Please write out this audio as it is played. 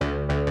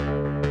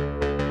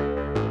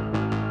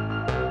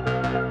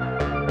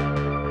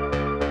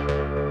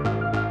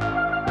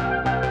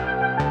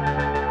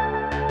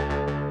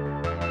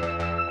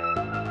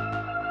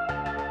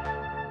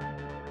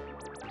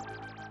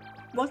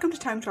Welcome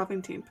to Time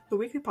Travelling Team, the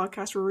weekly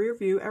podcast where we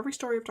review every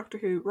story of Doctor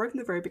Who right from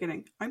the very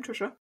beginning. I'm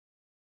Trisha.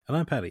 And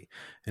I'm Paddy.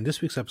 In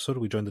this week's episode,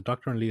 we join the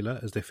Doctor and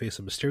Leela as they face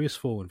a mysterious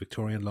foe in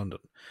Victorian London.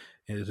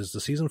 It is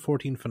the season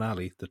 14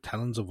 finale, The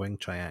Talons of Weng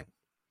Chiang.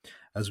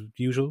 As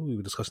usual, we will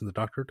be discussing the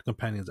Doctor, the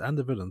companions, and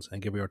the villains,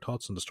 and give you our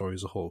thoughts on the story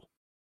as a whole.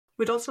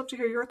 We'd also love to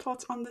hear your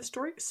thoughts on this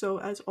story, so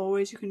as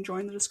always, you can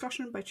join the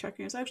discussion by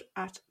checking us out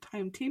at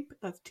Time Team,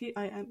 that's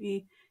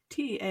TIMETEAMP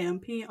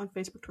on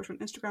Facebook, Twitter,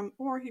 and Instagram,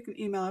 or you can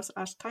email us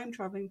at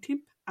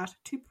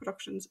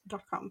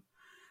timetravelingteam@teamproductions.com.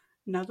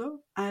 Now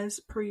though, as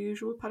per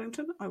usual,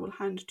 Paddington, I will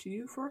hand to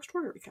you for our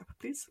story recap,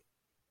 please.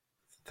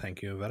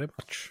 Thank you very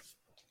much.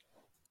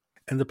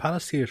 In the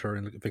Palace Theatre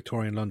in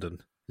Victorian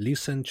London, Lee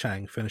Sen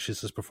Chang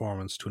finishes his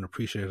performance to an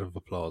appreciative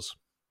applause.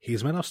 He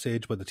is met off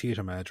stage by the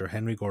theatre manager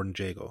Henry Gordon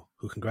Jago,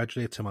 who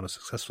congratulates him on a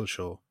successful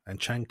show, and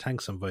Chang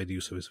thanks him via the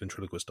use of his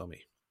ventriloquist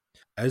dummy.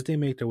 As they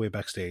make their way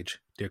backstage,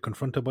 they are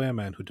confronted by a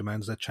man who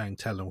demands that Chang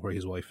tell him where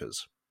his wife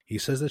is. He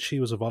says that she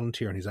was a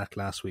volunteer in his act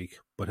last week,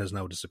 but has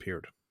now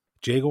disappeared.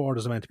 Jago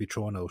orders the man to be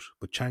thrown out,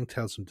 but Chang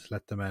tells him to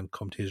let the man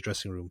come to his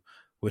dressing room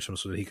with him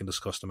so that he can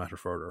discuss the matter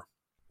further.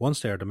 Once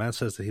there, the man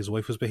says that his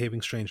wife was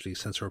behaving strangely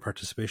since her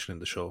participation in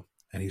the show,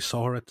 and he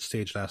saw her at the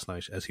stage last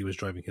night as he was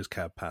driving his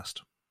cab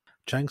past.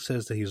 Chang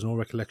says that he has no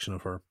recollection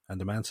of her,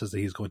 and the man says that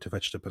he is going to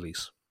fetch the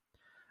police.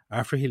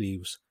 After he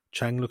leaves,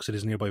 Chang looks at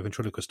his nearby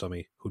ventriloquist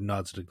dummy, who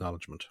nods in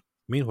acknowledgement.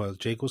 Meanwhile,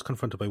 Jago is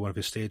confronted by one of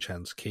his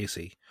stagehands,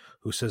 Casey,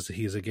 who says that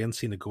he has again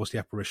seen a ghostly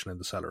apparition in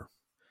the cellar.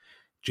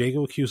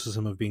 Jago accuses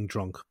him of being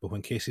drunk, but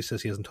when Casey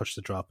says he hasn't touched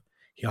the drop,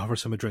 he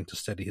offers him a drink to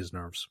steady his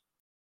nerves.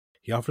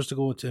 He offers to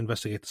go to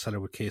investigate the cellar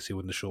with Casey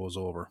when the show is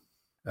over.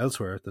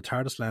 Elsewhere, the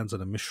TARDIS lands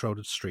on a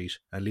mist-shrouded street,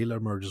 and Leela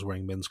emerges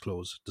wearing men's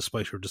clothes,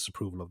 despite her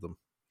disapproval of them.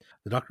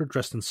 The Doctor,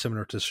 dressed in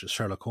similar to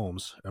Sherlock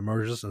Holmes,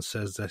 emerges and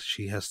says that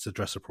she has to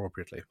dress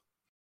appropriately.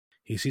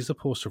 He sees a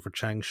poster for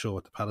Chang's show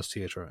at the Palace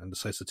Theatre and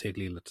decides to take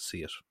Leela to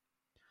see it.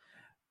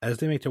 As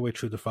they make their way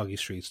through the foggy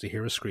streets, they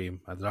hear a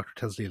scream, and the Doctor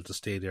tells Leela to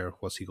stay there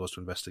whilst he goes to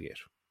investigate.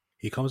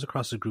 He comes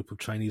across a group of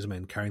Chinese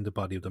men carrying the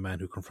body of the man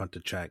who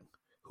confronted Chang,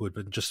 who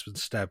had just been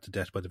stabbed to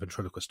death by the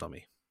ventriloquist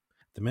dummy.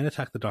 The men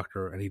attack the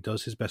Doctor, and he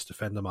does his best to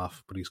fend them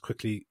off, but he's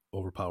quickly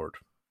overpowered.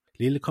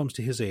 Leela comes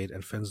to his aid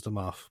and fends them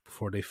off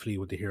before they flee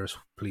when they hear a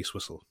police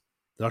whistle.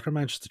 The Doctor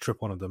manages to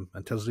trip one of them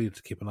and tells Leela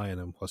to keep an eye on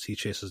him whilst he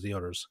chases the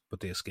others, but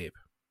they escape.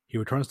 He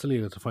returns to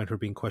Leela to find her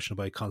being questioned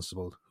by a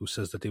constable, who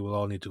says that they will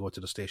all need to go to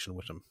the station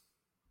with him.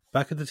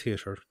 Back at the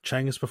theatre,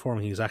 Chang is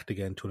performing his act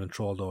again to an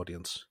enthralled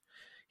audience.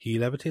 He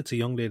levitates a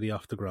young lady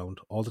off the ground,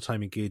 all the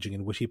time engaging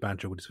in witty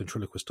banter with his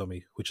ventriloquist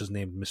dummy, which is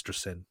named Mr.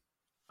 Sin.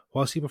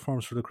 Whilst he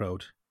performs for the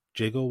crowd,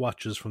 Jago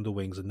watches from the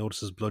wings and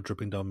notices blood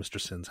dripping down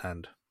Mr. Sin's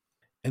hand.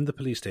 In the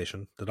police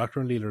station, the Doctor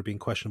and Leela are being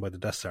questioned by the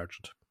desk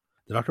sergeant.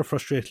 The Doctor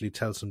frustratedly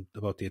tells him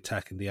about the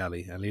attack in the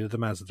alley, and Leela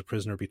demands that the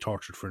prisoner be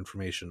tortured for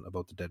information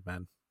about the dead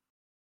man.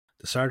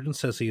 The sergeant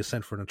says he is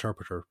sent for an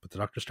interpreter, but the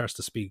Doctor starts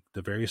to speak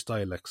the various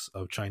dialects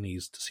of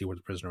Chinese to see where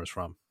the prisoner is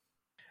from.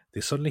 They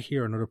suddenly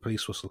hear another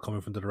police whistle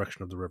coming from the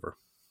direction of the river.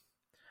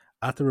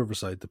 At the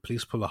riverside, the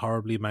police pull a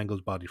horribly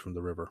mangled body from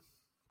the river.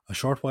 A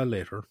short while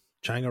later,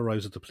 Chang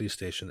arrives at the police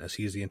station as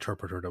he is the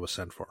interpreter that was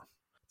sent for.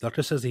 The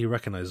Doctor says that he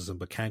recognises him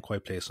but can't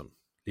quite place him,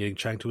 leading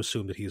Chang to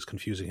assume that he is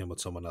confusing him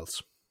with someone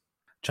else.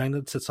 Chang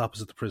then sits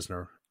opposite the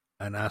prisoner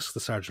and asks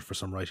the sergeant for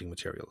some writing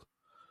material.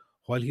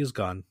 While he is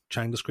gone,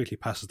 Chang discreetly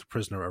passes the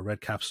prisoner a red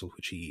capsule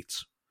which he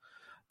eats.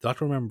 The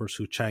Doctor remembers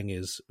who Chang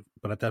is,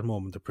 but at that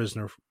moment the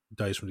prisoner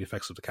dies from the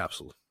effects of the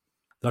capsule.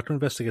 The Doctor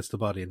investigates the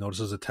body and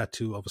notices a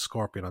tattoo of a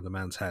scorpion on the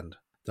man's hand.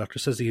 The Doctor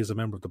says he is a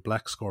member of the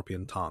Black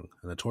Scorpion Tong,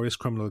 a notorious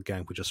criminal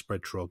gang which has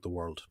spread throughout the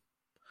world.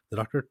 The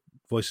Doctor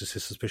voices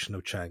his suspicion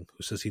of Chang,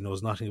 who says he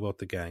knows nothing about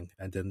the gang,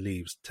 and then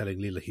leaves, telling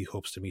Leela he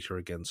hopes to meet her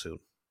again soon.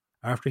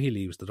 After he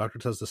leaves, the Doctor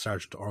tells the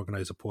sergeant to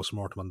organise a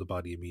post-mortem on the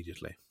body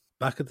immediately.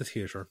 Back at the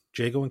theatre,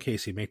 Jago and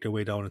Casey make their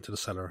way down into the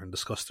cellar and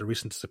discuss the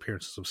recent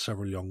disappearances of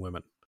several young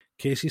women.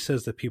 Casey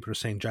says that people are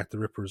saying Jack the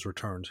Ripper has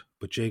returned,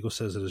 but Jago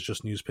says it is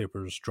just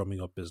newspapers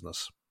drumming up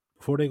business.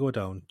 Before they go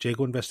down,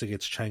 Jago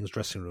investigates Chang's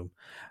dressing room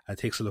and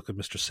takes a look at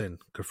Mr. Sin,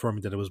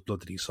 confirming that it was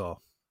blood that he saw.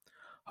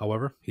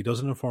 However, he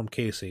doesn't inform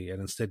Casey,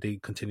 and instead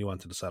they continue on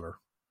to the cellar.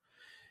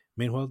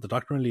 Meanwhile, the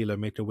Doctor and Leela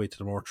make their way to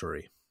the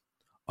mortuary.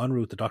 En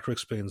route, the Doctor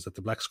explains that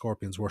the Black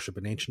Scorpions worship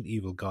an ancient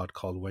evil god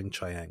called Weng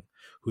Chiang,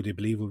 who they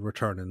believe will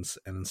return and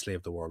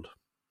enslave the world.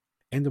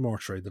 In the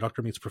mortuary, the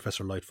Doctor meets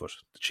Professor Lightfoot,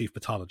 the chief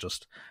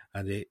pathologist,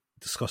 and they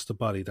discuss the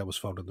body that was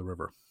found in the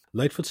river.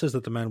 Lightfoot says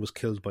that the man was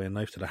killed by a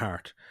knife to the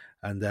heart,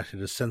 and that it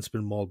has since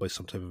been mauled by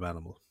some type of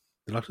animal.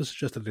 The Doctor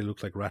suggests that they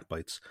look like rat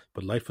bites,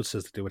 but Lightfoot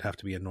says that they would have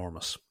to be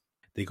enormous.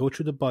 They go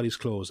through the body's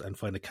clothes and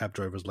find a cab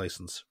driver's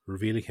license,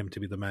 revealing him to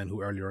be the man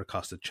who earlier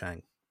accosted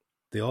Chang.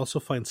 They also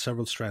find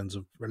several strands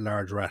of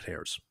large rat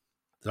hairs.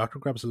 The Doctor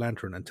grabs a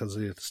lantern and tells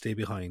Leela to stay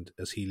behind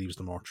as he leaves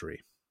the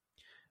mortuary.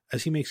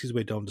 As he makes his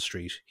way down the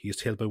street, he is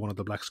tailed by one of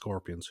the Black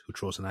Scorpions, who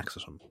throws an axe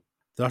at him.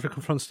 The Doctor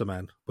confronts the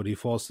man, but he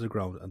falls to the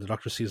ground, and the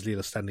Doctor sees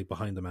Leela standing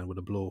behind the man with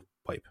a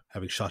blowpipe,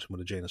 having shot him with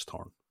a Janus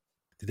thorn.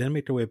 They then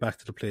make their way back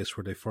to the place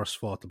where they first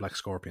fought the Black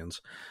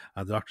Scorpions,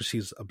 and the Doctor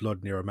sees a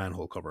blood near a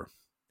manhole cover.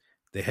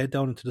 They head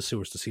down into the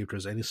sewers to see if there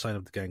is any sign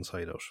of the gang's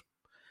hideout.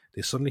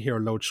 They suddenly hear a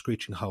loud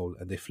screeching howl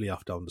and they flee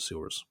off down the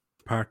sewers.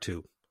 Part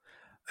 2.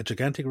 A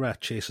gigantic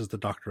rat chases the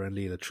Doctor and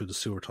Leela through the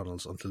sewer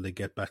tunnels until they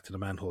get back to the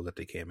manhole that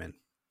they came in.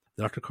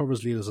 The Doctor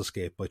covers Leela's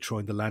escape by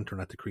throwing the lantern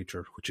at the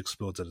creature, which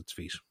explodes at its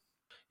feet.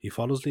 He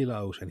follows Leela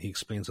out and he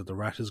explains that the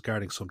rat is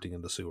guarding something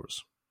in the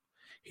sewers.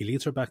 He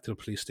leads her back to the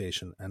police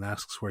station and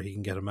asks where he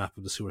can get a map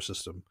of the sewer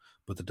system,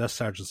 but the desk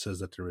sergeant says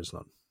that there is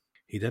none.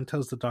 He then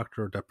tells the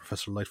Doctor that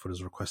Professor Lightfoot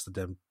has requested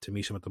them to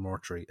meet him at the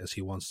mortuary as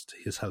he wants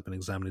his help in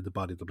examining the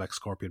body of the Black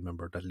Scorpion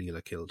member that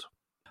Leela killed.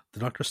 The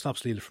Doctor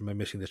stops Leela from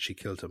admitting that she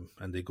killed him,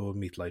 and they go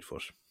meet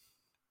Lightfoot.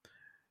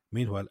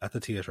 Meanwhile, at the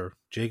theatre,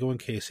 Jago and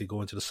Casey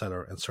go into the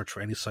cellar and search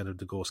for any sign of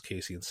the ghost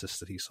Casey insists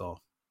that he saw.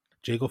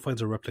 Jago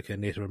finds a replica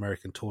Native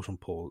American totem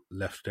pole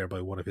left there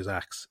by one of his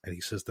acts, and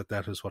he says that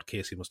that is what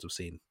Casey must have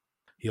seen.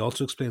 He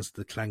also explains that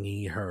the clanging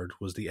he heard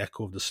was the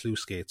echo of the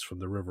sluice gates from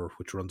the river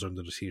which runs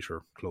under the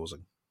theatre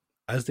closing.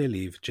 As they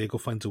leave, Jago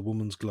finds a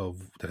woman's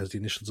glove that has the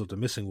initials of the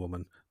missing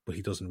woman, but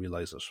he doesn't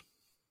realise it.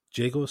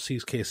 Jago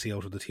sees Casey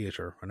out of the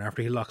theatre, and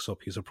after he locks up,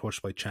 he's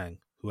approached by Chang,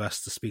 who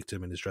asks to speak to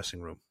him in his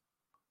dressing room.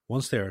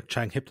 Once there,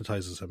 Chang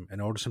hypnotizes him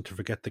and orders him to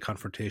forget the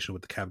confrontation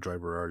with the cab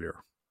driver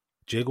earlier.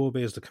 Jago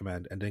obeys the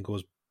command and then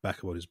goes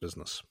back about his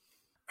business.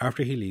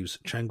 After he leaves,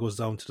 Chang goes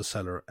down to the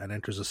cellar and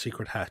enters a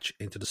secret hatch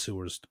into the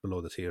sewers below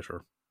the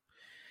theatre.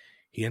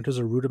 He enters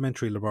a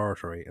rudimentary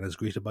laboratory and is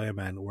greeted by a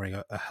man wearing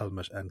a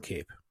helmet and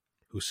cape,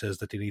 who says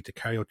that they need to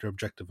carry out their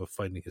objective of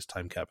finding his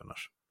time cabinet.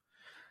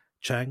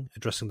 Chang,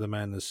 addressing the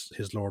man as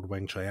his Lord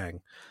Wang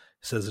Chiang,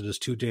 says it is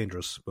too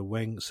dangerous, but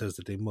Wang says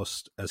that they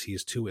must, as he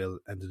is too ill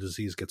and the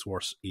disease gets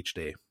worse each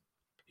day.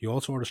 He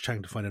also orders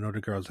Chang to find another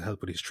girl to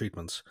help with his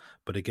treatments,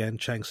 but again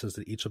Chang says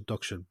that each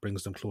abduction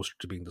brings them closer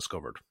to being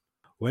discovered.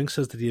 Wang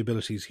says that the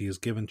abilities he has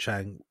given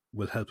Chang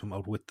will help him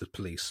outwit the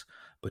police,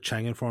 but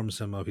Chang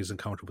informs him of his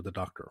encounter with the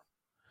Doctor.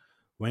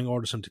 Wang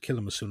orders him to kill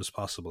him as soon as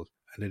possible,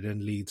 and it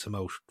then leads him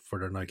out for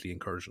their nightly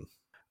incursion.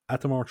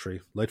 At the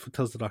mortuary, Lightfoot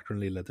tells the Doctor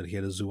and Leela that he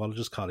had a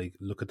zoologist colleague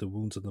look at the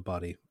wounds in the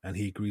body, and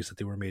he agrees that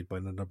they were made by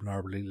an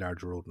abnormally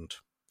large rodent.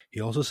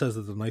 He also says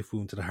that the knife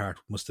wound to the heart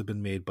must have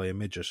been made by a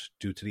midget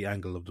due to the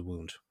angle of the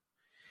wound.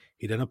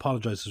 He then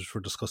apologizes for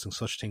discussing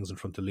such things in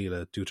front of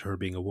Leela due to her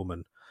being a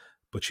woman,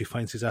 but she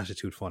finds his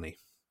attitude funny.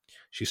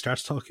 She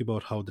starts talking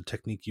about how the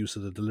technique used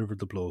to deliver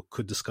the blow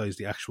could disguise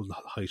the actual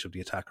height of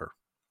the attacker.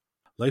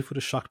 Lightfoot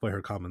is shocked by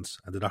her comments,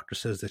 and the Doctor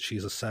says that she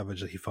is a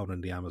savage that he found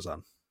in the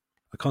Amazon.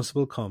 A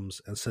constable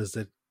comes and says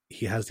that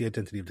he has the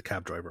identity of the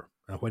cab driver,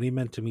 and when he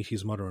meant to meet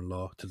his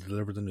mother-in-law to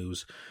deliver the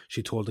news,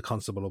 she told the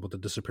constable about the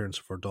disappearance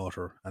of her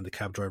daughter and the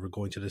cab driver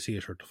going to the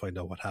theatre to find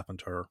out what happened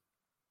to her.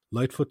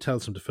 Lightfoot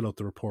tells him to fill out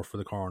the report for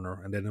the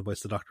coroner and then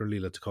invites the Doctor and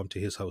Leela to come to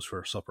his house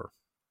for supper.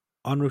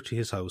 En route to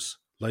his house,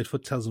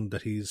 Lightfoot tells him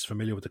that he is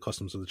familiar with the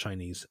customs of the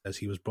Chinese, as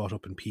he was brought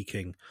up in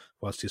Peking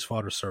whilst his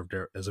father served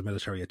there as a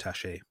military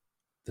attaché.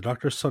 The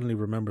Doctor suddenly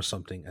remembers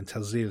something and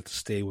tells Leela to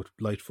stay with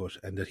Lightfoot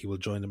and that he will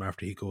join them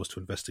after he goes to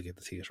investigate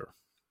the theatre.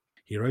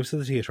 He arrives at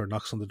the theatre,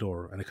 knocks on the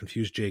door, and a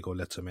confused Jago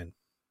lets him in.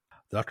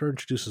 The Doctor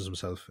introduces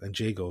himself, and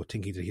Jago,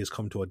 thinking that he has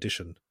come to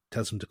audition,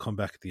 tells him to come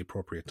back at the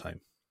appropriate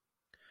time.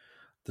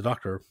 The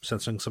Doctor,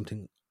 sensing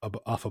something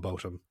off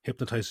about him,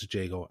 hypnotizes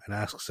Jago and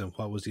asks him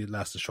what was the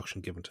last instruction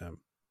given to him.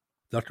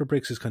 The Doctor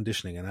breaks his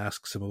conditioning and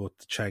asks him about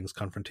Chang's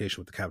confrontation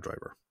with the cab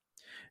driver.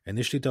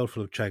 Initially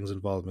doubtful of Chang's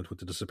involvement with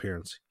the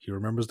disappearance, he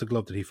remembers the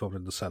glove that he found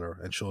in the cellar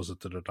and shows it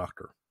to the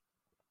Doctor.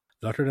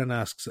 The Doctor then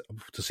asks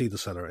to see the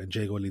cellar, and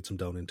Jago leads him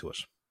down into it.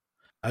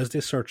 As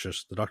they search it,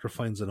 the Doctor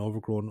finds an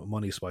overgrown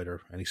money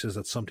spider, and he says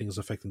that something is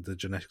affecting the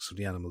genetics of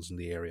the animals in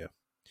the area.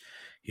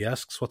 He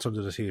asks what's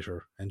under the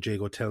theatre, and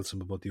Jago tells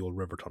him about the old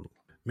river tunnel.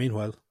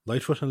 Meanwhile,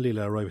 Lightfoot and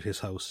Leela arrive at his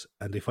house,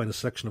 and they find a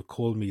selection of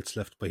cold meats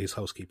left by his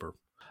housekeeper.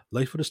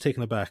 Lightfoot is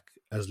taken aback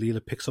as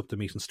Leela picks up the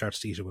meat and starts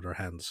to eat it with her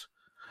hands.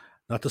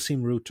 Not to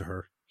seem rude to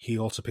her, he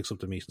also picks up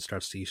the meat and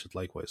starts to eat it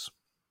likewise.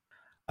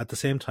 At the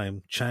same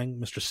time, Chang,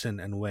 Mr. Sin,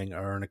 and Wang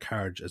are in a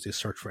carriage as they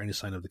search for any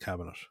sign of the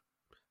cabinet.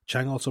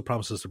 Chang also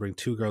promises to bring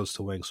 2 girls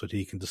to Wang so that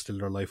he can distill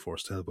their life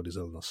force to help with his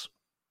illness.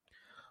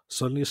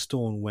 Suddenly a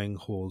stone Wang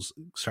holds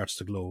starts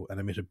to glow and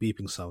emit a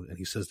beeping sound, and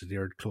he says that they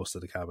are close to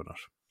the cabinet.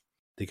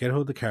 They get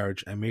out of the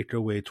carriage and make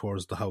their way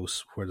towards the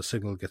house where the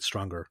signal gets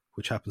stronger,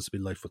 which happens to be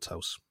Lightfoot's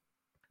house.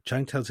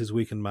 Chang tells his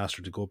weakened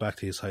master to go back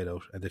to his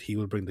hideout and that he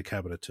will bring the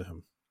cabinet to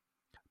him.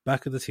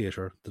 Back at the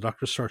theatre, the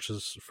Doctor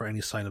searches for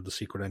any sign of the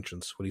secret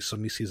entrance when he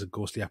suddenly sees a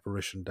ghostly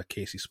apparition that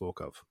Casey spoke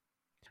of.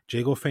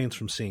 Jago faints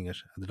from seeing it,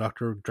 and the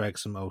Doctor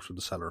drags him out of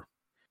the cellar.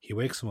 He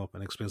wakes him up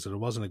and explains that it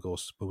wasn't a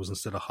ghost, but was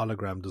instead a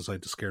hologram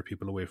designed to scare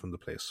people away from the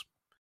place.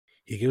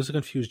 He gives the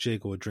confused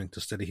Jago a drink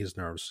to steady his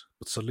nerves,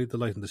 but suddenly the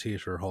light in the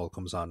theatre hall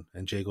comes on,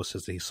 and Jago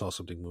says that he saw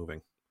something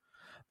moving.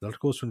 The Doctor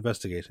goes to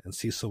investigate and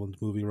sees someone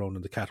moving around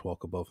in the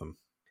catwalk above him.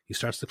 He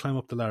starts to climb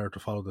up the ladder to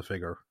follow the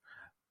figure,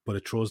 but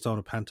it throws down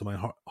a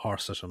pantomime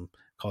horse at him,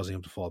 causing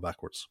him to fall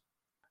backwards.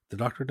 The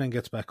Doctor then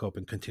gets back up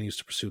and continues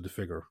to pursue the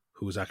figure,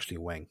 who is actually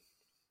Wang.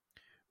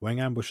 Wang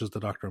ambushes the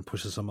doctor and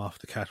pushes him off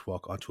the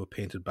catwalk onto a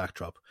painted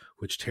backdrop,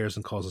 which tears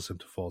and causes him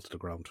to fall to the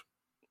ground.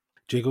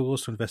 Jago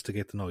goes to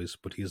investigate the noise,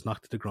 but he is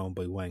knocked to the ground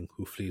by Wang,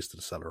 who flees to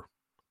the cellar.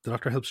 The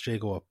doctor helps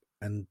Jago up,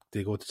 and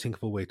they go to think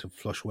of a way to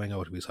flush Wang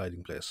out of his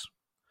hiding place.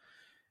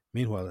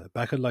 Meanwhile,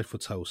 back at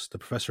Lightfoot's house, the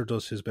professor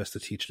does his best to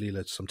teach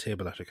Leela some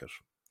table etiquette.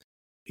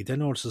 He then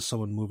notices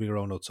someone moving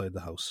around outside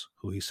the house,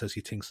 who he says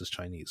he thinks is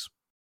Chinese.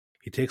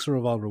 He takes a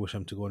revolver with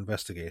him to go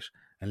investigate,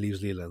 and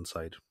leaves Leela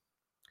inside.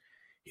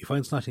 He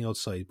finds nothing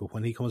outside, but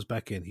when he comes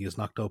back in, he is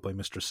knocked out by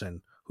Mr.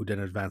 Sin, who then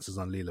advances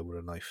on Leela with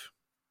a knife.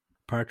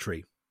 Part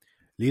 3.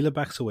 Leela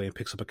backs away and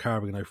picks up a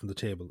carving knife from the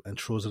table and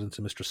throws it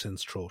into Mr.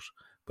 Sin's throat,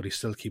 but he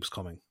still keeps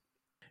coming.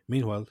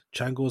 Meanwhile,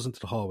 Chang goes into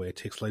the hallway,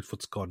 takes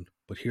Lightfoot's gun,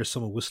 but hears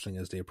someone whistling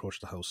as they approach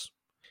the house.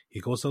 He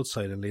goes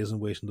outside and lays in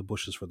wait in the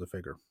bushes for the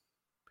figure.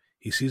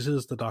 He sees it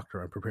as the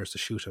doctor and prepares to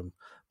shoot him,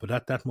 but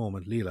at that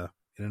moment, Leela,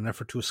 in an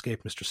effort to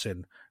escape Mr.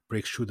 Sin,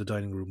 breaks through the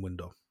dining room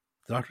window.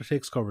 The doctor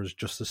takes covers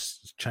just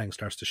as Chang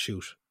starts to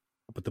shoot,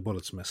 but the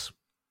bullets miss.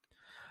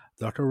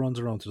 The doctor runs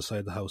around to the side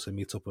of the house and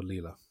meets up with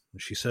Leela.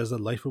 She says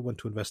that Lightfoot went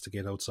to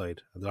investigate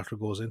outside, and the doctor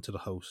goes into the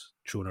house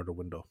through another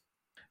window.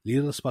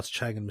 Leela spots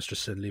Chang and Mr.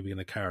 Sin leaving in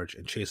a carriage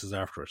and chases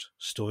after it,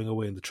 stowing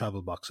away in the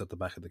travel box at the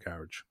back of the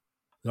carriage.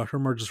 The doctor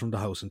emerges from the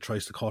house and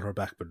tries to call her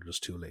back, but it is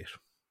too late.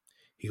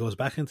 He goes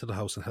back into the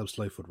house and helps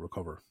Lightfoot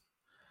recover.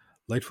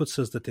 Lightfoot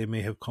says that they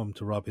may have come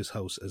to rob his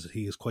house as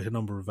he has quite a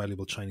number of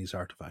valuable Chinese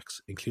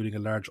artifacts, including a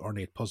large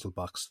ornate puzzle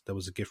box that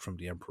was a gift from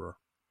the Emperor.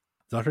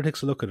 The doctor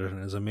takes a look at it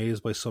and is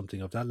amazed by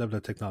something of that level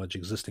of technology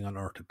existing on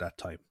Earth at that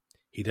time.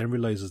 He then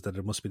realizes that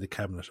it must be the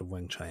cabinet of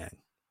Wang Chiang.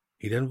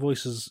 He then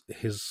voices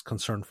his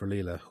concern for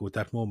Leela, who at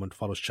that moment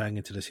follows Chang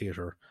into the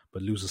theatre,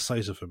 but loses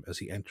sight of him as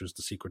he enters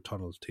the secret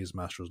tunnel to his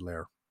master's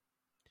lair.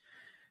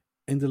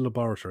 In the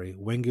laboratory,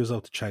 Wang gives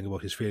out to Chang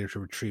about his failure to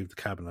retrieve the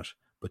cabinet,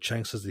 but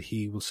Chang says that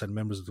he will send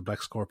members of the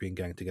Black Scorpion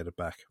gang to get it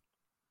back.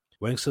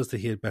 Wang says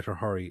that he had better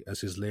hurry, as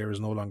his lair is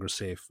no longer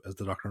safe, as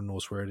the doctor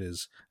knows where it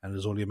is, and it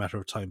is only a matter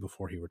of time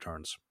before he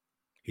returns.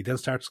 He then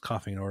starts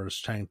coughing and orders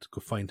Chang to go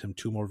find him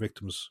 2 more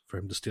victims for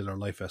him to steal their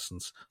life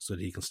essence so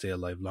that he can stay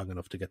alive long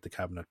enough to get the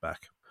cabinet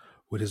back.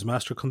 With his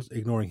master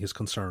ignoring his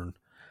concern,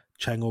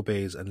 Chang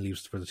obeys and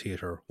leaves for the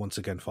theatre, once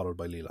again followed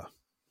by Leela.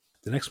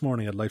 The next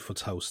morning at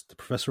Lightfoot's house, the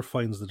professor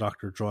finds the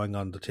doctor drawing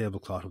on the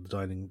tablecloth of the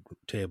dining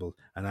table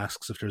and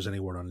asks if there is any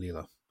word on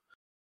Leela.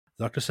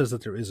 The doctor says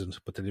that there isn't,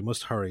 but that he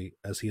must hurry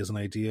as he has an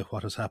idea of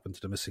what has happened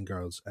to the missing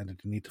girls and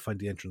that they need to find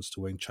the entrance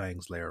to Wang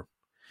Chiang's lair.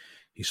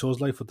 He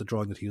shows Lightfoot the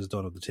drawing that he has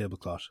done of the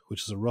tablecloth,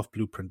 which is a rough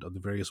blueprint of the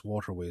various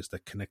waterways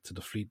that connect to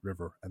the Fleet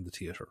River and the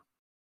theatre.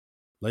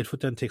 Lightfoot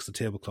then takes the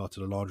tablecloth to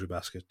the laundry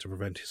basket to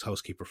prevent his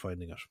housekeeper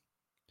finding it.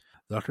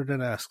 The doctor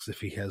then asks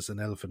if he has an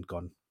elephant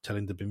gun,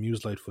 telling the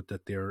bemused Lightfoot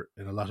that they are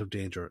in a lot of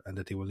danger and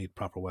that they will need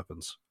proper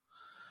weapons.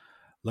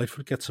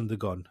 Lightfoot gets him the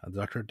gun, and the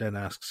doctor then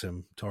asks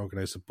him to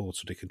organise a boat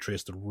so they can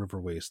trace the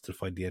riverways to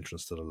find the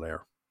entrance to the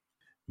lair.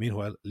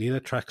 Meanwhile,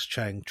 Leela tracks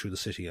Chang through the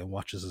city and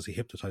watches as he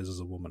hypnotises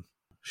a woman.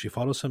 She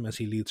follows him as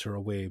he leads her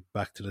away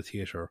back to the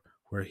theatre,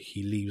 where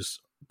he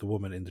leaves the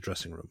woman in the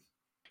dressing room.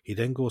 He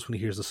then goes when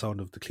he hears the sound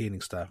of the cleaning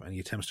staff, and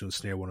he attempts to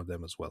ensnare one of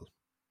them as well.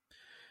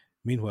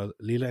 Meanwhile,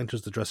 Leela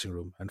enters the dressing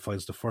room and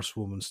finds the first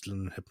woman still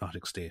in a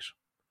hypnotic state.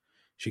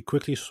 She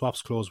quickly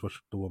swaps clothes with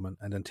the woman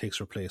and then takes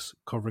her place,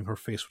 covering her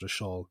face with a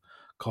shawl,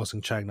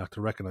 causing Chang not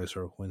to recognise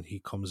her when he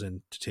comes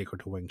in to take her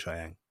to Wang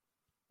Chiang.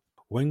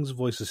 Wang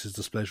voices his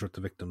displeasure at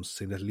the victims,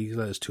 saying that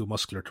Leela is too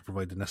muscular to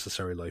provide the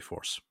necessary life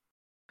force.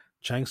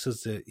 Chang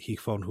says that he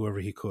found whoever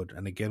he could,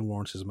 and again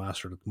warns his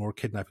master that more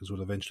kidnappings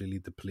will eventually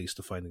lead the police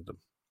to finding them.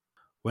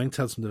 Wang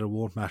tells him that it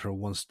won't matter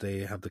once they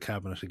have the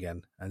cabinet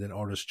again, and then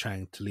orders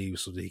Chang to leave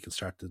so that he can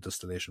start the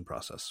distillation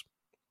process.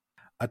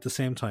 At the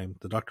same time,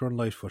 the doctor and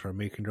Lightfoot are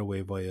making their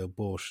way via a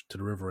boat to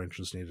the river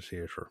entrance near the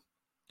theatre.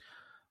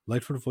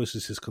 Lightfoot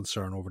voices his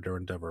concern over their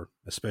endeavour,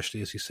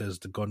 especially as he says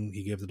the gun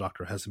he gave the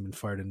doctor hasn't been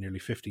fired in nearly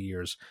 50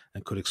 years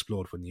and could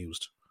explode when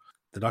used.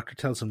 The doctor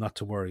tells him not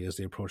to worry as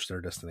they approach their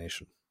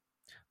destination.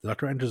 The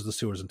doctor enters the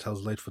sewers and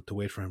tells Lightfoot to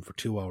wait for him for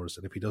 2 hours,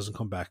 and if he doesn't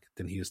come back,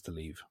 then he is to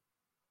leave.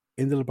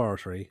 In the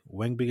laboratory,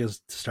 Wang begins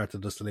to start the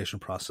distillation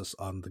process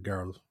on the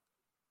girl,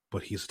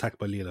 but he is attacked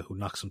by Leela, who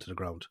knocks him to the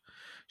ground.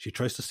 She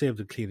tries to save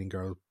the cleaning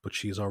girl, but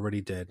she is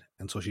already dead,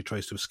 and so she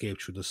tries to escape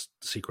through the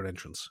secret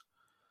entrance.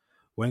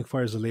 Wang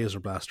fires a laser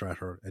blaster at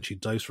her, and she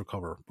dives for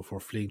cover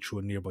before fleeing through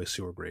a nearby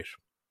sewer grate.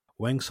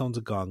 Wang sounds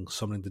a gong,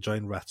 summoning the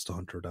giant rats to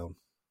hunt her down.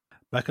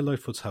 Back at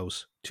Lightfoot's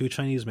house, 2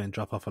 Chinese men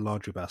drop off a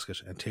laundry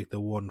basket and take the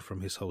one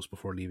from his house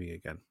before leaving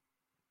again.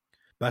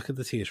 Back at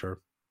the theatre,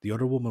 the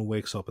other woman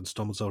wakes up and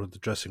stumbles out of the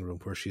dressing room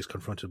where she is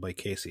confronted by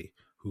Casey,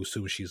 who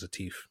assumes she is a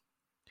thief.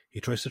 He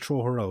tries to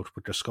throw her out,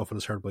 but their scuffle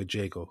is heard by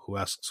Jago, who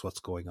asks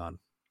what's going on.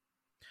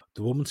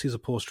 The woman sees a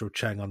poster of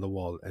Chang on the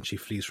wall, and she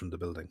flees from the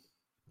building.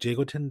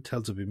 Jago then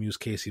tells a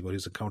bemused Casey about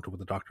his encounter with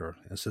the doctor,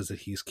 and says that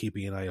he is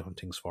keeping an eye on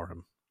things for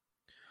him.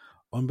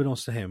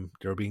 Unbeknownst to him,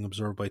 they are being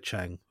observed by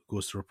Chang, who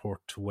goes to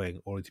report to Wang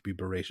only to be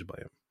berated by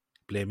him,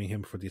 blaming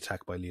him for the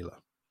attack by Leela.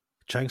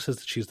 Chang says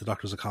that she is the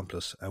doctor's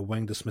accomplice, and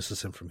Wang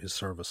dismisses him from his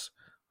service.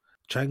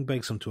 Chang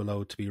begs him to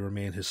allow it to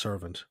remain his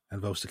servant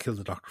and vows to kill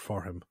the doctor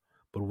for him,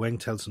 but Wang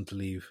tells him to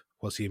leave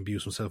whilst he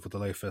imbues himself with the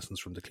life essence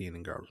from the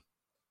cleaning girl.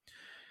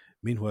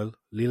 Meanwhile,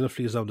 Leela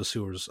flees down the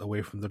sewers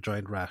away from the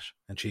giant rat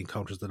and she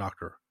encounters the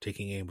doctor,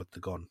 taking aim with the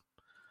gun.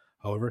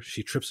 However,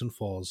 she trips and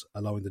falls,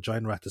 allowing the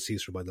giant rat to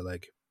seize her by the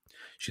leg.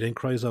 She then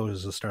cries out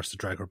as it starts to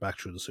drag her back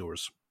through the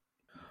sewers.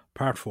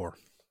 Part 4.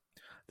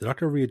 The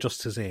doctor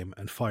readjusts his aim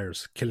and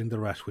fires, killing the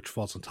rat which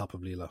falls on top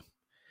of Leela.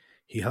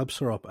 He helps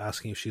her up,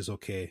 asking if she's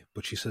okay,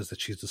 but she says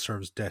that she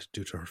deserves death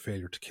due to her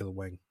failure to kill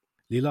Wang.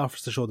 Leela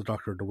offers to show the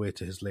doctor the way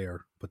to his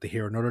lair, but they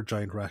hear another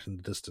giant rat in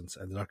the distance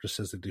and the doctor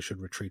says that they should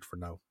retreat for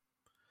now.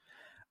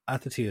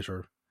 At the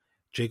theatre,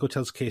 Jago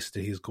tells Casey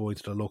that he is going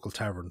to the local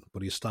tavern,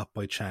 but he is stopped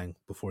by Chang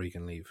before he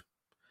can leave.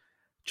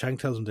 Chang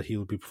tells him that he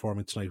will be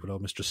performing tonight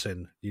without Mr.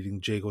 Sin,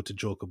 leading Jago to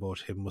joke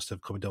about him must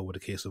have come down with a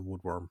case of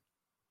woodworm.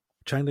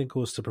 Chang then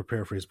goes to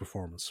prepare for his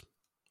performance.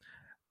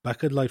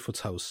 Back at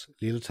Lightfoot's house,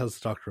 Leela tells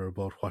the doctor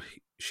about what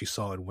she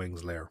saw in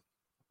Wang's lair.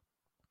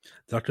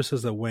 The doctor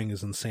says that Wang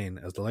is insane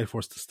as the life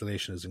force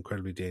distillation is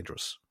incredibly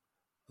dangerous.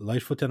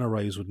 Lightfoot then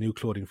arrives with new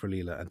clothing for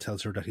Leela and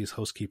tells her that his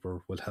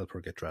housekeeper will help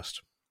her get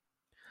dressed.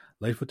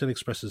 Lightfoot then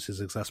expresses his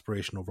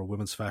exasperation over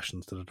women's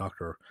fashions to the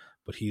doctor,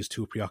 but he is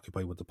too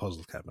preoccupied with the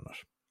puzzle cabinet.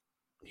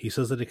 He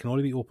says that it can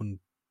only be opened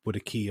with a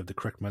key of the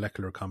correct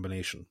molecular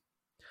combination.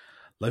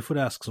 Lightfoot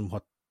asks him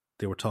what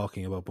they were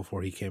talking about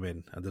before he came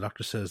in, and the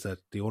doctor says that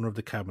the owner of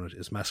the cabinet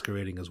is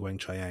masquerading as Wang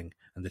Chiang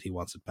and that he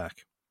wants it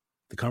back.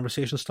 The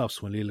conversation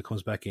stops when Leela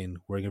comes back in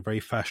wearing a very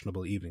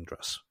fashionable evening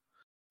dress.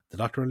 The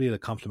doctor and Leela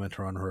compliment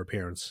her on her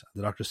appearance,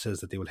 and the doctor says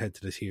that they will head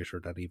to the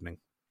theatre that evening.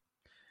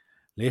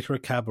 Later, a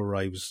cab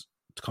arrives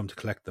to come to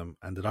collect them,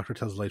 and the doctor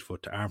tells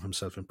Lightfoot to arm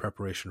himself in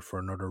preparation for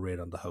another raid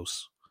on the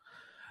house.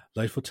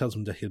 Lightfoot tells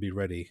him that he'll be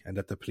ready and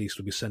that the police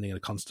will be sending in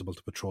a constable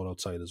to patrol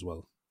outside as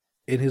well.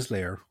 In his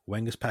lair,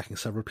 Wang is packing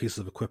several pieces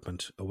of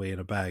equipment away in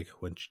a bag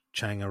when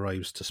Chang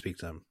arrives to speak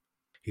to him.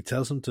 He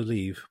tells him to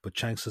leave, but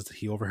Chang says that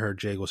he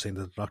overheard Jago saying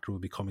that the doctor will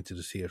be coming to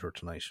the theatre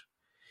tonight.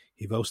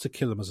 He vows to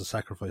kill him as a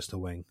sacrifice to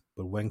Wang,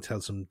 but Wang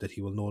tells him that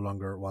he will no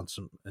longer want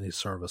him in his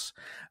service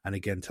and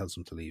again tells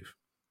him to leave.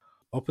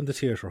 Up in the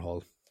theatre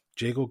hall,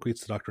 Jago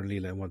greets the doctor and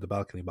Leela in one of the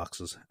balcony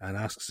boxes and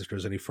asks if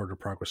there's any further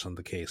progress on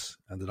the case,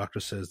 and the doctor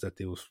says that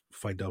they will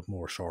find out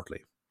more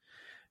shortly.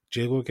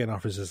 Jago again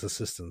offers his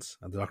assistance,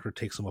 and the doctor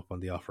takes him up on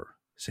the offer,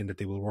 saying that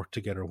they will work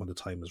together when the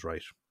time is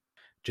right.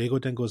 Jago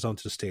then goes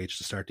onto the stage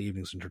to start the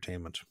evening's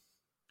entertainment.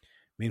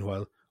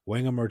 Meanwhile,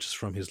 Wang emerges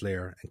from his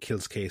lair and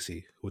kills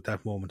Casey, who at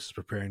that moment is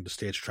preparing the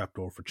stage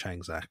trapdoor for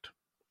Chang's act.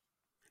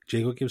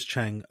 Jago gives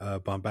Chang a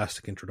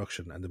bombastic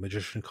introduction, and the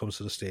magician comes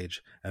to the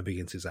stage and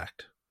begins his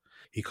act.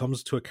 He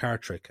comes to a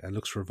card trick and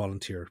looks for a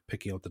volunteer,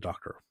 picking out the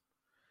doctor.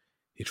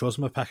 He throws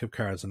him a pack of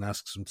cards and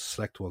asks him to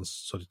select one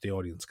so that the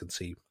audience can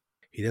see.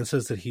 He then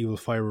says that he will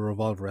fire a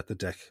revolver at the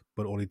deck,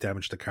 but only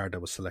damage the card that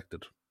was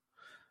selected.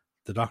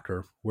 The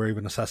doctor, wary of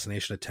an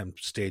assassination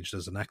attempt staged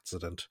as an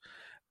accident,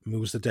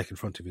 moves the deck in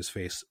front of his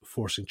face,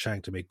 forcing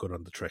Chang to make good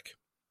on the trick.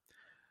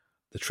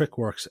 The trick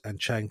works,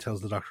 and Chang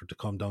tells the doctor to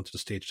come down to the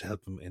stage to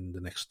help him in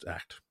the next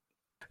act.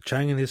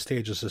 Chang and his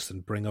stage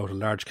assistant bring out a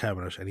large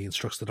cabinet, and he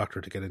instructs the doctor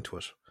to get into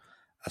it.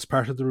 As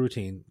part of the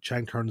routine,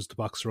 Chang turns the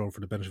box around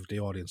for the benefit of the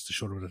audience to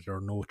show them that there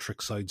are no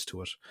trick sides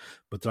to it,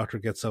 but the doctor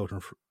gets out in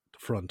the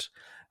front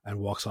and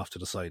walks off to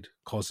the side,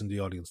 causing the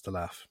audience to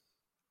laugh.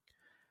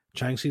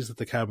 Chang sees that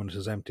the cabinet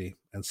is empty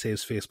and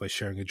saves face by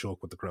sharing a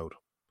joke with the crowd.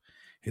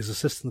 His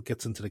assistant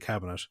gets into the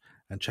cabinet,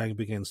 and Chang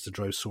begins to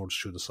drive swords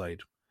through the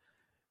side.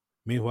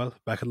 Meanwhile,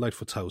 back at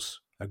Lightfoot's house,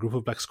 a group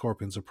of black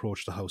scorpions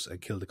approach the house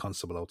and kill the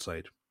constable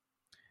outside.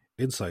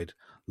 Inside,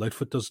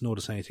 Lightfoot doesn't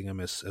notice anything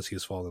amiss as he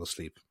has fallen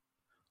asleep.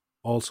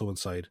 Also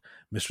inside,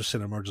 Mr.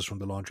 Sin emerges from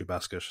the laundry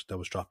basket that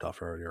was dropped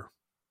off earlier.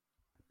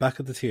 Back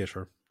at the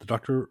theatre, the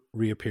doctor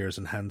reappears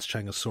and hands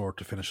Chang a sword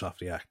to finish off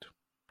the act.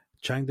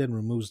 Chang then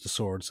removes the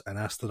swords and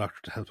asks the doctor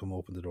to help him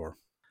open the door.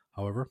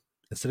 However,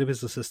 instead of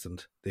his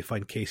assistant, they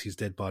find Casey's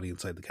dead body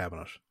inside the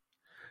cabinet.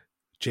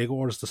 Jago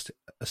orders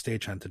a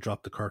stagehand to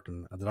drop the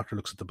curtain, and the doctor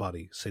looks at the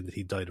body, saying that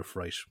he died of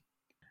fright.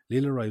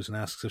 Leela arrives and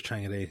asks if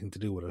Chang had anything to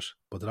do with it,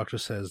 but the doctor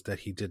says that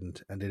he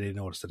didn't, and they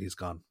notice that he's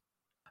gone.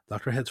 The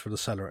doctor heads for the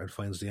cellar and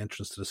finds the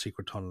entrance to the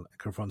secret tunnel and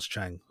confronts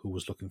Chang, who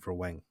was looking for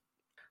Wang.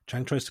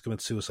 Chang tries to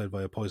commit suicide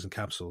via poison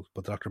capsule,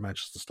 but the doctor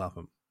manages to stop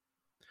him.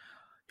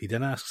 He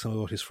then asks him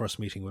about his first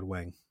meeting with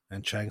Wang,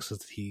 and Chang says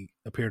that he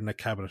appeared in a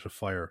cabinet of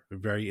fire,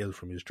 very ill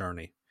from his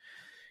journey.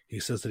 He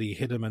says that he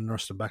hid him and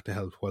nursed him back to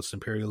health whilst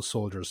Imperial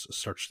soldiers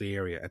searched the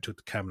area and took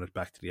the cabinet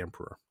back to the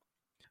Emperor.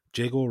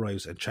 Jago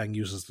arrives and Chang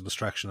uses the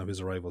distraction of his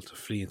arrival to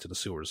flee into the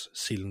sewers,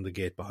 sealing the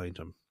gate behind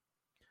him.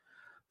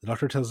 The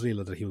doctor tells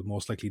Leela that he will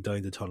most likely die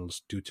in the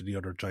tunnels due to the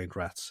other giant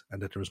rats,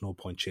 and that there is no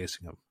point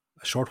chasing him.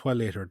 A short while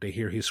later, they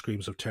hear his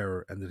screams of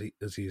terror and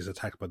as he is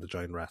attacked by the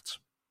giant rats.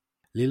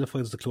 Leela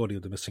finds the clothing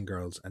of the missing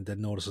girls and then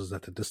notices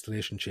that the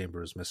distillation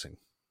chamber is missing.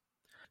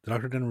 The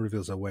doctor then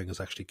reveals that Wang is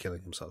actually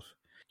killing himself.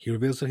 He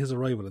reveals that his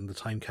arrival in the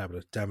time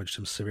cabinet damaged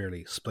him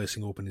severely,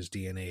 splicing open his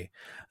DNA,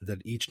 and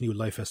that each new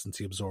life essence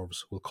he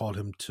absorbs will cause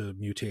him to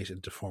mutate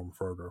and deform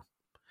further.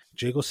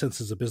 Jago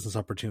senses a business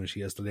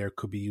opportunity as the lair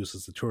could be used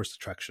as a tourist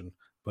attraction,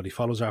 but he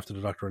follows after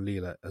the Doctor and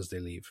Leela as they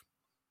leave.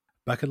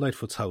 Back at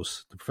Lightfoot's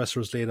house, the Professor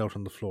is laid out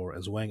on the floor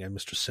as Wang and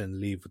Mr. Sin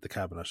leave with the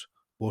cabinet,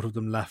 both of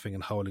them laughing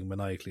and howling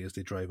maniacally as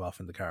they drive off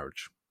in the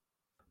carriage.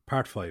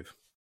 Part 5.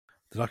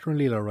 The Doctor and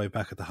Leela arrive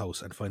back at the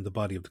house and find the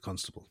body of the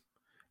constable.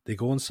 They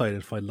go inside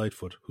and find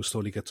Lightfoot, who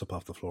slowly gets up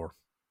off the floor.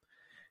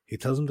 He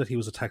tells them that he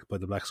was attacked by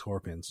the Black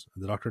Scorpions,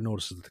 and the Doctor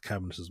notices that the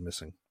cabinet is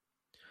missing.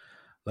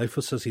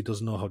 Lightfoot says he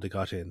doesn't know how they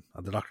got in,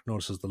 and the Doctor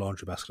notices the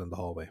laundry basket in the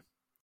hallway.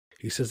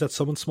 He says that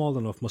someone small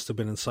enough must have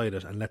been inside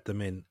it and let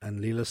them in, and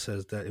Leela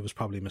says that it was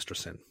probably Mr.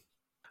 Sin.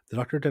 The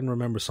Doctor then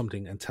remembers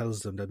something and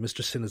tells them that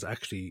Mr. Sin is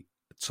actually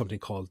something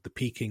called the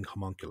Peking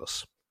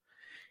Homunculus.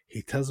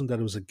 He tells them that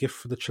it was a gift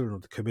for the children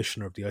of the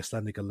Commissioner of the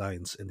Icelandic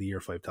Alliance in the year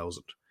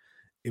 5000.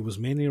 It was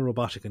mainly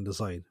robotic in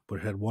design, but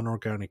it had one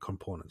organic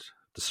component,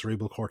 the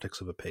cerebral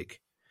cortex of a pig.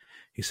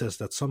 He says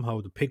that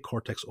somehow the pig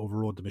cortex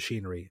overrode the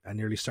machinery and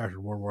nearly started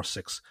World War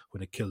VI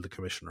when it killed the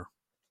Commissioner.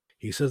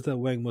 He says that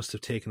Wang must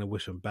have taken it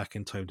with him back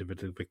in time to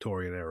the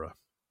Victorian era.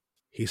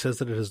 He says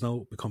that it has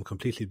now become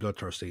completely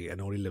bloodthirsty and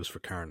only lives for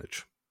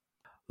carnage.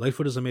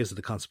 Lightfoot is amazed at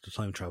the concept of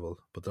time travel,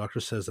 but the Doctor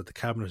says that the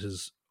cabinet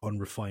is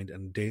unrefined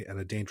and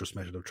a dangerous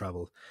method of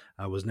travel,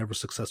 and was never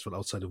successful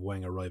outside of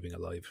Wang arriving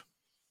alive.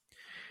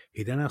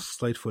 He then asks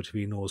Lightfoot if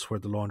he knows where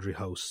the laundry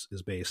house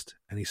is based,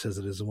 and he says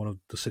it is in one of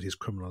the city's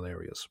criminal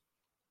areas.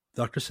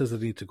 The Doctor says that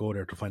they need to go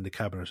there to find the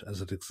cabinet, as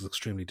it is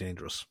extremely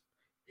dangerous.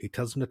 He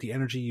tells him that the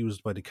energy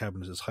used by the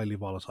cabinet is highly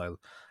volatile,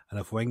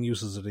 and if Wang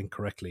uses it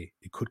incorrectly,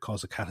 it could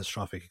cause a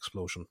catastrophic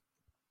explosion.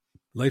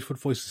 Lightfoot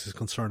voices his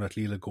concern at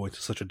Leela going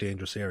to such a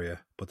dangerous area,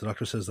 but the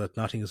Doctor says that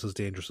nothing is as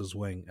dangerous as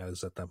Wang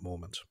is at that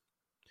moment.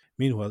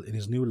 Meanwhile, in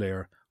his new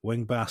lair,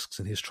 Wang basks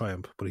in his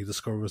triumph, but he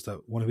discovers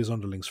that one of his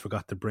underlings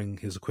forgot to bring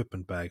his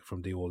equipment bag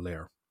from the old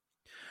lair.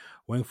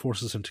 Wang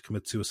forces him to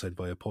commit suicide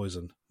via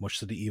poison, much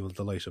to the evil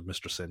delight of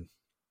Mr. Sin.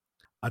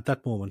 At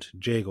that moment,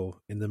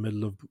 Jago, in the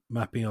middle of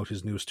mapping out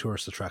his newest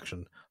tourist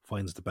attraction,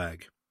 finds the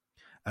bag.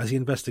 As he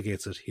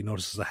investigates it, he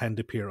notices a hand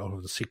appear out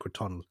of the secret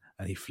tunnel,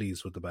 and he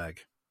flees with the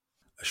bag.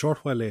 A short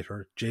while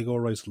later, Jago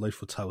arrives at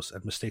Lightfoot's house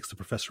and mistakes the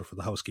Professor for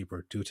the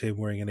housekeeper due to him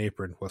wearing an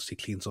apron whilst he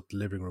cleans up the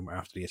living room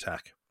after the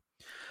attack.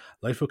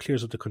 Lightfoot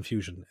clears up the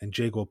confusion, and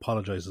Jago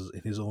apologizes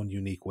in his own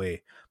unique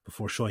way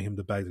before showing him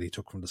the bag that he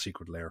took from the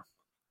secret lair.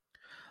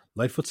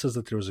 Lightfoot says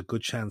that there is a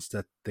good chance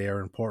that they are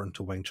important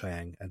to Wang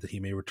Chiang and that he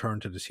may return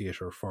to the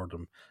theatre for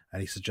them,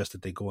 and he suggests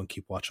that they go and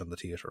keep watch on the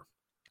theatre.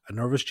 A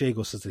nervous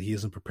Jago says that he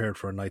isn't prepared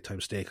for a nighttime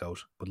stakeout,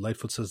 but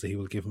Lightfoot says that he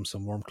will give him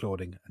some warm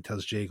clothing and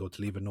tells Jago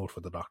to leave a note for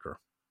the Doctor.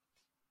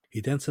 He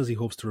then says he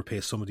hopes to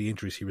repay some of the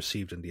injuries he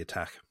received in the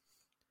attack.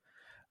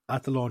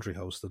 At the laundry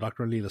house, the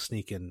Doctor and Leela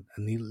sneak in,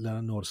 and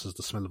Leela notices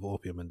the smell of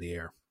opium in the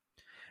air.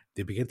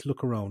 They begin to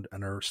look around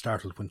and are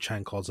startled when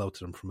Chang calls out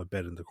to them from a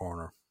bed in the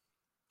corner.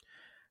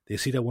 They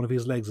see that one of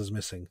his legs is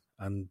missing,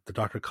 and the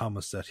Doctor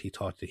comments that he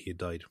thought that he had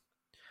died.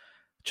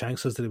 Chang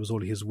says that it was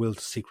only his will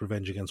to seek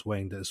revenge against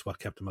Wang that is what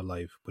kept him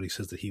alive, but he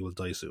says that he will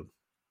die soon.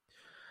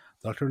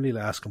 The Doctor and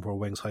Leela ask him where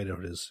Wang's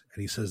hideout is,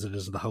 and he says it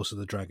is in the House of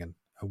the Dragon,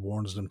 and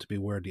warns them to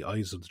beware the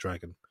eyes of the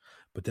dragon,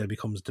 but then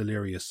becomes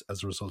delirious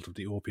as a result of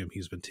the opium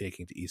he's been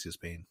taking to ease his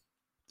pain.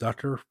 The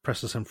Doctor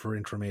presses him for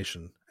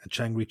information, and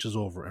Chang reaches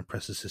over and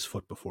presses his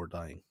foot before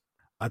dying.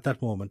 At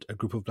that moment, a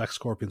group of Black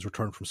Scorpions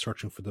return from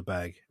searching for the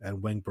bag,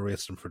 and Wang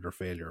berates them for their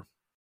failure.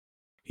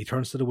 He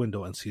turns to the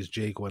window and sees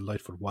Jago and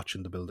Lightfoot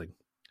watching the building,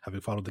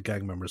 having followed the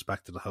gang members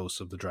back to the House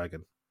of the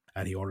Dragon,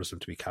 and he orders them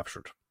to be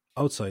captured.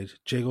 Outside,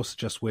 Jago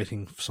suggests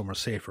waiting somewhere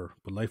safer,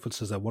 but Lightfoot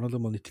says that one of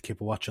them will need to keep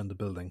a watch on the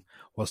building,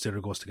 whilst the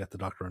other goes to get the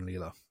Doctor and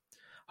Leela.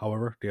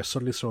 However, they are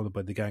suddenly surrounded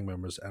by the gang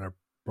members and are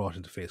brought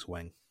in to face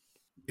Wang.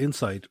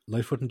 Inside,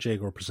 Lightfoot and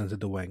Jago are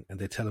presented to Wang, and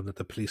they tell him that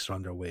the police are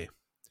on their way.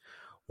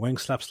 Wang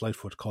slaps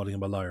Lightfoot, calling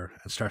him a liar,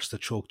 and starts to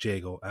choke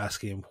Jago,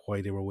 asking him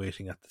why they were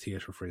waiting at the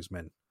theatre for his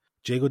men.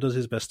 Jago does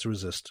his best to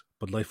resist,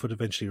 but Lightfoot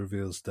eventually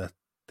reveals that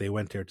they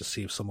went there to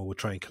see if someone would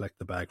try and collect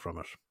the bag from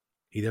it.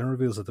 He then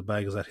reveals that the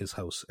bag is at his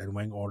house, and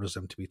Wang orders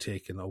them to be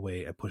taken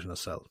away and put in a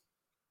cell.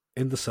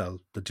 In the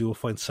cell, the duo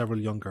finds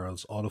several young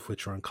girls, all of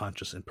which are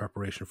unconscious in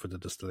preparation for the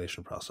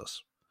distillation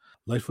process.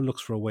 Lightfoot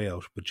looks for a way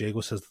out, but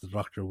Jago says that the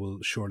Doctor will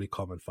surely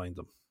come and find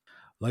them.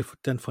 Lightfoot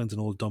then finds an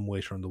old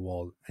dumbwaiter on the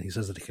wall, and he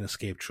says that he can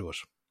escape through it.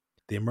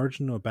 They emerge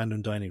in an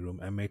abandoned dining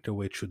room and make their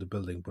way through the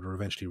building, but are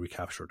eventually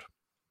recaptured.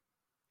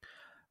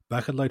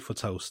 Back at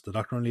Lightfoot's house, the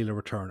Doctor and Leela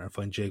return and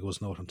find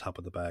Jago's note on top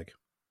of the bag.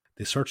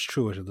 They search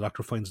through it, and the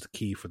Doctor finds the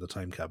key for the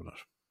time cabinet.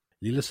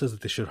 Leela says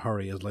that they should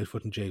hurry, as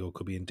Lightfoot and Jago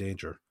could be in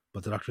danger,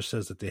 but the Doctor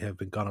says that they have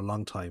been gone a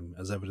long time,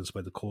 as evidenced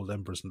by the cold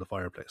embers in the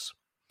fireplace.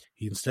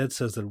 He instead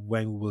says that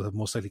Wang will have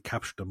most likely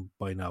captured them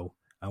by now,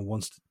 and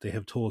once they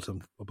have told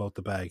him about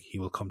the bag, he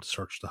will come to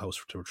search the house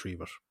to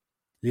retrieve it.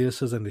 Leela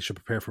says then they should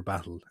prepare for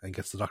battle, and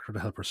gets the Doctor to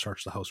help her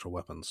search the house for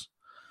weapons.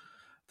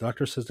 The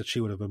Doctor says that she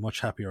would have been much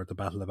happier at the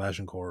Battle of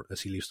Agincourt,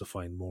 as he leaves to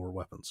find more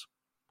weapons.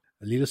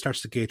 Leela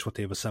starts to gauge what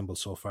they have assembled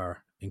so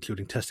far,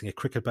 including testing a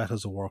cricket bat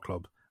as a war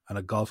club and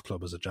a golf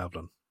club as a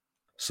javelin.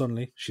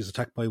 Suddenly, she is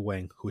attacked by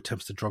Wang, who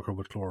attempts to drug her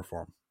with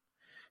chloroform.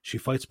 She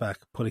fights back,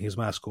 pulling his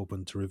mask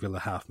open to reveal a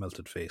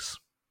half-melted face.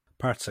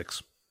 Part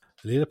 6.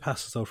 Leela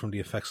passes out from the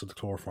effects of the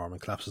chloroform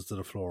and collapses to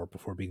the floor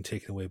before being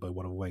taken away by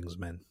one of Weng's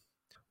men.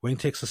 Weng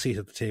takes a seat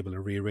at the table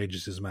and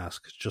rearranges his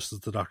mask just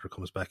as the doctor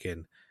comes back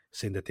in,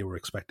 saying that they were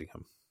expecting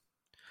him.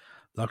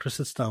 The doctor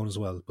sits down as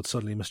well, but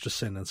suddenly Mr.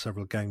 Sin and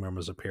several gang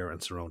members appear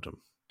and surround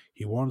him.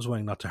 He warns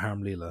Weng not to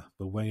harm Leela,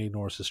 but Weng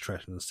ignores his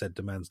threat and instead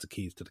demands the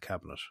keys to the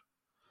cabinet.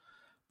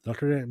 The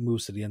doctor then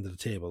moves to the end of the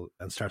table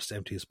and starts to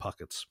empty his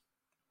pockets.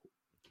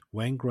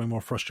 Weng, growing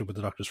more frustrated with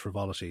the doctor's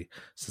frivolity,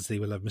 says they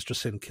will have Mr.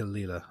 Sin kill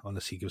Leela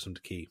unless he gives him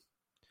the key.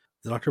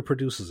 The doctor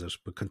produces it,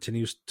 but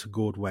continues to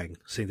goad Weng,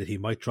 saying that he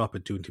might drop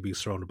it due to being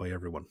surrounded by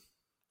everyone.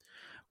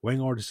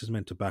 Weng orders his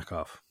men to back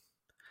off.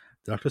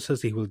 The doctor says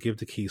that he will give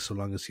the key so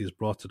long as he is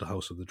brought to the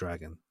House of the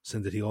Dragon,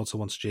 saying that he also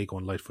wants Jago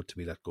and Lightfoot to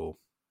be let go.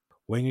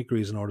 Weng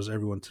agrees and orders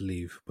everyone to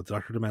leave, but the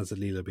doctor demands that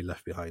Leela be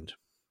left behind.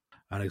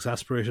 An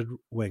exasperated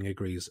Weng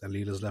agrees, and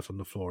Leela is left on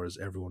the floor as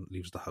everyone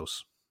leaves the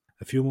house.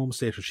 A few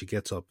moments later she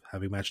gets up,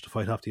 having managed to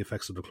fight off the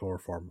effects of the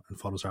chloroform, and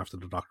follows after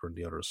the doctor and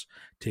the others,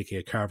 taking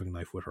a carving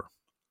knife with her.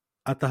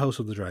 At the House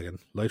of the Dragon,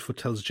 Lightfoot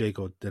tells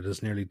Jago that it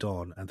is nearly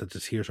dawn and that the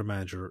theatre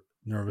manager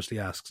nervously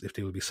asks if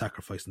they will be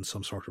sacrificed in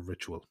some sort of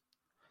ritual.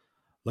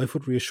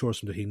 Lightfoot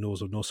reassures him that he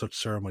knows of no such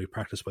ceremony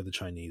practiced by the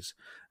Chinese,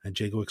 and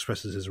Jago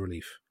expresses his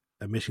relief,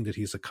 admitting that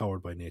he is a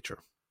coward by nature.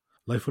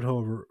 Lightfoot,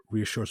 however,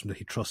 reassures him that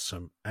he trusts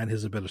him and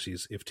his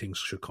abilities if things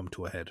should come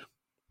to a head.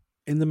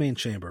 In the main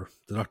chamber,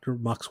 the doctor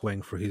mocks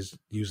Weng for his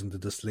using the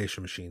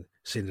distillation machine,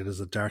 saying that it is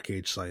a dark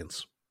age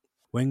science.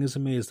 Weng is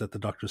amazed at the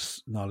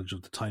doctor's knowledge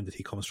of the time that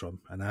he comes from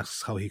and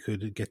asks how he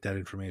could get that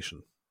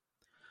information.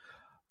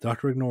 The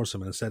doctor ignores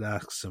him and instead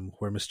asks him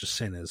where Mr.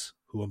 Sin is,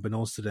 who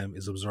unbeknownst to them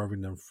is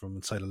observing them from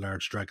inside a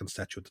large dragon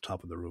statue at the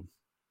top of the room.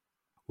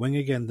 Weng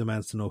again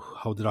demands to know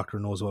how the doctor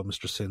knows about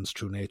Mr. Sin's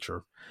true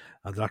nature,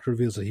 and the doctor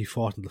reveals that he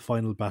fought in the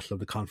final battle of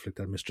the conflict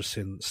that Mr.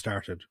 Sin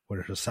started when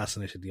it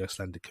assassinated the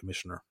Icelandic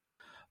commissioner.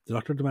 The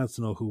doctor demands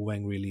to know who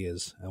Weng really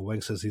is, and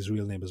Weng says his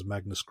real name is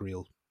Magnus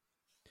Greel.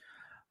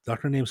 The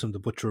doctor names him the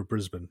Butcher of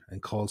Brisbane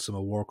and calls him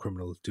a war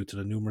criminal due to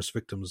the numerous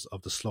victims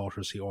of the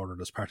slaughters he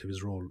ordered as part of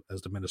his role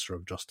as the Minister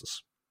of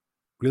Justice.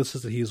 Greel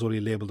says that he is only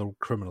labelled a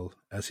criminal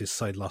as his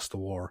side lost the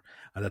war,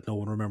 and that no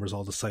one remembers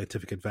all the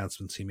scientific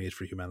advancements he made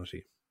for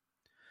humanity.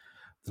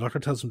 The doctor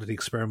tells him that the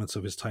experiments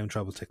of his time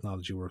travel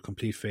technology were a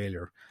complete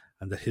failure,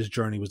 and that his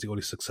journey was the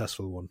only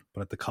successful one,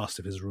 but at the cost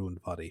of his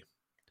ruined body.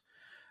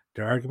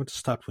 Their argument is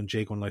stopped when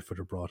Jago and Lightfoot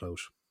are brought out.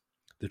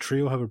 The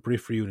trio have a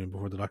brief reunion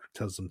before the doctor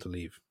tells them to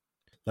leave.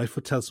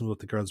 Lightfoot tells them about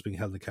the girls being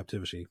held in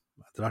captivity.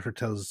 The doctor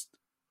tells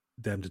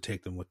them to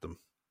take them with them.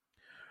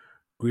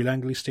 Greel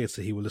angrily states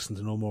that he will listen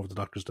to no more of the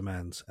doctor's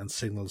demands and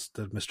signals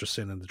to Mr.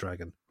 Sin and the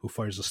dragon, who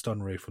fires a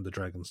stun ray from the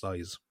dragon's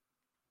eyes.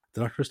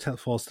 The doctor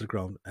falls to the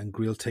ground and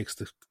Greel takes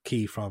the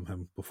key from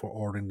him before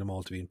ordering them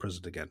all to be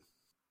imprisoned again.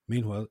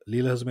 Meanwhile,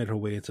 Leela has made her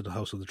way into the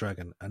House of the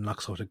Dragon and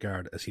knocks out a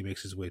guard as he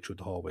makes his way through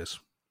the hallways.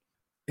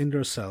 In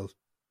their cell,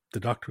 the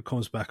doctor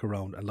comes back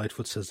around and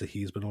Lightfoot says that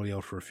he has been only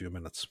out for a few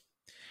minutes.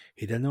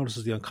 He then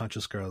notices the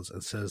unconscious girls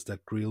and says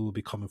that Greel will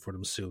be coming for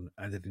them soon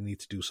and that they need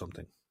to do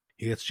something.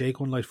 He gets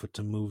Jago and Lightfoot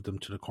to move them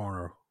to the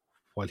corner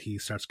while he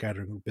starts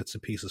gathering bits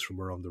and pieces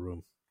from around the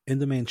room. In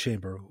the main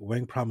chamber,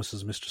 Weng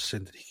promises Mr.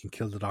 Sin that he can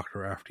kill the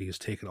doctor after he has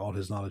taken all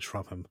his knowledge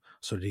from him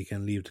so that he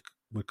can leave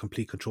with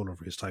complete control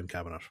over his time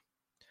cabinet.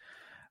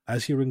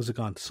 As he rings a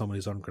gun to summon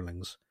his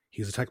underlings,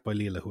 he is attacked by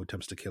Leela, who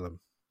attempts to kill him.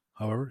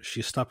 However, she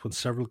is stopped when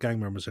several gang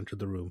members enter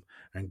the room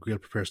and Greel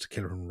prepares to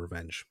kill her in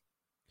revenge.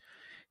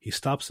 He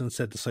stops and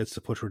instead decides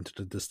to put her into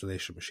the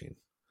distillation machine.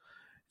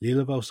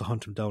 Leela vows to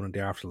hunt him down in the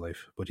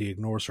afterlife, but he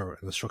ignores her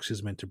and instructs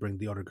his men to bring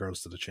the other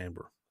girls to the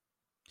chamber.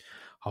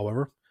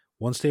 However,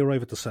 once they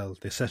arrive at the cell,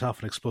 they set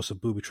off an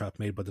explosive booby trap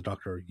made by the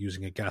doctor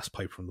using a gas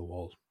pipe from the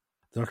wall.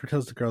 The doctor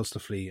tells the girls to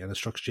flee and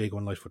instructs Jago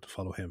and Lightfoot to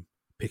follow him,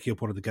 picking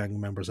up one of the gang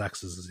members'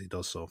 axes as he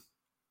does so.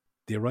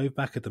 They arrive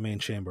back at the main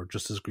chamber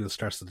just as Greel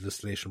starts the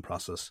distillation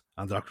process,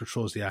 and the doctor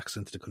throws the axe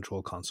into the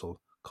control console,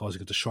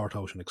 causing it to short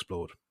out and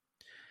explode.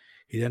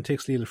 He then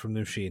takes Leela from the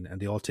machine and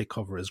they all take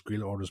cover as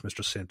Greel orders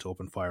Mr. Sin to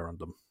open fire on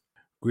them.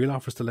 Greel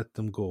offers to let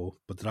them go,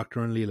 but the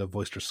doctor and Leela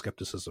voice their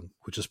skepticism,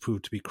 which is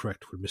proved to be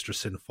correct when Mr.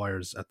 Sin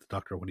fires at the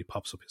doctor when he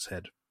pops up his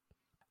head.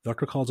 The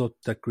doctor calls out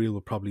that Greel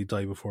will probably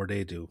die before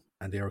they do,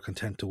 and they are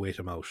content to wait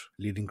him out,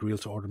 leading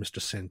Greel to order Mr.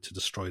 Sin to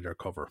destroy their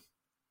cover.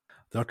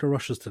 The doctor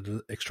rushes to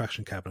the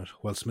extraction cabinet,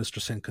 whilst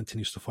Mr. Sin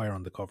continues to fire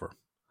on the cover.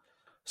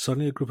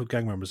 Suddenly a group of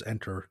gang members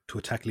enter to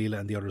attack Leela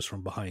and the others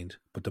from behind,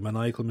 but the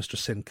maniacal Mr.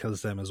 Sin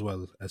kills them as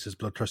well as his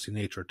bloodthirsty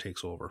nature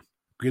takes over.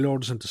 Greel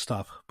orders him to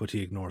stop, but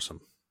he ignores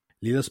him.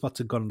 Leela spots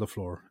a gun on the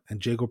floor,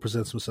 and Jago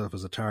presents himself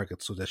as a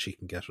target so that she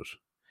can get it.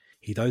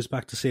 He dives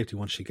back to safety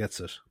once she gets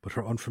it, but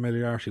her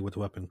unfamiliarity with the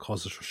weapon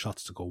causes her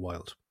shots to go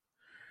wild.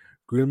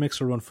 Greel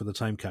makes a run for the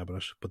time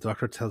cabinet, but the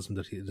doctor tells him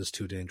that it is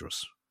too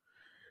dangerous.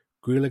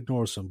 Greel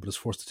ignores him, but is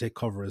forced to take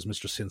cover as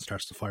Mr. Sin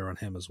starts to fire on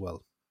him as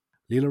well.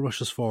 Leela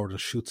rushes forward and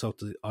shoots out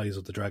the eyes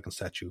of the dragon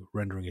statue,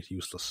 rendering it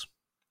useless.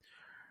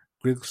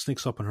 Greel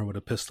sneaks up on her with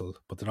a pistol,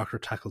 but the doctor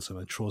tackles him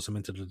and throws him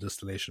into the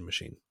distillation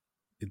machine.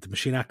 The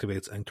machine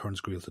activates and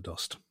turns Greel to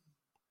dust.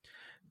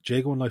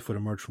 Jago and Lightfoot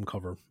emerge from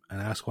cover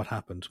and ask what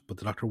happened, but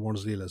the Doctor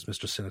warns Leela as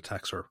Mr. Sin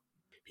attacks her.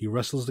 He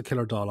wrestles the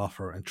killer doll off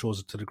her and throws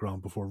it to the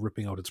ground before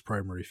ripping out its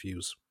primary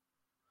fuse.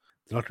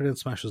 The Doctor then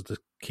smashes the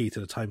key to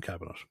the time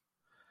cabinet.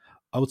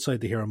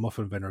 Outside, they hear a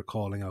muffin vendor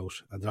calling out,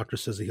 and the Doctor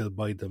says that he'll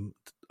buy them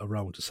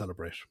around to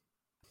celebrate.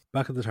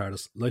 Back at the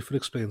TARDIS, Lightfoot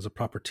explains the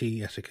proper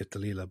tea etiquette to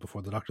Leela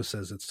before the Doctor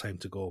says it's time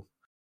to go.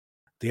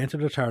 They enter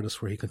the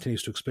TARDIS, where he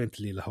continues to explain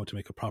to Leela how to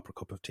make a proper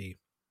cup of tea.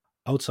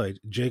 Outside,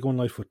 Jago and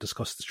Lightfoot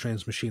discuss the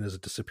strange machine as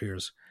it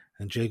disappears,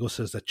 and Jago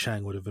says that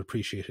Chang would have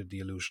appreciated the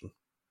illusion.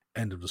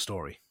 End of the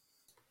story.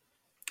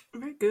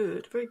 Very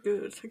good, very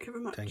good. Thank you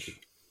very much. Thank you.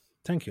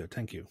 Thank you,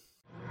 thank you.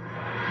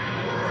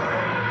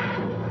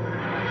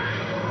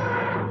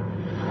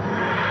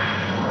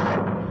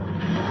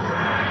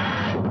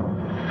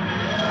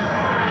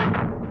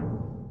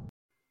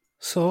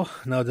 So,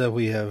 now that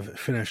we have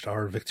finished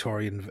our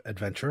Victorian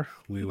adventure,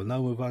 we will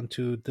now move on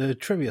to the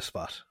trivia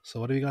spot. So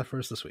what have you got for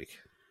us this week?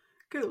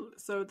 Cool.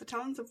 So, The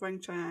Talons of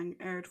Weng Chiang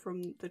aired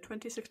from the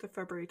 26th of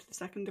February to the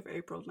 2nd of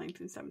April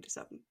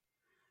 1977.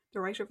 The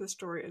writer of the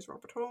story is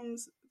Robert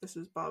Holmes. This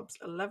is Bob's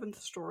 11th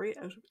story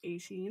out of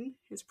 18.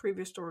 His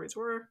previous stories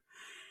were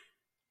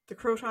The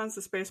Crotons,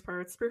 The Space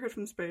Pirates, Spearhead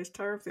from Space,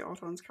 Tower of the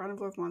Autons,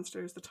 Carnival of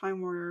Monsters, The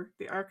Time Warrior,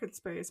 The Ark in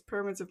Space,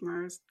 Pyramids of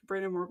Mars, The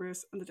Brain of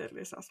Morbius, and The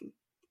Deadly Assassin.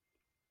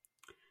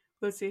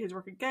 We'll see his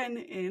work again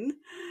in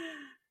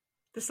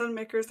The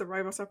Sunmakers, The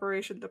Ribos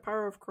Operation, The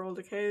Power of Krull,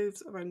 The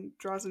Caves of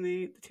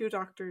Androzani, The Two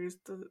Doctors,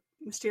 The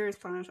Mysterious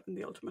Planet, and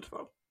The Ultimate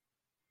Foe.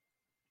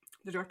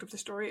 The director of the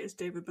story is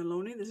David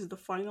Maloney. This is the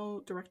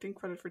final directing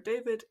credit for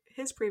David.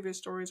 His previous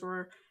stories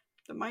were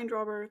The Mind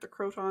Robber, The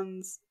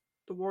Crotons,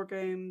 The War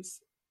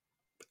Games,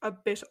 a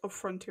bit of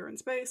Frontier in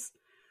Space,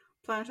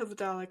 Planet of the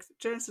Daleks,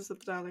 Genesis of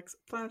the Daleks,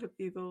 Planet of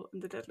Evil,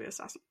 and The Deadly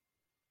Assassin.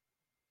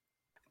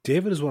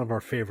 David is one of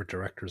our favourite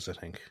directors, I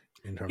think,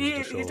 in terms of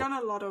the show. He's done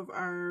a lot of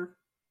our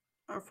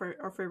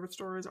favourite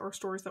stories, or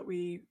stories that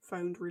we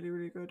found really,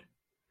 really good.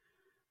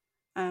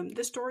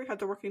 This story had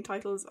the working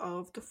titles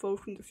of The Foe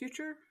from the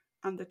Future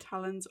and The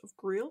Talons of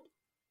Greel.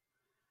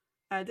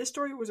 This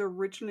story was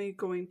originally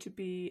going to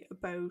be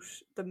about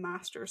the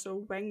Master.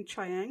 So Weng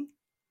Chiang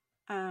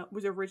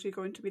was originally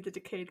going to be the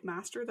decayed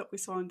Master that we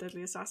saw in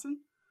Deadly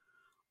Assassin.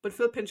 But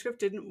Phil Pinchcliffe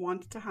didn't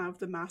want to have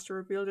the Master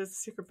revealed as a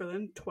secret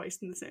villain twice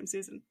in the same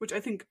season, which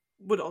I think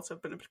would also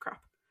have been a bit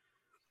crap.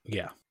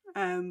 Yeah.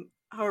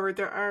 However,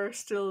 there are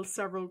still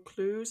several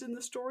clues in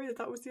the story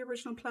that was the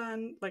original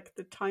plan, like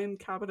the time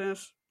cabinet,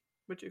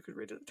 which you could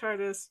read in the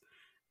TARDIS,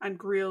 and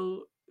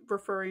Greel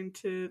referring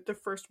to the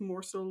first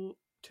morsel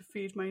to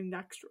feed my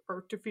next,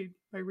 or to feed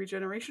my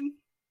regeneration.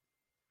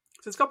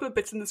 So there's a couple of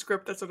bits in the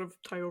script that sort of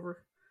tie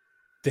over.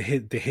 The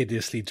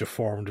hideously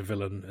deformed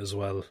villain as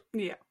well.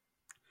 Yeah.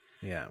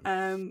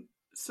 Yeah.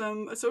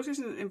 Some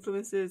associations and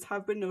influences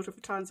have been noted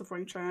for Talons of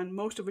Weng Chiang,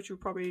 most of which you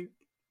probably,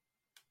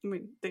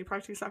 they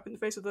practically slap in the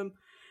face of them.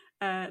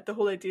 The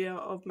whole idea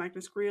of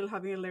Magnus Greel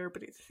having a lair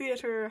beneath the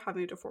theatre,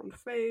 having a deformed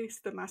face,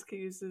 the mask he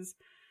uses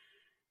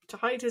to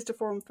hide his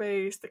deformed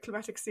face, the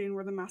climatic scene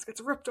where the mask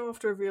gets ripped off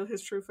to reveal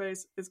his true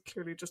face is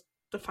clearly just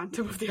the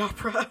Phantom of the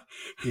Opera.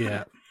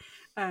 Yeah.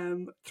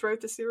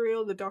 Throughout the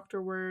serial, the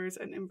Doctor wears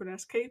an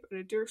Inverness cape and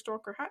a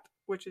deerstalker hat,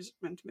 which is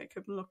meant to make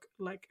him look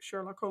like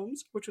Sherlock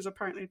Holmes, which was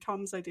apparently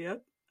Tom's idea.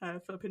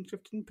 Philip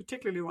Pinchcliffe didn't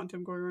particularly want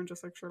him going around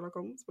just like Sherlock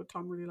Holmes, but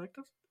Tom really liked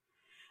it.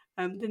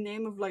 The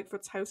name of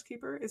Lightfoot's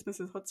housekeeper is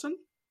Mrs. Hudson,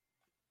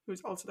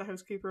 who's also the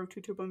housekeeper of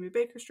 221B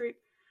Baker Street.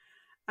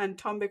 And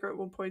Tom Baker at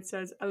one point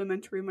says,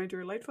 "Elementary, my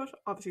dear Lightfoot,"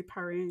 obviously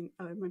parrying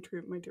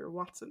 "Elementary, my dear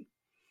Watson."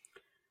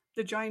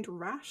 The giant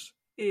rat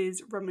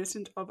is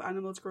reminiscent of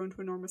animals grown to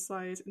enormous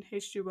size in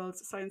H.G.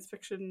 Wells' science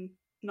fiction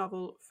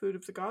novel Food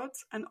of the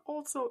Gods, and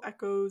also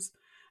echoes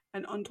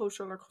an untold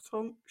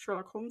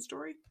Sherlock Holmes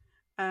story.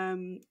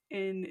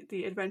 In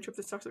The Adventure of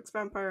the Sussex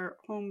Vampire,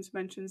 Holmes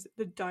mentions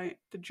the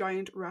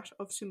giant rat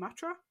of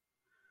Sumatra,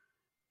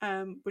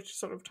 which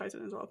sort of ties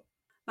in as well.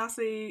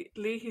 Lastly,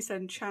 Lee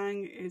Hsien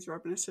Chang is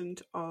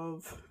reminiscent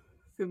of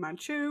Fu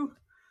Manchu,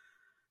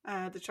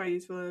 the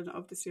Chinese villain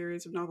of the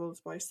series of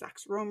novels by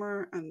Sax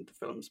Rohmer and the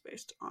films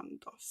based on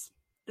thus.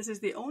 This is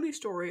the only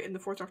story in the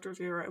Fourth Doctor's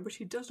era in which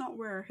he does not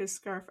wear his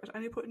scarf at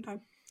any point in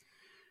time,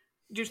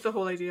 due to the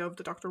whole idea of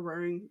the Doctor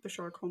wearing the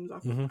Sherlock Holmes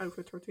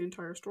outfit throughout the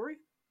entire story.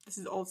 This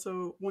is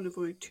also one of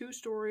only two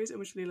stories in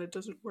which Leela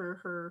doesn't wear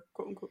her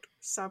quote-unquote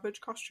savage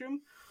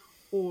costume,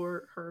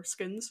 or her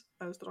skins,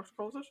 as the Doctor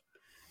calls it.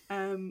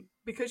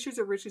 Because she's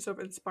originally sort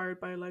of inspired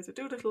by Eliza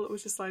Doolittle, it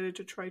was decided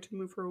to try to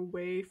move her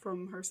away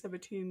from her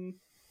 17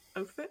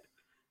 outfit,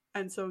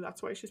 and so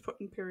that's why she's put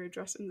in period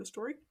dress in the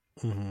story.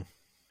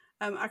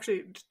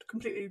 Actually,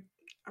 completely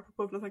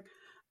apropos of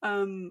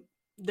nothing,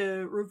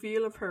 the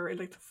reveal of her in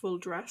like the full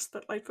dress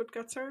that Lightfoot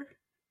gets her,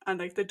 and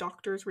like the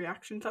Doctor's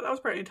reaction to that was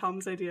apparently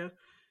Tom's idea.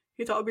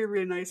 He thought it'd be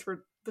really nice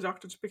for the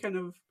Doctor to be kind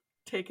of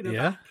taken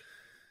aback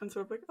and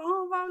sort of like,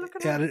 "Oh wow, look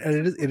at that!" Yeah,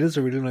 and it is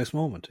a really nice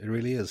moment. It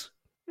really is.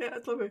 Yeah,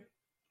 it's lovely.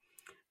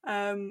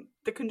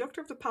 The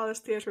conductor of the Palace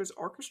Theatre's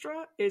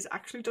orchestra is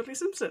actually Dudley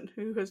Simpson,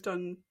 who has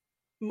done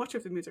much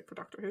of the music for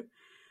Doctor Who.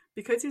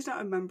 Because he's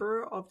not a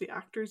member of the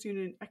Actors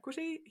Union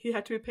Equity, he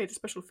had to be paid a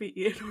special fee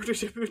in order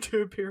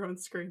to appear on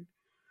screen.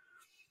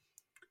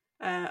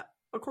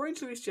 According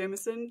to Louise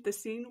Jameson, the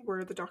scene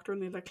where the Doctor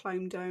and Leela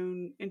climb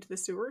down into the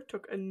sewer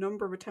took a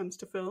number of attempts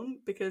to film,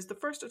 because the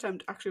first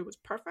attempt actually was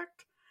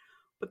perfect,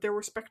 but there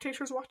were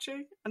spectators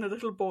watching, and a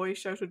little boy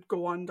shouted,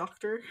 "Go on,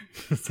 Doctor."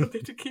 So they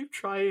had to keep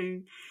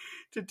trying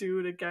to do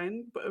it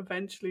again, but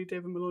eventually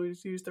David Maloney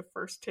used the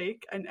first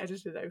take and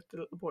edited out the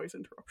little boy's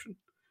interruption.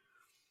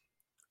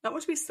 That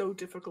must be so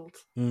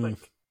difficult. I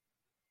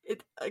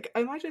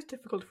imagine it's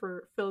difficult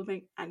for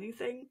filming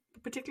anything,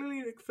 but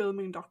particularly like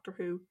filming Doctor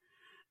Who,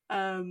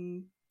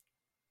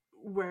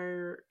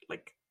 where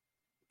like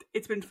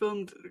it's been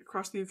filmed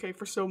across the UK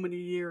for so many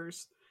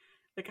years.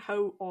 Like,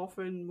 how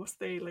often must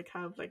they like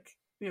have like,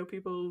 you know,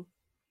 people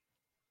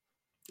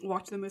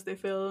watch them as they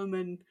film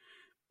and,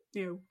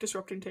 you know,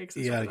 disrupting takes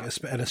and stuff like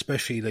that. And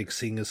especially like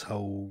seeing as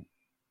how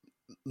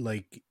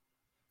like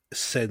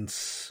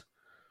since,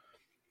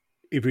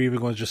 if you're even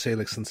going to just say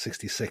like since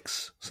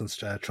 '66, since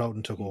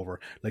Troughton took over,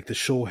 like the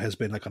show has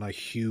been like on a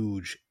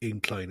huge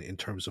incline in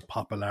terms of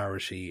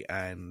popularity,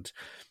 and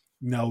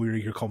now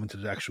you're coming to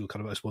the actual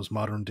kind of, I suppose,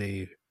 modern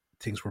day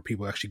things where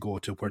people actually go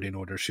to where they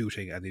know they're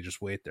shooting and they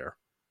just wait there.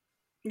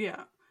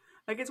 Yeah.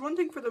 Like, it's one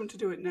thing for them to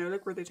do it now,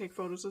 like where they take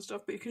photos and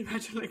stuff, but you can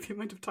imagine like the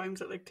amount of times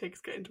that like takes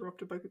get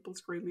interrupted by people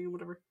screaming and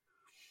whatever.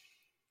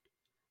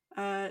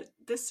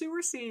 The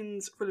sewer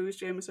scenes for Louise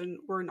Jameson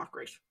were not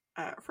great.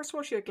 First of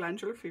all, she had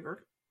glandular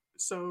fever,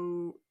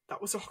 so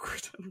that was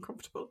awkward and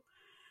uncomfortable.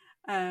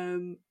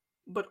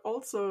 But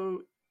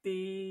also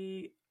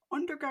the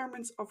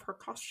undergarments of her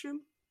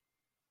costume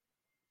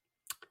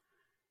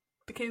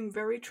became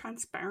very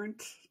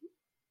transparent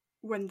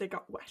when they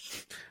got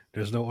wet.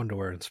 There's no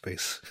underwear in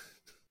space.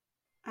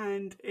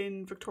 And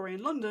in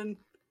Victorian London,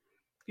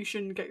 you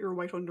shouldn't get your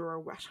white underwear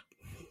wet.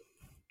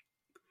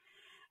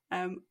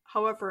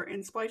 However,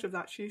 in spite of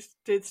that, she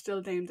did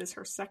still name this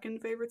her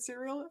second favourite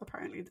serial.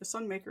 Apparently, The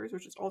Sunmakers,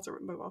 which is also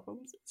written by Bob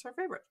Holmes, is her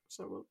favourite.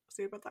 So we'll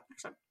see about that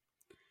next time.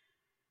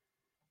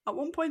 At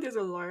one point, there's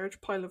a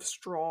large pile of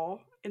straw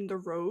in the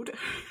road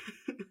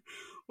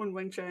when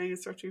Weng Chiang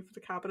is searching for the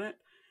cabinet.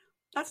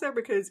 That's there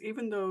because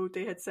even though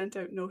they had sent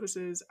out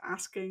notices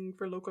asking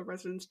for local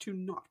residents to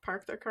not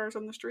park their cars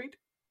on the street,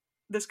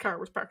 this car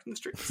was parked in the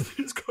street, so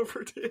they just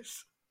covered it.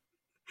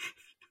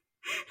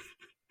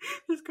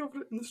 Just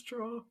covered it in the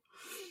straw.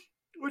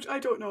 Which I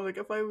don't know, like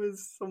if I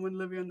was someone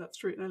living on that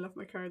street and I left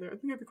my car there, I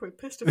think I'd be quite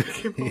pissed if I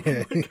came home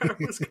and my car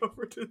was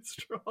covered in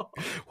straw.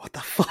 What the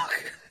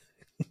fuck?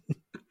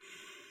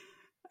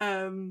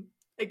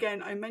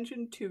 Again, I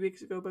mentioned 2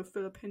 weeks ago about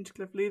Philip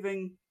Hinchcliffe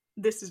leaving.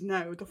 This is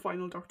now the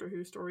final Doctor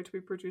Who story to be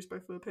produced by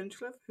Philip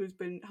Hinchcliffe, who's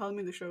been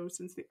helming the show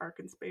since The Ark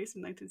in Space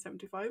in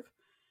 1975.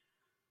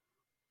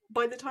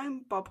 By the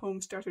time Bob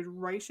Holmes started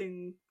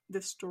writing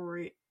this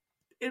story,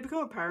 it had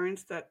become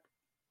apparent that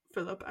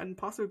Philip, and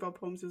possibly Bob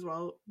Holmes as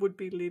well, would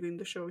be leaving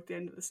the show at the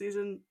end of the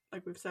season.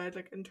 Like we've said,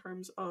 like in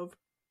terms of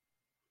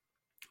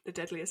The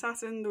Deadly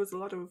Assassin, there was a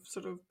lot of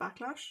sort of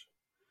backlash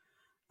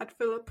at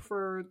Philip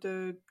for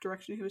the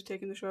direction he was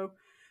taking the show.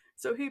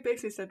 So he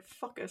basically said,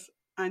 fuck it,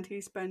 and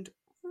he spent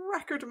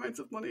record amounts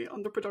of money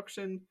on the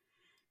production,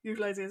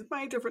 utilising as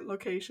many different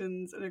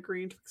locations and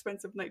agreeing to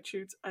expensive night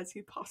shoots as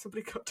he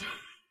possibly could.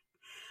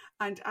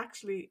 And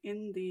actually,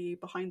 in the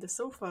Behind the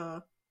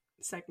Sofa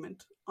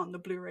segment on the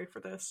Blu-ray for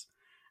this,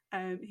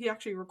 he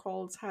actually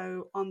recalls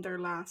how on their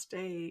last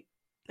day,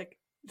 like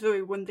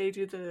when they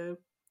do the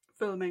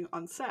filming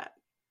on set,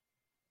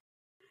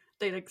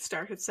 they like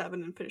start at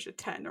 7 and finish at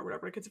 10 or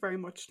whatever. Like it's very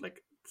much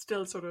like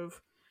still sort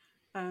of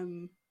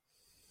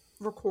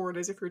record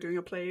as if you're doing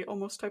a play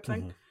almost type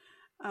thing.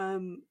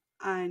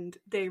 And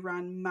they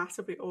ran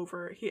massively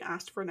over. He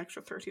asked for an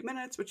extra 30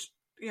 minutes, which,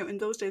 you know, in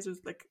those days was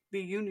like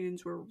the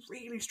unions were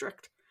really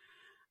strict.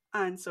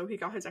 And so he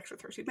got his extra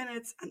 30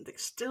 minutes and they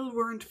still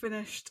weren't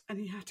finished, and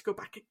he had to go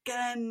back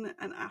again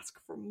and ask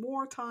for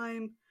more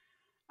time.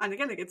 And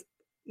again, like it's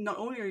not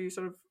only are you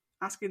sort of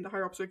asking the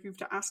higher ups, like you have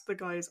to ask the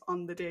guys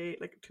on the day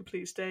like to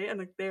please stay, and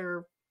like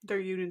their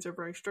unions are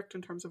very strict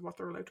in terms of what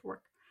they're allowed to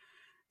work.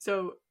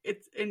 So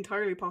it's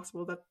entirely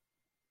possible that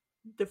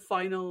the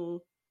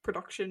final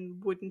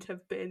production wouldn't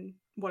have been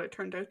what it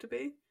turned out to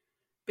be,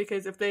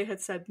 because if they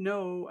had said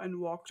no and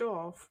walked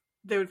off,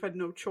 they would have had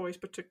no choice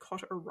but to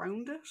cut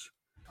around it,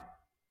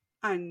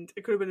 and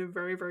it could have been a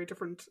very, very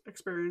different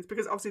experience,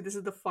 because obviously this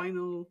is the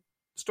final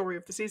story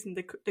of the season.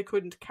 They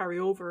couldn't carry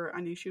over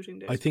any shooting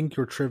days. I think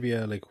your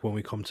trivia, like when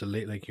we come to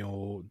late, like, you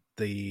know,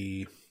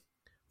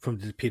 from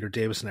the Peter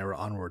Davison era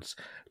onwards,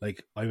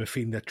 like I have a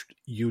feeling that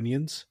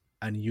unions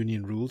and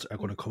union rules are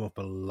going to come up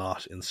a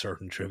lot in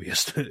certain trivia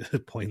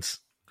points.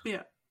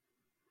 Yeah.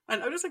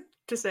 And I would just like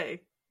to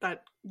say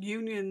that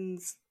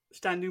unions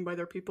standing by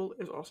their people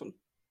is awesome.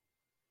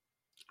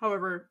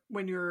 However,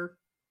 when you're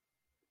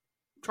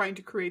trying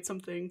to create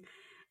something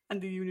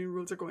and the union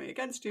rules are going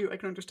against you, I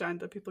can understand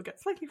that people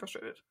get slightly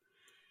frustrated.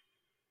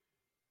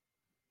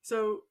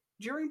 So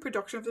during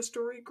production of the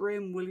story,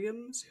 Graham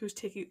Williams, who's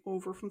taking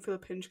over from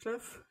Philip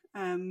Hinchcliffe,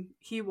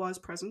 he was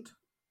present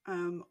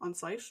on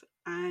site,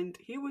 and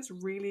he was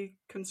really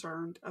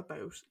concerned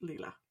about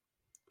Leela.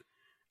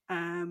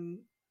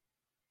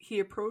 He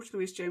approached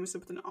Louise Jameson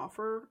with an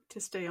offer to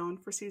stay on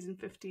for season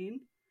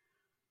 15,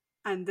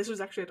 and this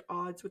was actually at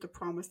odds with the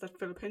promise that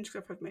Philip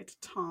Hinchcliffe had made to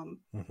Tom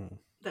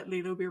that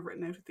Leela would be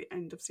written out at the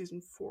end of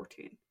season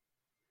 14.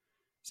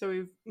 So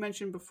we've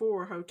mentioned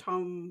before how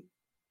Tom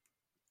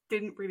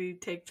didn't really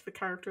take to the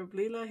character of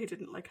Leela. He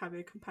didn't like having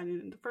a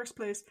companion in the first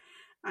place,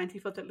 and he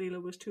felt that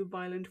Leela was too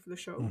violent for the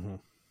show.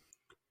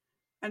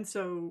 And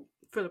so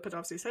Philip had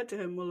obviously said to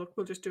him, well, look,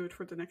 we'll just do it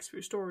for the next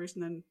few stories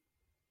and then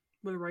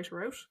we'll write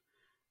her out.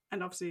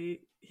 And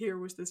obviously here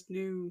was this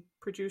new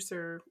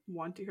producer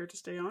wanting her to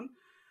stay on.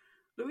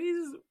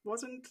 Louise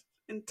wasn't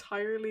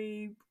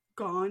entirely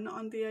gone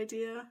on the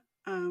idea.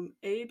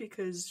 A,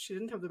 because she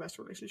didn't have the best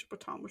relationship with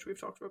Tom, which we've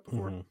talked about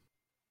before.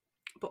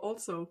 But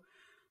also,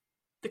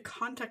 the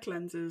contact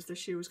lenses that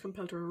she was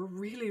compelled to wear were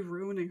really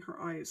ruining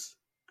her eyes.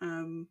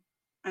 And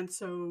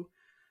so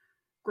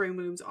Graham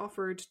Williams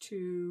offered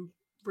to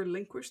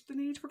relinquish the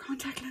need for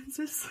contact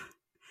lenses,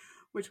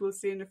 which we'll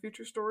see in a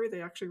future story.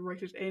 They actually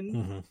write it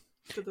in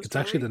to the It's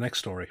story. actually the next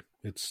story.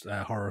 It's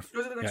horror.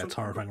 It's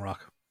Horrifying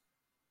Rock.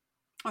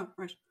 Oh,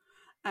 right.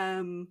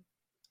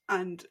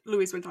 And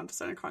Louise went on to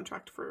sign a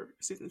contract for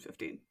season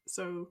 15.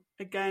 So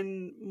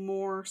again,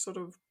 more sort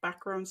of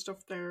background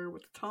stuff there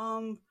with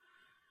Tom.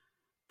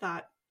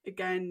 That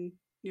again,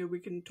 we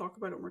can talk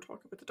about it when we're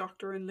talking about the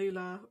Doctor and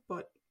Leela,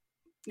 but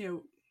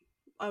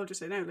I'll just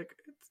say now, like,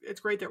 it's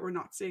great that we're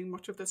not seeing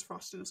much of this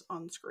frostiness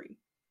on screen,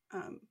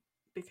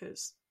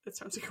 because it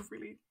sounds like a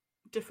really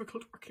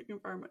difficult working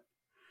environment.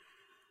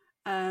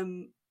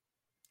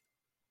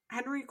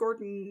 Henry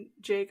Gordon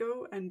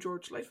Jago and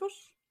George Lightfoot.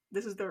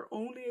 This is their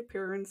only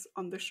appearance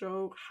on the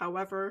show.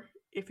 However,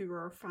 if you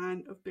are a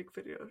fan of Big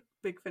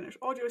Finish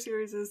audio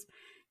series,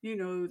 you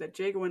know that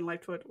Jago and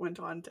Lightfoot went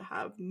on to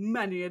have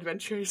many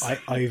adventures.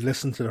 I've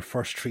listened to the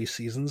first 3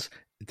 seasons.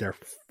 They're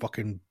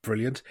fucking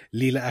brilliant.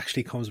 Leela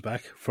actually comes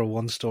back for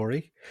one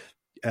story.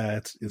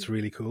 It's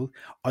really cool.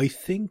 I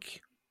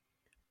think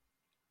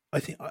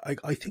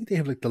they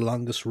have like the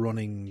longest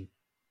running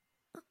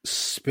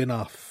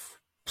spin-off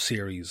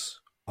series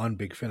on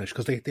Big Finish,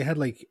 because they had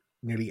like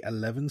nearly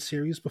 11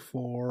 series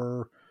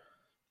before.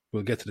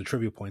 We'll get to the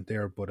trivia point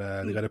there, but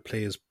they got to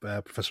play as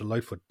Professor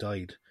Lightfoot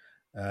died.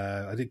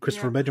 I think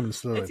Christopher Benjamin's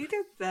still alive. It's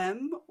either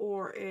them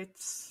or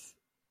it's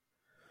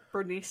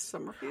Bernice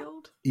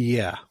Summerfield.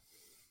 Yeah.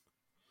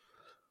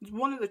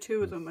 One of the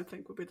two of them, I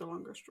think, would be the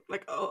longest,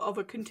 like, of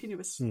a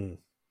continuous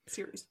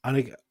series. And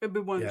it'd be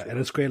one. Yeah, and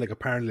it's great. Like,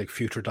 apparently, like,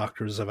 future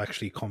Doctors have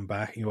actually come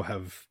back.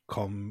 Have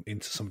come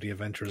into some of the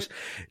adventures.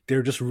 Yeah.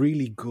 They're just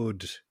really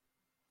good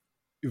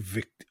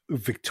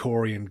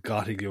Victorian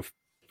Gothic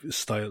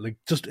style, like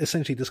just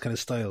essentially this kind of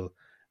style.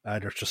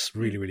 They're just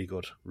really, really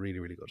good. Really,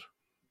 really good.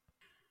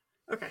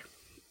 Okay,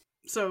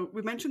 so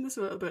we mentioned this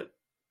a little bit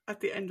at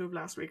the end of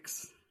last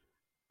week's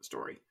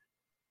story,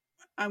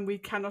 and we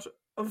cannot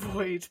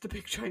avoid the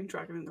big giant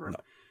dragon in the room.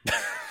 No.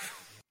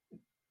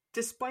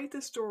 Despite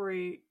the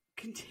story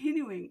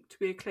continuing to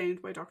be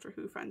acclaimed by Doctor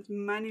Who fans,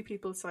 many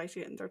people cite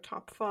it in their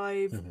top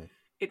 5,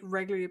 it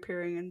regularly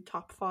appearing in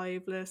top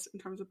 5 lists in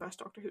terms of best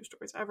Doctor Who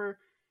stories ever.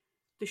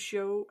 The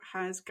show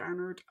has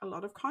garnered a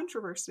lot of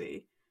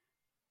controversy,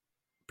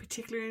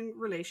 particularly in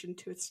relation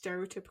to its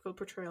stereotypical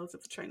portrayals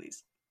of the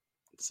Chinese.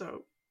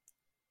 So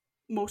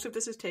most of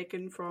this is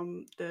taken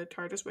from the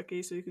TARDIS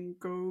wiki, so you can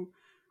go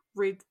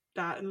read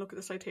that and look at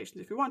the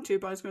citations if you want to,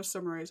 but I was going to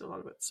summarize a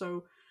lot of it.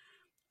 So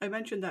I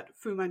mentioned that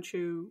Fu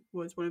Manchu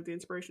was one of the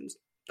inspirations.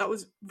 That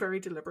was very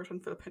deliberate on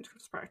Philip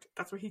Hinchcliffe's part.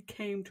 That's what he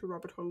came to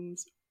Robert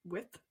Holmes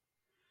with.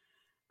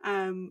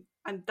 And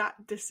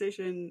that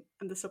decision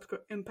and the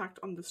subsequent impact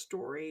on the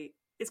story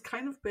has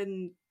kind of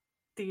been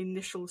the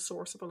initial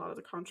source of a lot of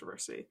the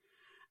controversy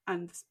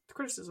and the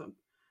criticism.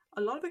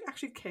 A lot of it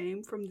actually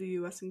came from the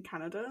US and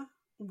Canada,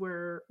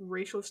 where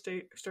racial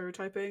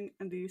stereotyping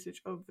and the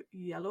usage of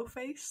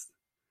yellowface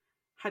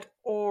had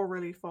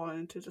already fallen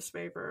into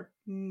disfavor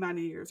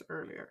many years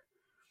earlier.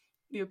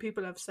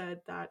 People have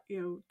said that,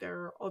 there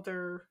are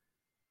other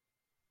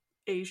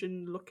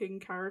Asian-looking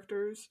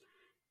characters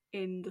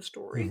in the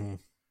story,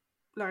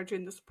 largely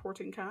in the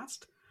supporting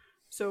cast.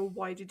 So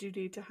why did you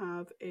need to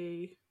have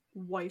a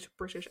white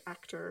British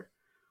actor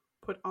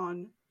put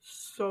on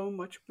so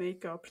much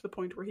makeup to the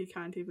point where he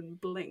can't even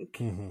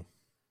blink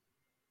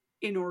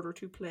in order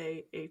to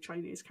play a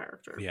Chinese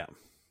character? Yeah.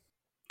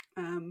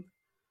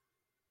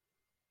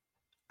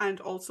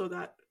 And also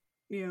that,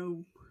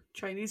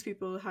 Chinese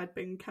people had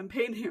been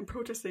campaigning and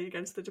protesting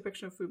against the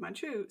depiction of Fu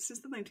Manchu since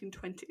the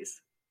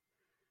 1920s.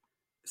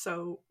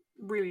 So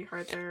really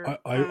hard there.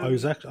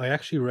 I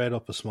actually read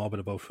up a small bit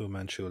about Fu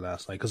Manchu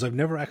last night, because I've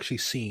never actually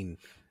seen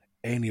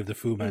any of the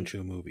Fu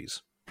Manchu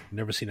movies.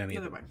 Never seen any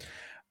of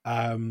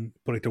them.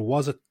 But like, there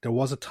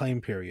was a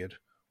time period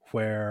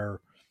where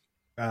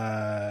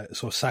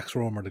so Sax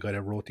Rohmer, the guy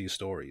that wrote these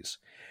stories,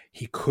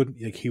 he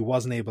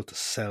wasn't able to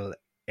sell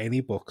any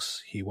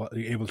books. He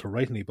wasn't able to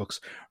write any books,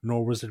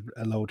 nor was it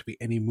allowed to be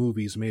any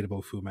movies made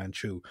about Fu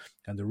Manchu.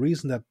 And the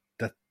reason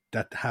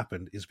that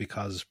happened is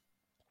because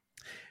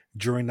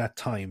during that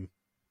time,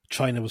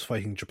 China was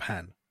fighting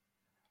Japan,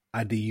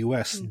 and the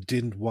US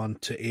didn't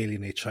want to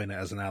alienate China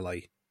as an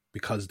ally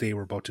because they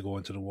were about to go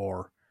into the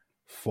war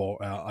for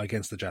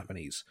against the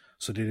Japanese.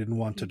 So they didn't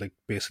want to like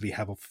basically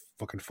have a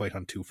fucking fight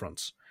on two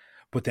fronts.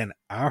 But then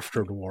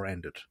after the war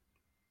ended,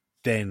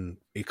 then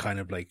it kind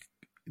of like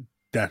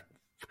that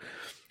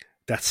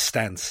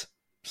stance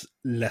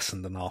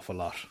lessened an awful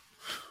lot.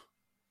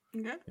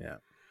 Okay. Yeah.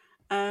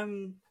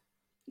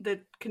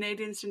 The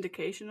Canadian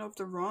syndication of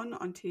the run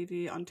on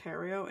TV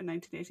Ontario in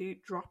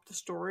 1980 dropped the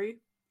story,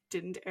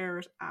 didn't air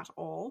it at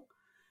all,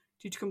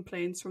 due to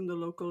complaints from the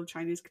local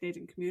Chinese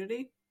Canadian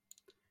community,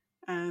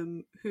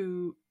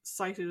 who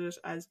cited it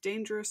as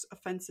dangerous,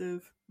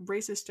 offensive,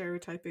 racist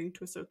stereotyping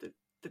to associate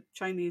the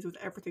Chinese with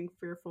everything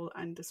fearful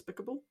and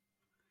despicable.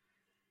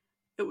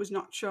 It was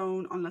not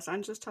shown on Los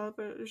Angeles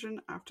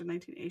television after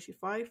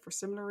 1985 for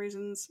similar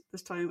reasons,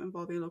 this time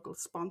involving a local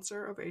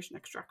sponsor of Asian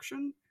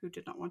extraction who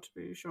did not want to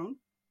be shown.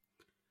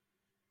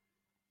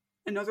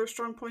 Another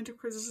strong point of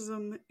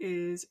criticism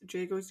is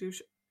Jago's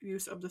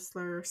use of the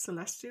slur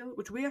Celestial,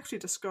 which we actually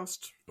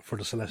discussed for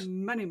the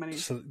many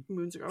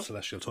moons ago.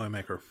 Celestial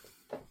Toymaker.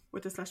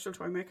 With the Celestial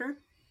Toymaker.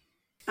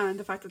 And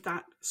the fact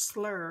that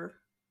slur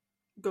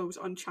goes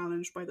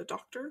unchallenged by the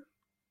Doctor.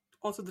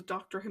 Also, the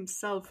Doctor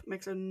himself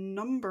makes a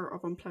number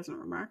of unpleasant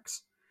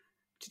remarks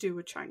to do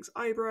with Chang's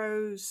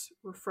eyebrows,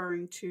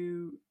 referring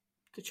to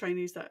the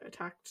Chinese that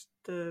attacked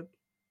the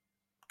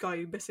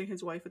guy missing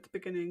his wife at the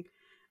beginning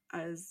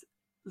as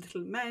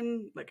little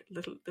men, like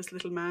this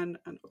little man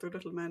and other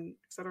little men,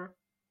 etc.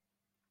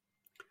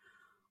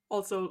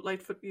 Also,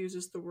 Lightfoot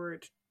uses the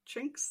word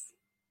chinks,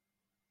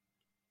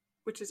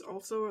 which is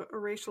also a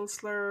racial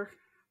slur.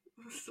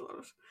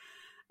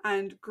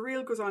 And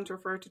Greel goes on to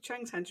refer to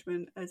Chang's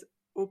henchmen as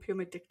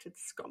opium-addicted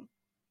scum.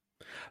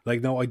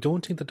 Like, no, I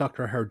don't think the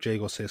Doctor heard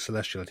Jago say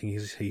Celestial. I think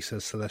he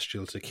says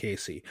Celestial to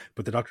Casey,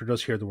 but the Doctor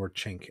does hear the word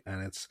chink,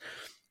 and it's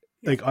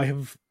like I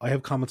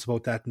have comments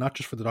about that, not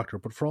just for the Doctor,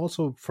 but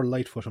also for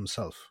Lightfoot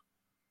himself,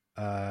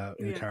 in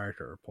a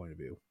character point of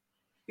view.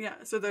 Yeah,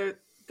 so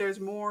there's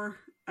more.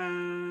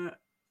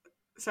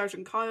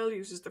 Sergeant Kyle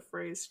uses the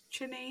phrase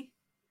chinny.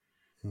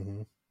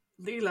 Mm-hmm.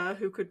 Leela,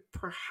 who could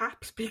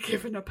perhaps be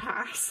given a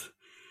pass,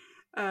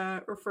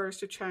 refers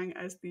to Chang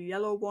as the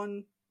yellow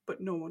one, but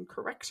no one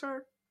corrects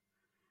her.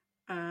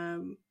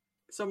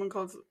 Someone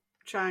calls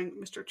Chang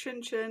Mr.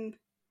 Chin Chin,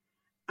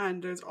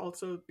 and there's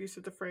also use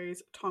of the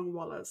phrase Tong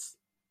Wallas.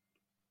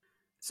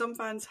 Some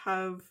fans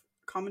have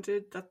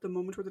commented that the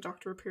moment where the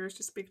Doctor appears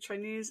to speak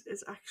Chinese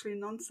is actually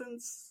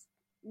nonsense,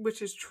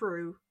 which is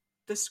true.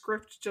 The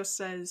script just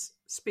says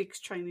speaks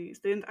Chinese.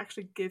 They didn't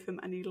actually give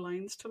him any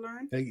lines to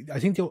learn. I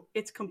think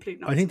it's complete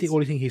nonsense. I think the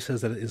only thing he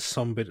says that is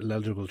some bit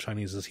legible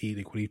Chinese is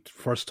when he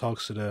first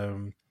talks to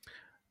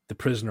the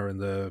prisoner in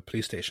the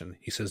police station,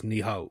 he says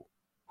ni hao,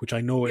 which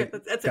I know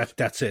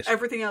that's it.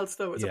 Everything else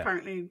though is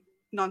apparently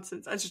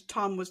nonsense. As just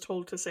Tom was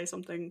told to say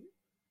something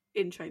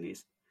in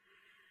Chinese.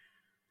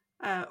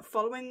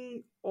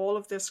 Following all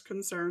of this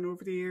concern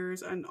over the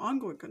years and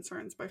ongoing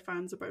concerns by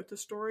fans about the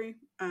story,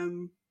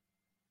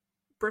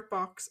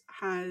 BritBox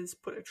has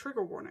put a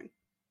trigger warning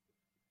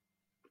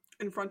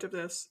in front of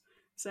this,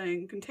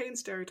 saying contains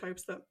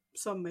stereotypes that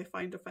some may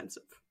find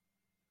offensive.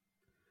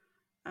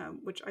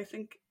 Which I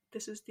think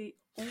this is the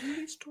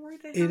only story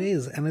they have. It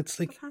is, and it's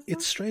like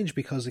it's strange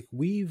because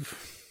we've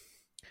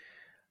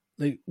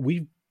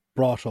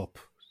brought up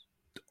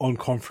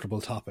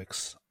uncomfortable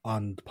topics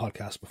on the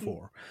podcast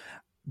before,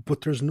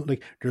 but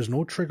there's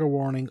no trigger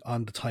warning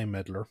on the Time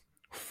Meddler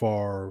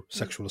for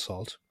sexual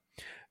assault.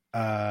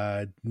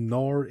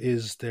 Nor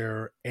is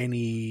there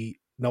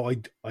any. Now,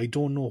 I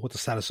don't know what the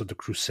status of the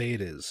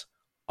Crusade is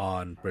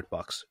on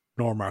BritBox,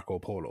 nor Marco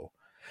Polo.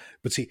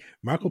 But see,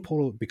 Marco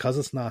Polo, because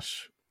it's not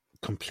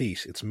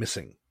complete, it's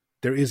missing.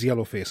 There is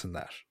yellowface in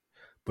that,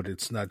 but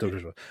it's not.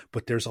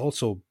 But there's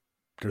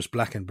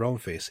black and brown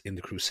face in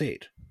the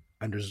Crusade,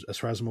 and there's, as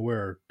far as I'm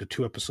aware, the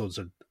 2 episodes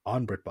are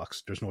on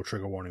BritBox. There's no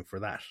trigger warning for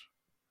that.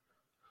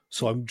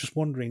 So I'm just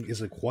wondering,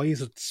 why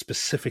is it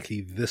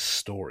specifically this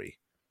story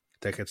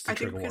that gets the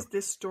trigger warning? I think because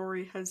this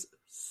story has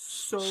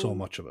so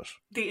much of it.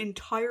 The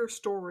entire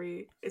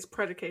story is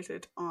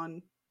predicated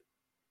on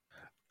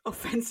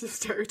offensive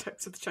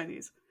stereotypes of the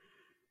Chinese.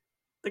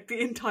 Like,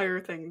 the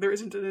entire thing.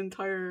 There's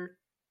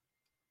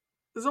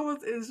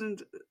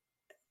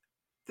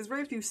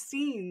very few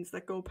scenes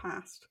that go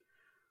past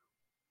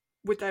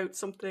without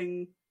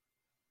something,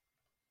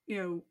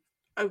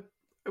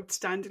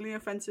 outstandingly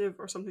offensive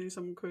or something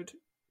someone could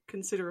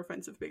consider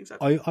offensive being said.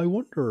 I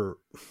wonder,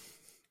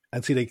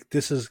 and see,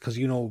 this is because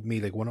me,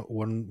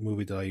 one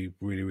movie that I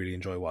really, really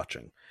enjoy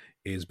watching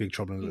is Big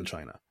Trouble in Little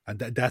China, and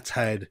that's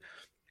had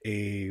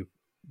the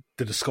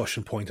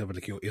discussion point of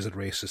it, is it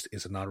racist,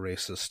 is it not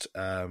racist?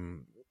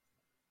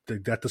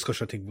 That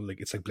discussion, I think,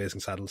 it's like Blazing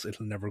Saddles,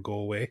 it'll never go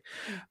away.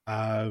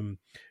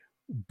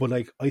 But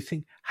I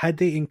think had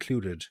they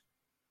included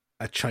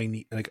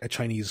a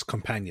Chinese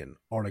companion,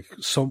 or like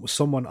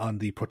someone on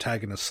the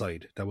protagonist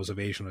side that was of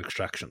Asian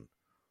extraction,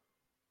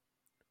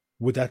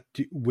 would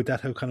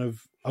that have kind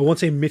of, I won't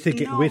say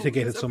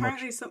mitigated so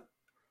much?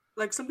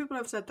 Some people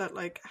have said that,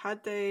 like,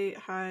 had they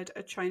had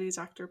a Chinese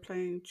actor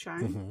playing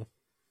Chang,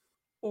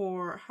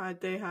 or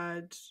had they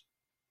had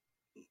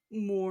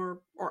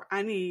more, or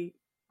any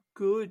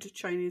good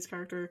Chinese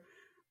character,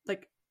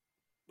 like,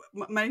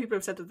 many people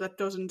have said that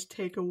doesn't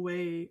take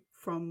away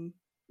from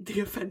the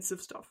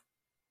offensive stuff.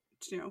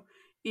 You know,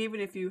 even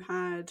if you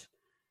had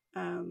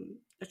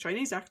a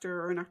Chinese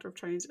actor or an actor of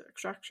Chinese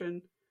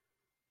extraction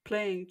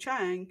playing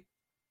Chang,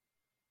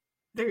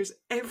 there's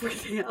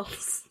everything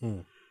else.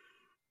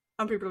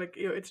 And people are like,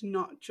 you know, it's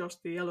not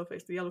just the yellow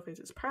face. The yellow face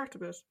is part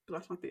of it, but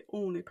that's not the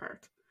only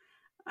part.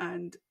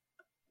 And,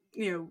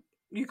 you know,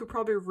 you could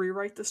probably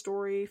rewrite the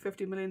story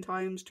 50 million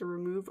times to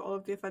remove all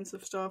of the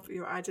offensive stuff.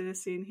 You know, add in a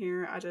scene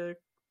here, add a,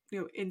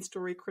 you know,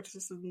 in-story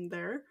criticism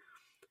there,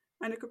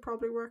 and it could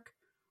probably work.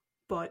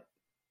 But,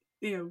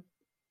 you know,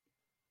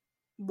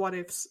 what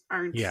ifs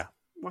aren't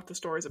what the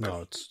story's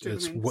about. No,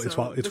 it's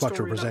what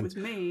you present. Was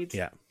made,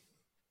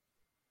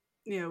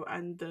 you know,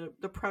 and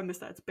the premise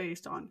that it's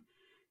based on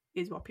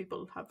is what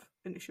people have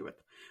an issue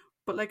with.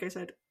 But like I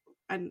said,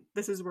 and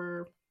this is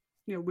where,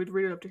 you know, we'd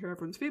really love to hear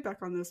everyone's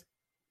feedback on this.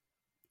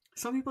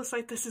 Some people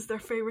cite this as their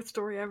favourite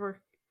story ever.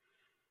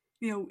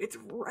 You know, it's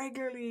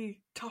regularly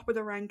top of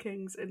the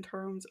rankings in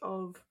terms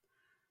of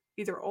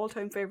either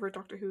all-time favourite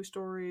Doctor Who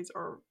stories,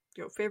 or,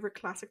 you know, favourite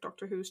classic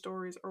Doctor Who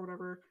stories, or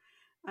whatever.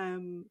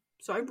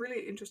 So I'm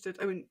really interested.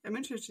 I mean, I'm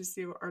interested to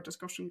see what our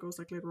discussion goes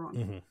like later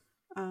on.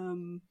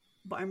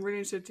 But I'm really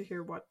interested to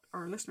hear what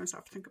our listeners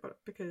have to think about it,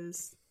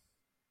 because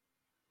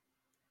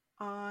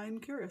I'm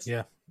curious.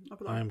 Yeah,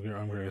 I'm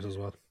curious as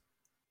well.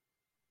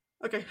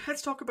 Okay,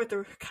 let's talk about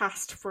the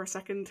cast for a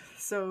second.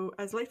 So,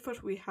 as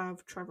Lightfoot, we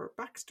have Trevor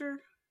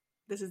Baxter.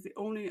 This is the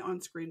only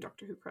on-screen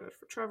Doctor Who credit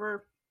for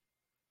Trevor.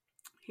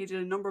 He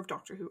did a number of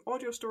Doctor Who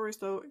audio stories,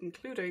 though,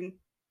 including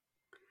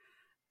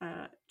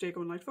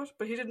Jago and Lightfoot,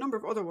 but he did a number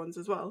of other ones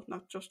as well,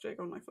 not just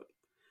Jago and Lightfoot.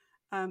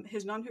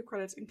 His non-Who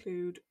credits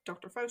include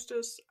Dr.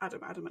 Faustus,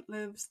 Adam Adamant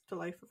Lives, The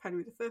Life of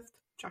Henry V,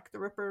 Jack the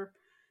Ripper,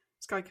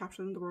 Sky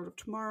Captain, The World of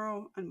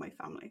Tomorrow, and My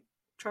Family.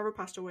 Trevor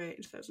passed away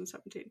in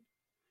 2017.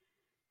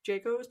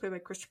 Jago is played by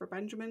Christopher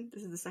Benjamin.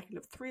 This is the second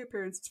of 3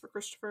 appearances for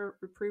Christopher.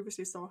 We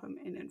previously saw him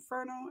in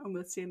Inferno, and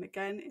we'll see him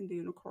again in The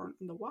Unicorn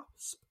and the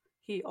Wasp.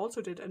 He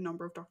also did a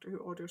number of Doctor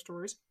Who audio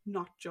stories,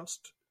 not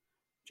just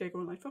Jago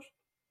and Lightfoot.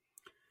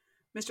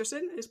 Mr.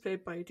 Sin is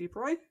played by Deep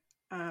Roy.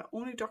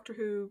 Only Doctor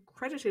Who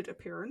credited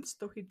appearance,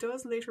 though he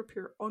does later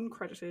appear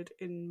uncredited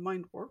in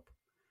Mind Warp.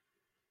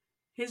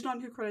 His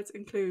non-Who credits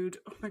include,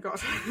 oh my god,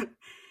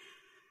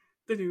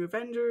 The New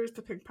Avengers,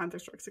 The Pink Panther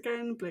Strikes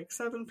Again, Blake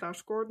 7,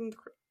 Flash Gordon,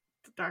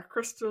 The Dark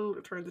Crystal,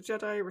 Return of the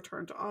Jedi,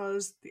 Return to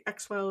Oz, The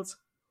X-Files,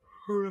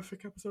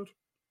 horrific episode,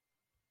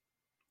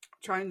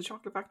 Charlie and the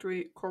Chocolate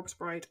Factory, Corpse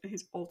Bride, and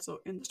he's also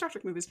in the Star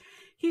Trek movies.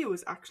 He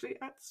was actually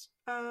at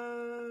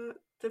the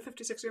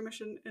 56-year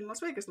mission in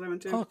Las Vegas that I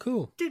went to. Oh,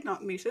 cool. Did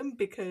not meet him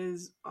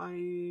because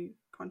I'm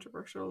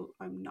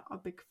not a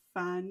big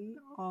fan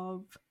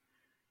of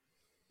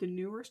the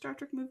newer Star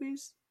Trek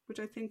movies, which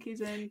I think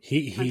he's in.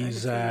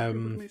 He's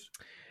in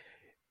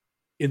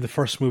the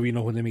first movie, you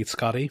know, when they meet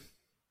Scotty.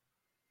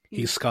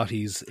 He's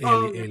Scotty's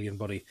alien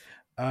buddy.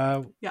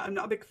 Yeah, I'm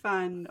not a big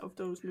fan of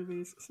those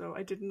movies, so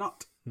I did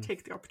not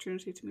take the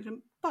opportunity to meet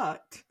him.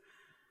 But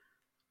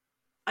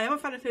I am a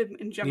fan of him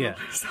in general. Yeah.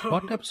 So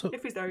what episode?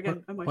 If he's there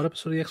again, I might. What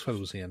episode of the X-Files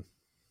was he in?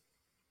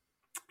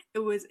 It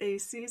was a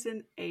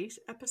season 8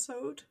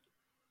 episode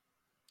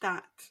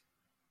that,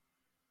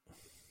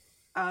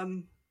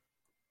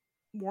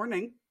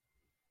 warning,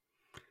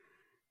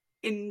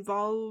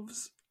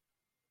 involves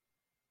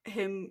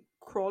him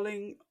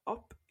crawling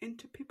up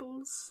into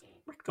people's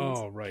rectums.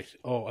 Oh, right.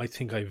 Oh, I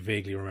think I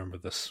vaguely remember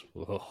this.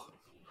 Ugh.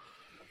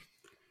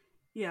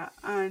 Yeah,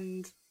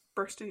 and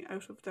bursting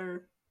out of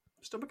their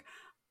stomach.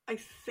 I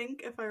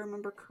think, if I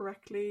remember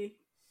correctly,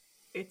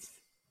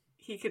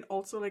 he can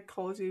also, like,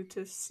 cause you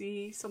to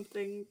see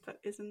something that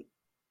isn't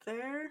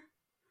there.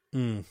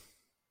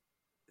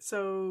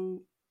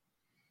 So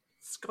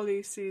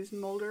Scully sees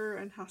Mulder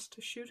and has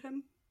to shoot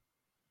him.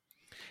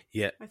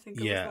 Yeah, I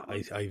think.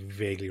 I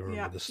vaguely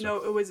remember this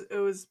stuff. No, it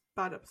was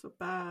bad episode.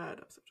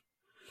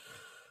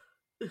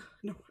 Ugh,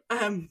 no.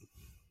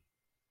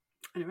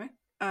 Anyway,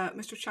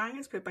 Mr. Chang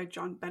is played by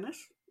John Bennett.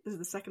 This is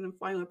the second and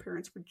final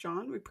appearance for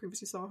John. We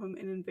previously saw him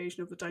in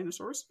Invasion of the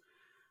Dinosaurs,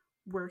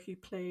 where he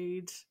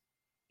played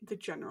the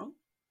General,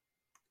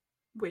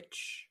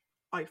 which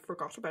I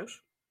forgot about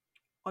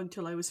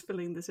until I was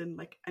filling this in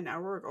like an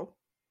hour ago.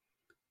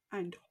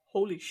 And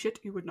holy shit,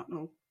 you would not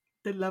know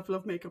the level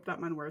of makeup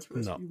that man wears for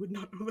this. No. You would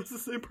not know that's the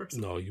same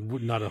person. No, you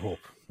would not. A hope.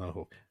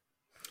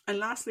 And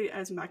lastly,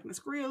 as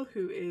Magnus Greel,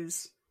 who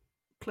is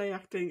play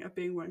acting at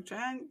being Wang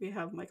Chang, we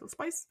have Michael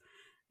Spice.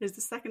 It is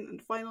the second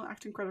and final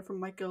acting credit from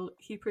Michael.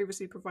 He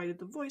previously provided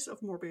the voice of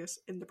Morbius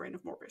in The Brain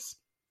of Morbius.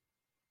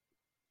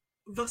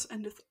 Thus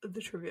endeth the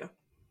trivia.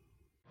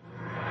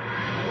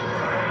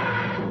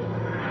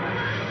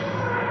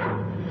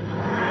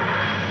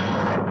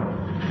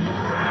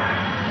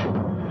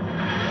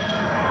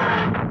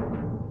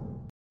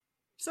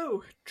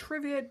 So,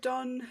 trivia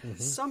done, Mhm.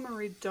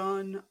 summary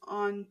done,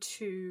 on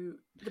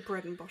to the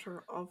bread and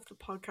butter of the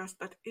podcast,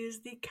 that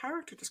is the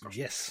character discussion.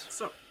 Yes.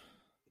 So,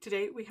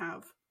 today we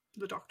have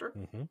the Doctor,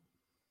 Mhm.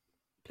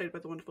 played by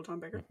the wonderful Tom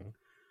Baker. Mhm.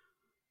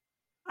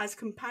 As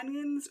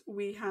companions,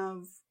 we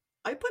have...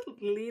 I put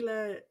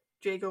Leela,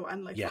 Jago,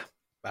 and Lightfoot. Yeah,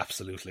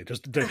 absolutely.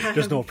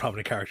 There's no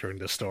prominent character in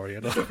this story,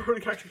 you know? No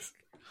prominent characters.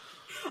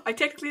 I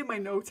technically in my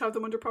notes have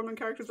them under prominent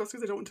characters, that's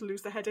because I don't want to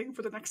lose the heading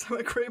for the next time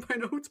I create my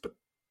notes, but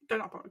they're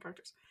not prominent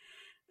characters.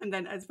 And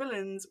then as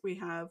villains, we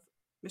have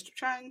Mr.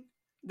 Chang.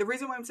 The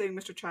reason why I'm saying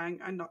Mr. Chang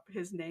and not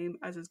his name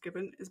as is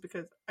given is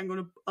because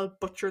I'll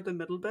butcher the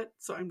middle bit,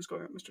 so I'm just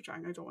going with Mr.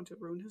 Chang. I don't want to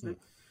ruin his name.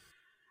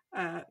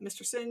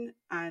 Mr. Sin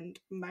and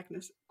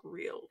Magnus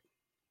Greel.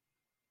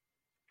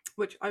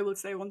 Which I will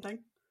say one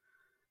thing.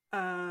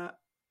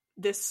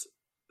 This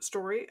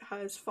story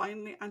has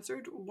finally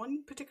answered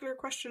one particular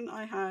question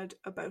I had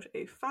about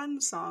a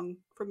fan song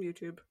from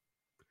YouTube.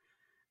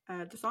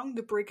 The song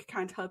 "The Brig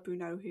Can't Help You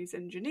Now He's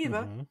in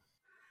Geneva"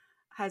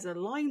 has a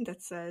line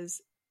that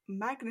says,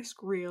 Magnus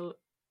Greel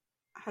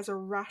has a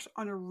rat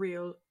on a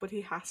reel, but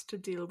he has to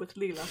deal with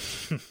Leela.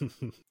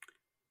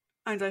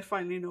 And I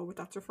finally know what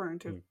that's referring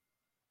to.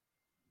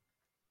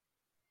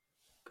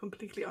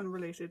 Completely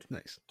unrelated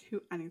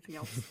to anything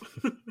else.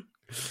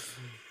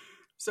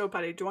 So,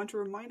 Paddy, do you want to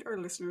remind our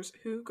listeners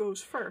who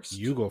goes first?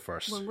 You go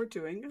first. When we're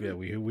doing... Yeah,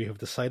 we have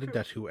decided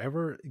that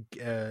whoever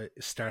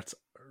starts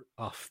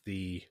off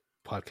the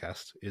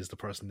podcast is the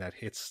person that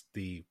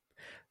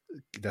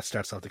that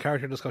starts off the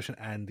character discussion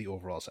and the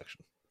overall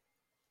section.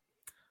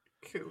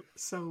 Cool.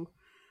 So,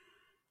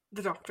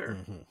 the Doctor.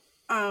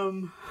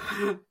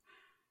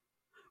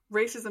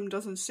 Racism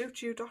doesn't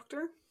suit you,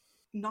 Doctor?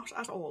 Not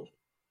at all.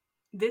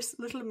 This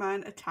little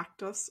man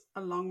attacked us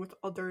along with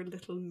other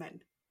little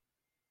men.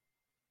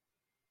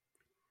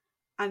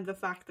 And the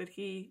fact that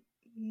he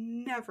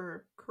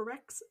never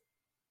corrects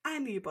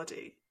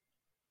anybody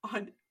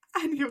on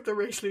any of the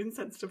racially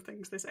insensitive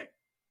things they say.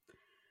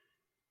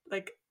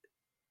 Like,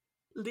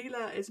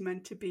 Leela is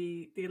meant to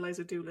be the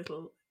Eliza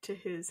Doolittle to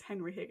his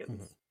Henry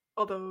Higgins.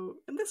 Although,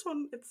 in this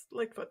one, it's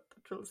Lightfoot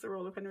that fills the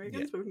role of Henry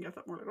Higgins, but we can get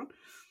that more later on.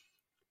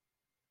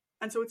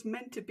 And so it's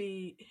meant to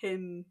be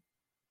him,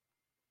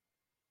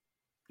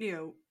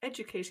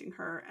 educating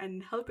her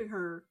and helping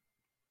her,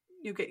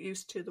 get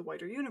used to the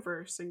wider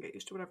universe and get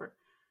used to whatever.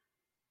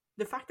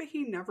 The fact that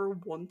he never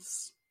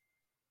once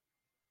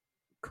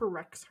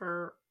corrects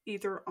her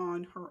either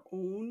on her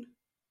own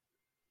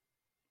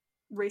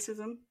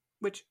racism,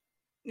 which,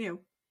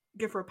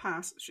 give her a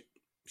pass.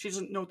 She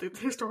doesn't know the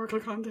historical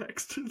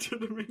context, do you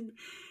know what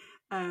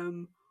I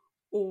mean?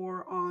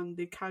 Or on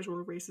the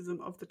casual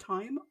racism of the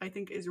time, I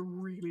think is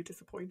really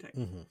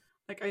disappointing.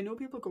 Like, I know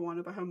people go on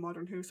about how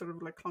Modern Who sort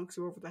of like clunks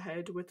you over the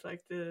head with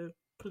like the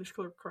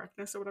political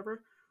correctness or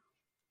whatever.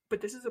 But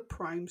this is a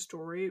prime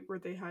story where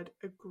they had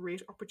a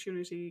great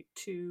opportunity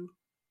to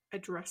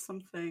address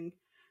something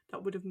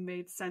that would have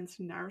made sense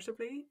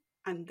narratively,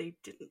 and they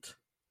didn't.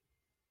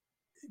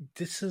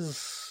 This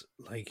is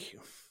like,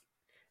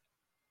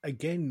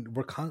 again,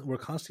 we're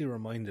constantly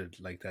reminded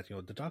like that.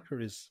 The Doctor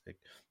is like,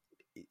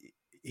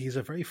 he's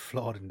a very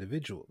flawed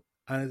individual,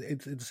 and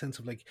it's in the sense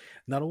of like,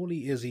 not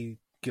only is he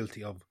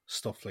guilty of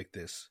stuff like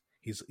this,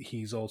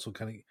 he's also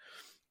kind of.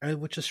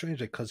 Which is strange,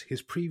 because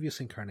his previous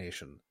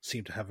incarnation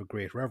seemed to have a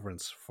great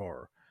reverence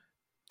for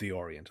the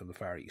Orient and the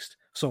Far East.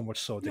 So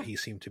much so that he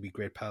seemed to be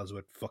great pals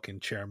with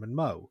fucking Chairman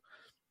Mao,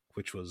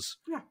 which was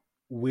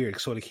weird.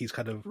 So like he's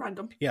kind of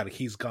random. Yeah, like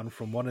he's gone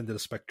from one end of the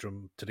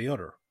spectrum to the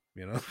other,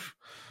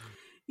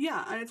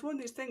 Yeah, and it's one of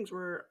these things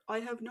where I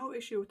have no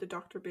issue with the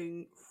Doctor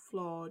being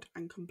flawed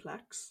and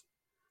complex.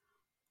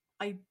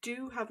 I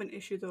do have an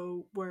issue,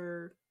 though,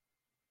 where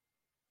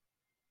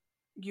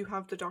you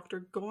have the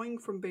Doctor going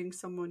from being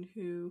someone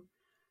who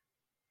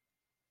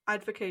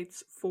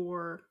advocates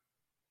for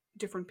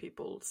different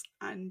peoples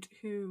and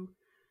who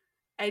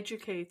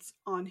educates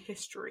on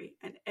history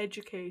and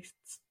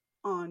educates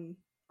on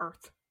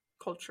Earth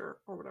culture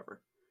or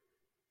whatever,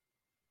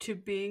 to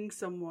being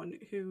someone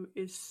who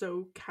is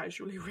so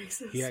casually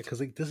racist. Yeah,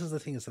 because like this is the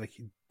thing, is like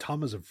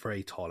Tom is a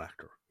very tall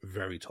actor,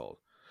 very tall.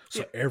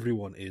 So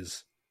everyone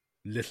is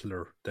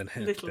littler than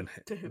him.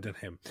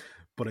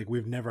 But like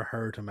we've never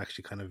heard him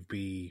actually kind of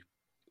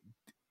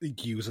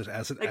use it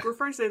as like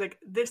referring to say like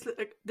this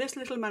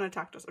little man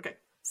attacked us. Okay,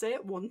 say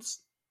it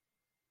once.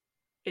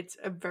 It's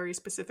a very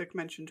specific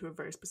mention to a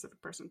very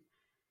specific person.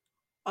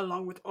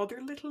 Along with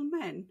other little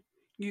men,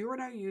 you are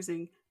now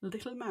using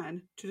little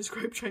man to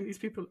describe Chinese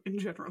people in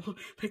general.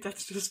 Like,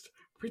 that's just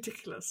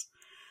ridiculous.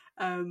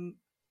 And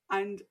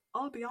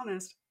I'll be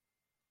honest,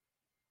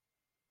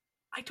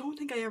 I don't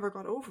think I ever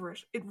got over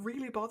it. It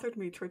really bothered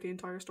me throughout the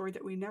entire story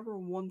that we never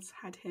once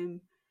had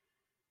him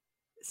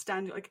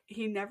stand, like,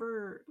 he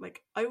never,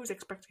 like, I was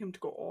expecting him to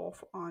go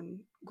off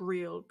on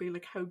Greel, being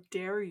like, how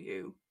dare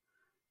you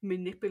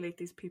manipulate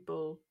these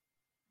people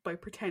by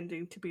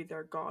pretending to be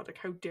their god, like,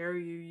 how dare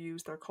you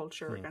use their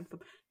culture against them.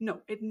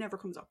 No, it never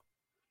comes up.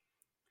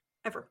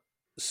 Ever.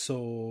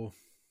 So,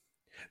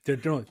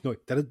 no,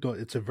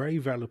 it's a very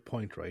valid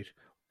point, right?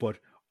 But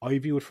I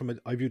view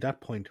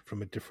that point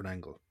from a different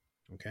angle.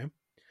 Okay,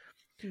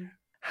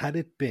 had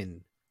it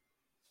been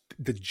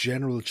the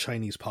general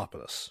Chinese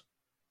populace,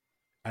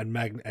 and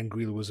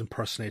Greel was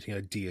impersonating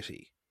a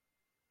deity,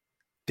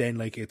 then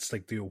like it's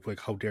like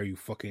how dare you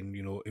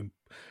fucking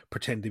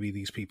pretend to be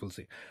these people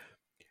thing.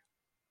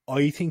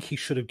 I think he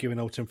should have given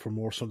out to him from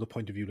more so the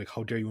point of view like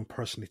how dare you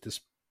impersonate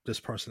this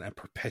person and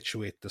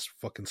perpetuate this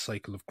fucking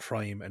cycle of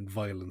crime and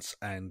violence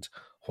and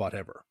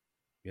whatever,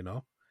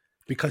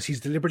 because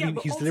he's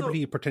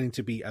deliberately pretending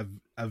to be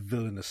a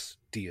villainous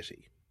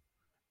deity.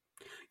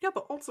 Yeah,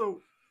 but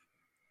also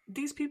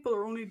these people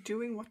are only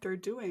doing what they're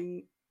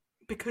doing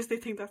because they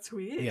think that's who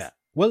he is. Yeah.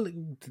 Well,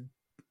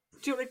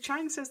 like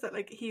Chang says that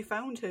like he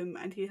found him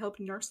and he helped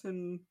nurse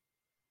him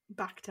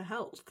back to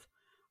health,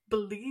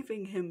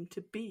 believing him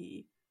to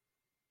be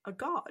a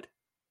god.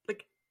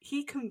 Like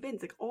he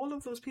convinced, like all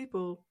of those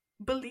people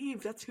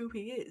believe that's who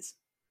he is.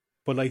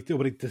 But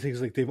the thing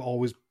is, like they've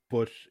always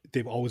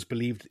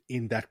believed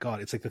in that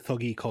god. It's like the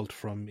Thuggee cult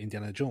from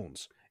Indiana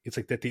Jones. It's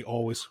like that they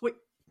always.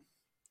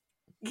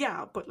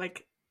 Yeah, but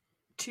like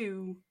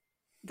to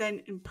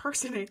then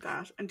impersonate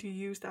that and to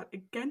use that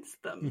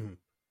against them.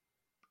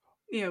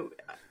 Mm-hmm.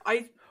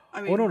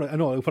 I mean,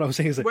 no. What I was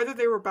saying is like whether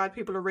they were bad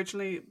people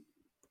originally,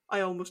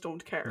 I almost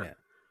don't care,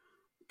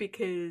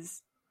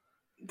 because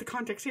the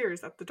context here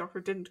is that the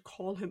doctor didn't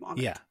call him on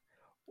it. Yeah.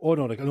 Oh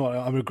no,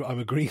 I'm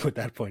agreeing with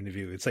that point of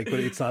view. It's like,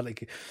 but it's not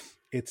like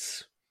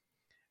it's.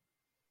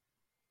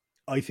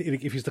 I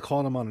think if he's to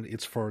call him on it,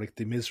 it's for like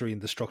the misery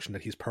and destruction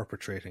that he's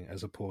perpetrating,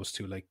 as opposed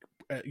to like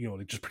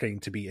like just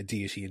pretending to be a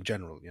deity in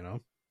general.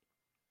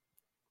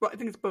 Well, I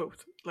think it's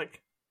both.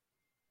 Like,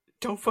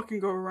 don't fucking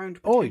go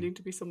around pretending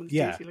to be someone's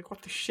deity. Like,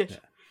 what the shit?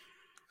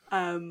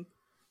 Yeah.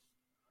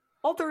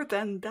 Other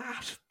than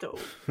that, though,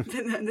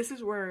 and this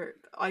is where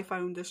I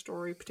found this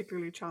story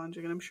particularly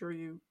challenging, and I'm sure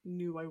you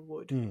knew I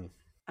would.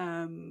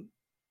 The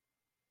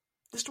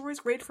story's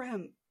great for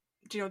him.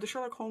 The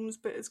Sherlock Holmes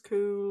bit is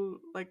cool.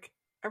 Like,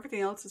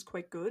 everything else is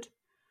quite good.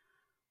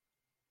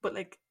 But,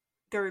 like,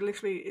 there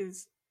literally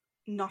is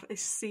not a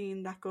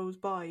scene that goes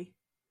by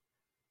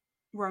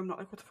where I'm not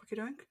like, what the fuck are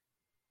you doing?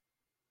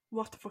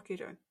 What the fuck are you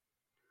doing?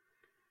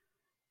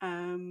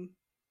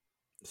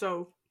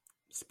 So,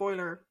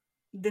 spoiler,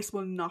 this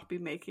will not be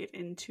making it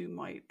into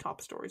my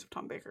top stories of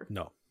Tom Baker.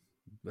 No.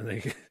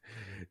 Like,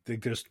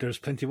 there's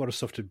plenty of other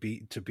stuff to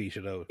beat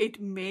it out.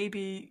 It may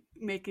be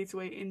make its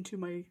way into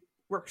my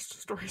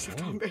worst stories of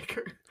Tom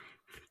Baker.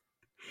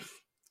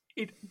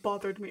 It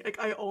bothered me. Like,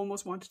 I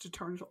almost wanted to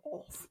turn it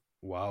off.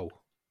 Wow.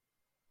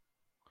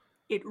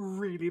 It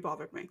really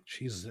bothered me.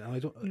 Jesus, I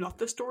don't. Not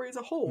the story as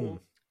a whole.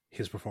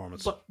 His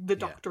performance, but the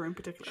doctor in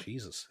particular.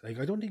 Jesus, like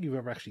I don't think you've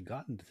ever actually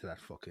gotten to that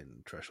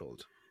fucking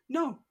threshold.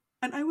 No,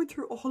 and I went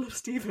through all of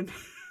Stephen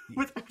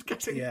without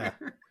getting there.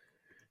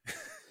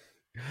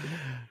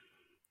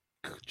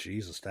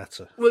 Jesus,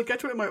 that's a. We'll get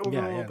to it in my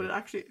overall, but it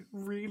actually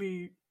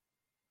really,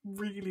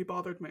 really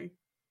bothered me,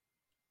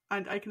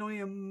 and I can only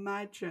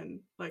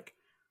imagine. Like,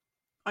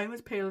 I'm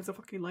as pale as a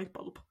fucking light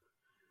bulb,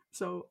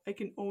 so I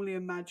can only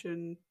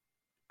imagine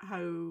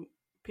how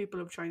people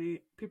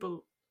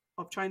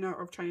of China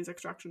or of Chinese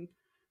extraction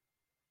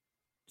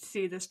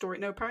see this story.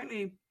 Now,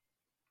 apparently,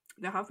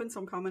 there have been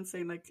some comments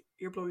saying, like,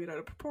 you're blowing it out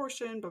of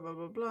proportion, blah, blah,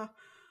 blah, blah.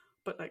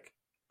 But, like,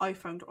 I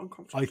found it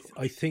uncomfortable.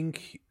 I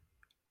think...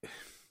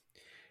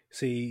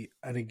 See,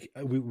 I think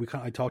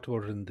I talked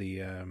about it in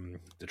the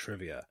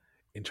trivia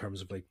in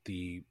terms of, like,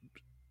 the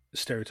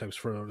stereotypes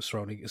for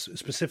surrounding...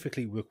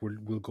 Specifically,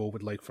 we'll go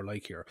with like for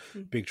like here.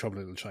 Big Trouble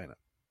in Little China.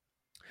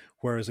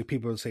 Whereas, like,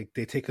 people say,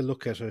 they take a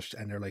look at it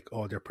and they're like,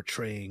 oh, they're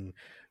portraying,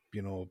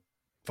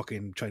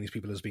 fucking Chinese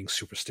people as being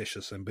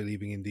superstitious and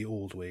believing in the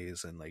old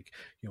ways, and like,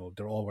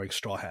 they're all wearing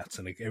straw hats,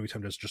 and like every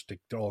time there's just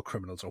like they're all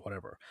criminals or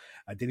whatever.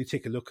 And then you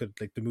take a look at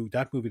like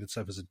that movie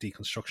itself is a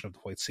deconstruction of the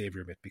white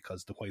savior myth,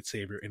 because the white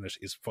savior in it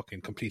is fucking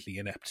completely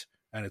inept,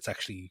 and it's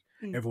actually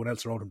everyone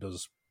else around him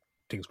does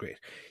things great.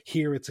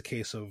 Here it's a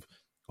case of,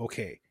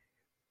 okay,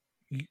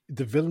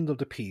 the villain of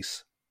the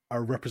piece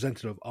are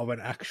representative of an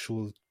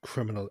actual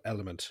criminal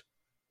element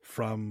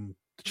from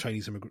the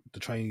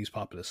Chinese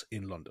populace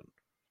in London.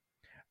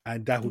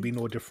 And that would be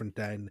no different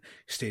than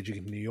staging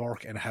it in New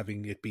York and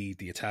having it be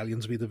the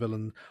Italians be the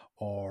villain,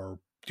 or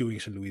doing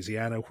it in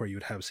Louisiana where you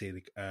would have, say,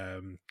 the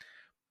kind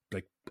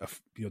of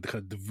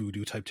the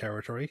voodoo type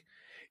territory.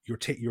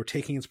 You're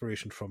taking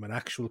inspiration from an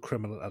actual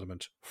criminal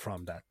element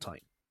from that time,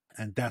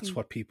 and that's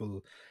what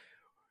people.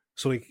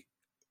 So, like,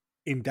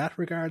 in that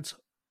regards,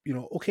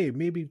 okay,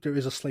 maybe there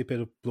is a slight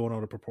bit of blown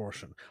out of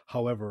proportion.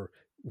 However,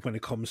 when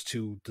it comes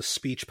to the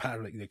speech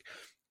pattern, like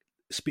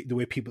the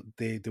way people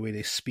the way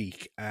they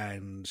speak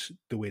and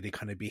the way they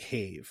kind of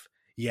behave,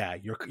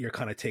 you're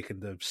kind of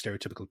taking the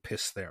stereotypical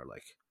piss there,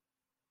 like.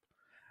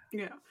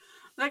 Yeah,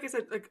 like I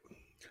said, like.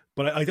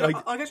 But I think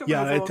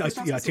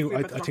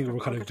we're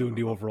kind of doing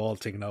the overall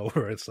thing now,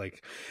 where it's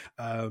like,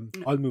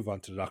 I'll move on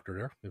to the doctor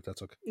there, if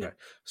that's okay. Yeah. Right.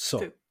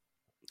 So,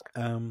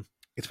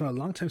 it's been a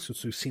long time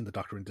since we've seen the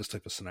doctor in this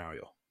type of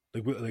scenario.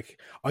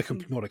 I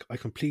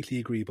completely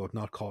agree about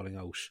not calling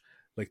out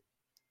like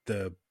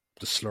the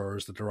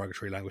slurs, the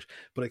derogatory language.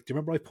 But like, do you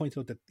remember I pointed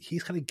out that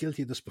he's kind of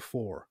guilty of this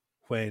before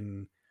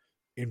when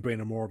in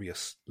Brain of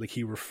Morbius, like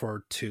he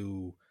referred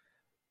to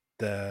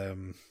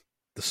the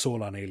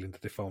Solon alien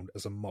that they found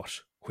as a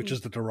mutt, which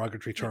is the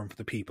derogatory term for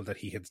the people that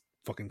he had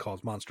fucking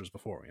called monsters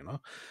before, you know.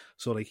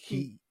 So like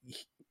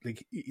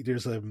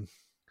there's a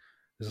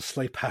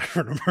slight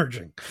pattern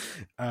emerging.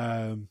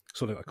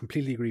 So like, I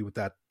completely agree with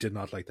that. Did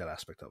not like that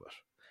aspect of it.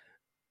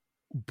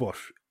 But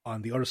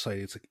on the other side,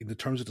 it's like in the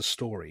terms of the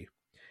story,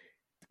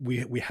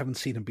 we haven't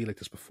seen him be like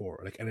this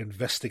before. Like an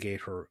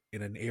investigator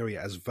in an area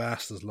as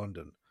vast as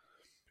London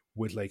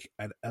with like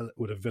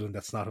with a villain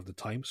that's not of the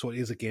time. So it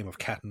is a game of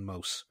cat and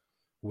mouse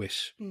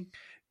with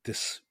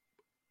this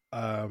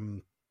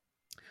or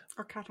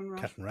cat and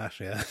rat. Cat and rat,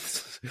 yeah.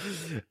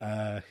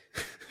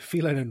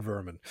 Feline and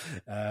vermin.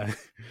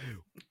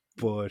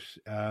 But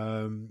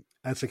and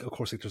it's like, of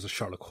course, like there's a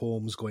Sherlock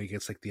Holmes going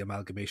against like the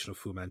amalgamation of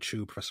Fu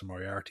Manchu, Professor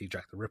Moriarty,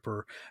 Jack the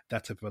Ripper,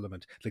 that type of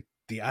element. Like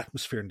the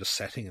atmosphere and the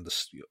setting in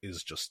this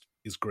is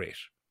great.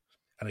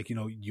 And like, you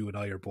know, you and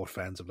I are both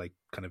fans of like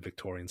kind of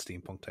Victorian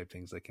steampunk type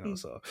things, like, you know,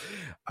 so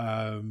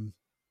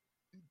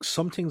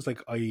some things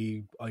like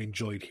I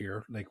enjoyed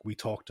here. Like we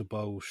talked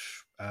about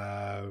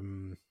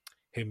him,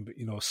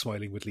 you know,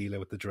 smiling with Leela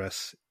with the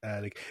dress,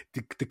 like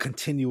the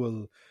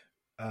continual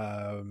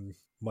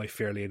My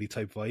Fair Lady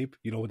type vibe.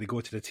 You know, when they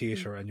go to the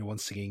theatre and you're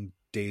once singing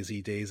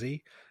Daisy,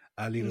 Daisy,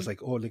 Leela's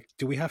like, oh, like,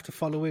 do we have to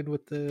follow in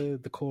with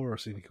the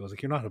chorus? And he goes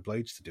like, you're not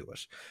obliged to do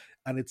it.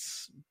 And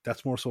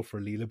that's more so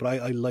for Leela,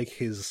 but I like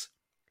his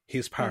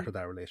part of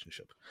that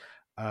relationship.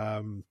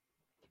 I'm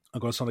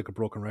going to sound like a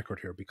broken record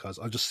here because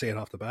I'll just say it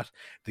off the bat.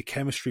 The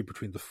chemistry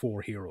between the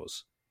four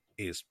heroes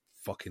is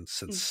fucking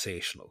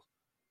sensational.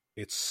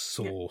 It's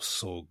so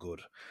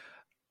good.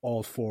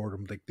 All four of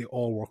them, like they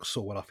all work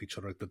so well off each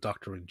other. Like the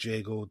Doctor and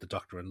Jago, the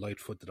Doctor and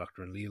Lightfoot, the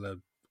Doctor and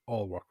Leela,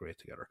 all work great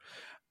together.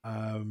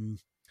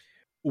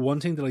 One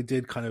thing that I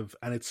did kind of,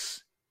 and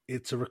it's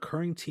a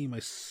recurring theme, I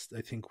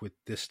think, with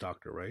this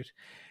Doctor, right,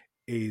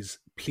 is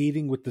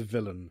pleading with the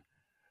villain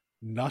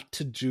not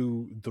to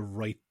do the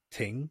right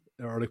thing,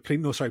 or like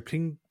pleading with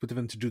the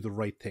villain to do the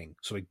right thing.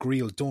 So like,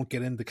 Greel, don't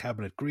get in the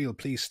cabinet. Greel,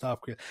 please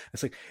stop. Greel.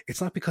 It's like,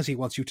 it's not because he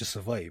wants you to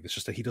survive. It's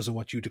just that he doesn't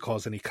want you to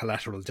cause any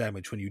collateral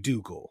damage when you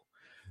do go.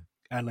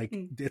 And like,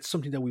 it's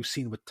something that we've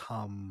seen with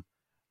Tom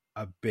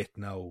a bit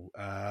now.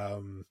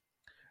 And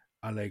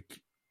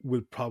like,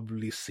 we'll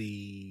probably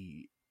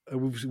see,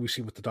 we've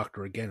seen with the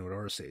Doctor again with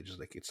our stages.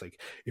 Like, it's like,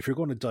 if you're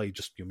going to die,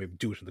 just, you know, maybe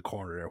do it in the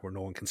corner there where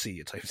no one can see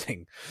you type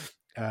thing.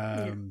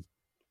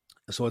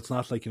 So it's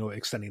not like, you know,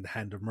 extending the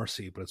hand of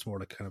mercy, but it's more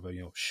like kind of a,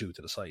 you know, shoot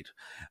to the side.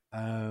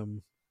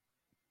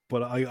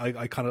 But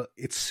I kind of,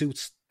 it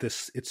suits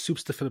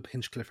the Philip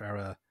Hinchcliffe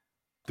era,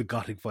 the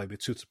gothic vibe.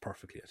 It suits it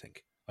perfectly, I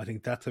think. I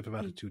think that type of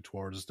attitude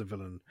towards the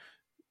villain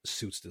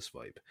suits this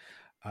vibe.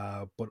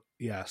 But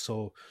yeah,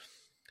 so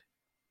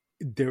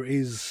there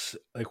is,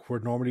 like, where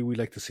normally we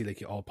like to see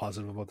like all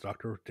positive about the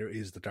Doctor, there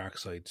is the dark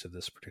side to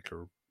this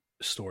particular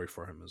story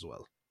for him as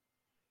well.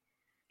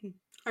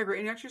 I agree,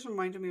 and it actually just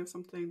reminded me of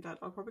something that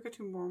I'll probably get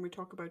to more when we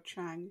talk about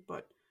Chang,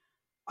 but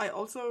I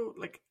also,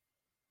 like,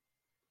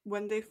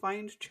 when they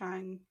find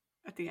Chang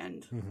at the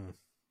end,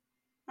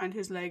 and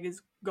his leg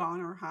is gone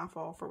or half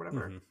off or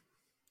whatever,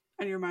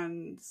 and your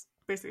man's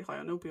basically high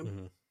on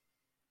opium,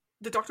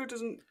 the Doctor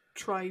doesn't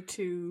try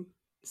to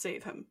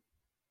save him.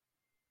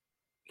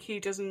 He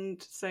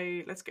doesn't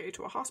say, let's get you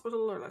to a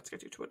hospital or let's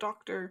get you to a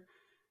doctor.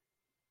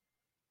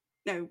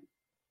 Now,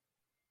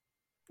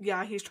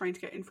 yeah, he's trying to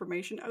get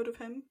information out of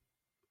him.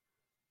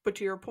 But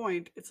to your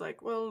point, it's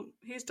like, well,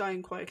 he's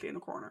dying quietly in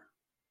a corner.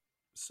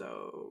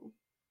 So...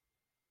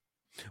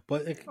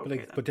 But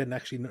then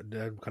actually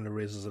that kind of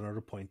raises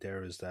another point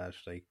there, is that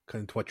like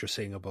kind of what you're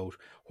saying about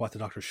what the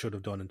Doctor should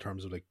have done in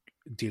terms of like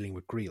dealing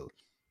with Greel.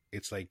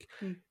 It's like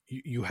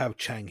you have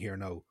Chang here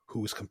now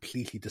who is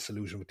completely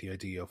disillusioned with the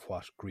idea of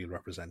what Greel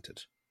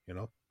represented, you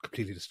know,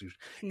 completely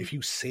disillusioned. If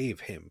you save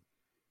him,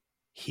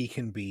 he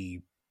can be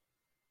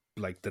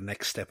like the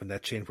next step in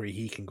that chain where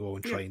he can go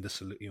and try and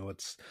you know,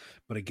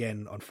 but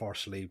again,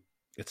 unfortunately,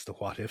 it's the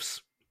what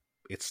ifs.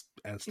 It's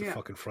the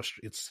fucking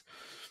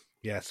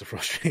it's the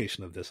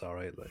frustration of this, all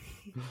right, like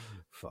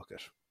fuck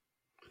it.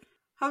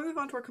 How do we move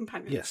on to our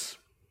companions? Yes.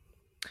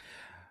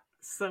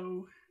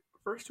 So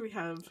first we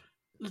have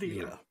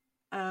Leela.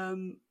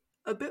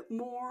 A bit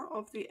more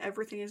of the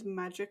everything is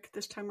magic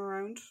this time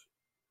around.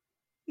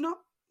 Not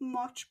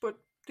much, but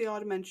the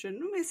odd mention.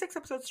 I mean, 6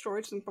 episode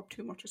story doesn't pop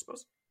too much, I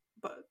suppose.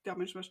 But the odd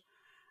mention of it.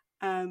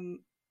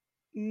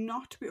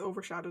 Not to be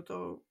overshadowed,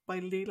 though,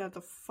 by Leela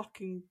the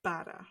fucking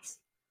badass.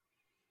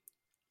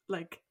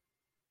 Like,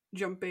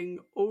 jumping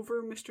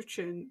over Mr.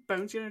 Chin,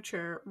 bouncing on a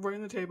chair,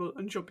 running the table,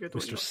 and jumping at the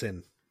window. Mr.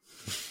 Sin.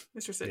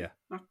 Mr. Sin, yeah.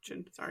 Not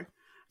Chin, sorry.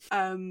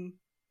 That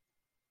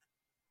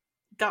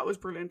was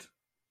brilliant.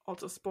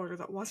 Also, spoiler,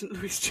 that wasn't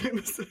Louise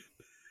Jameson.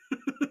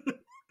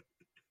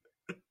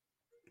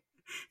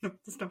 No,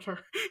 that's not her.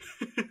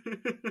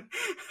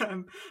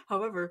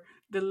 However,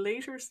 the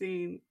later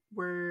scene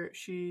where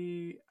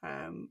she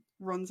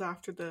runs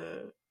after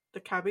the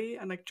cabbie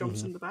and like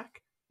jumps in the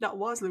back, that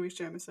was Louise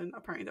Jameson.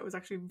 Apparently, that was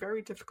actually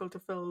very difficult to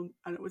film,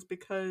 and it was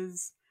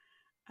because,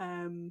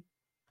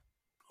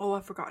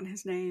 I've forgotten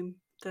his name.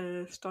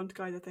 The stunt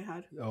guy that they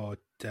had. Oh,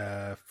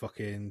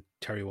 fucking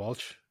Terry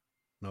Walsh.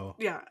 No.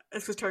 Yeah,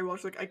 it's because Terry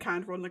Walsh was like, I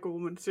can't run like a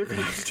woman, so you're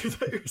gonna have to do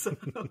that yourself.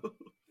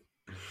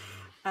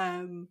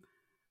 But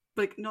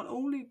like, not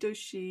only does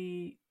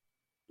she,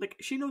 like,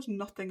 she knows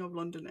nothing of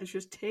London, and she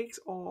just takes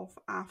off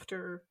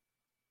after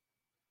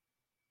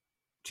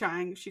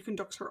Chang. She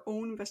conducts her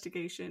own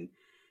investigation.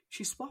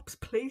 She swaps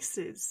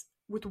places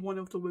with one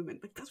of the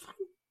women. Like, that's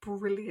fucking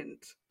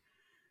brilliant.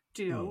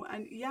 Do you know?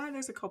 And yeah,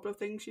 there's a couple of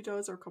things she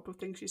does or a couple of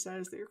things she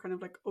says that you're kind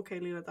of like, okay,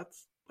 Leela,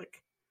 that's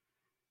like,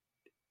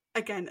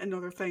 again,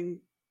 another thing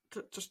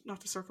to, just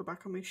not to circle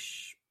back on me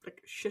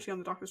like shitty on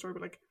the doctor story,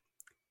 but like,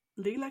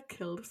 Leela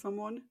killed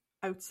someone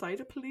outside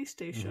a police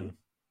station,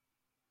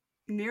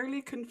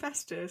 nearly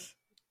confessed it,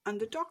 and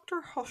the doctor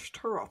hushed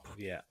her up.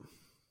 Yeah.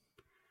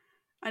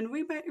 And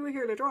we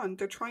hear later on,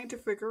 they're trying to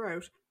figure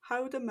out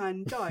how the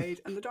man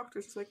died, and the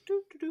doctor's just like,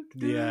 do, do, do,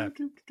 do, Yeah.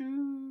 do,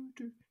 do,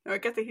 do. Now, I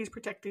get that he's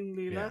protecting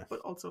Leela, Yeah. but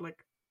also,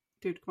 like,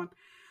 dude, come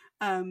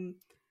on.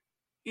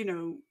 You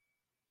know,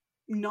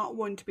 not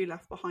one to be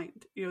left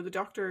behind. You know, the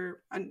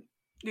doctor, and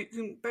you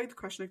can beg the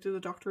question, like, did the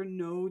doctor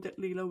know that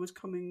Leela was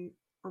coming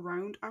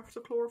around after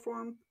the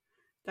chloroform?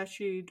 That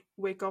she'd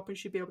wake up and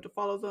she'd be able to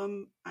follow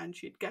them, and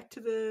she'd get to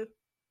the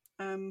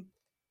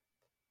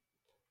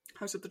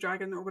House of the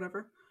Dragon or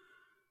whatever.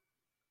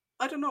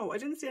 I don't know. I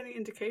didn't see any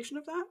indication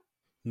of that.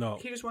 No.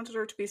 He just wanted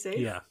her to be safe.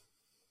 Yeah.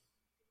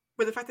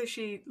 But the fact that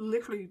she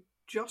literally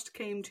just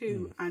came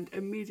to and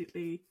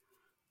immediately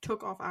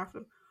took off after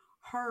them,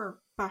 her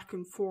back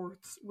and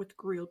forths with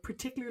Greel,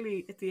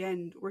 particularly at the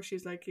end where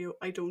she's like, you know,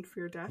 I don't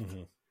fear death,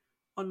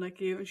 unlike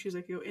you. And she's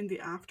like, you know, in the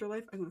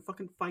afterlife, I'm going to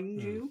fucking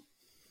find you.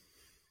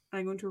 And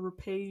I'm going to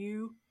repay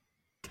you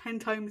 10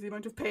 times the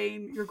amount of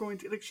pain you're going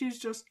to. Like, she's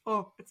just,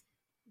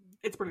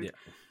 it's brilliant.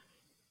 Yeah.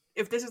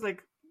 If this is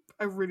like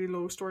a really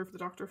low story for the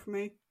doctor for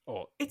me,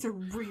 it's a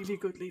really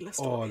good Leela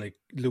story. Like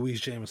Louise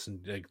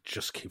Jameson, like,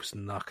 just keeps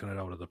knocking it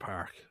out of the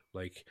park.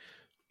 Like,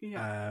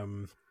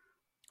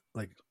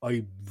 like,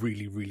 I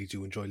really, really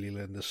do enjoy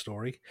Leela in this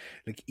story.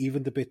 Like,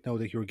 even the bit now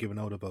that you were giving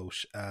out about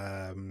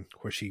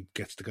where she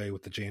gets the guy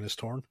with the Janus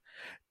thorn,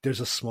 there's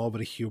a small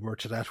bit of humour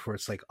to that where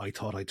it's like, I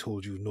thought I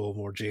told you no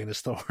more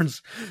Janus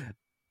thorns.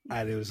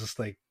 And it was just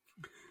like,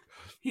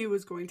 he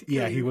was going to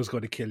kill you. He was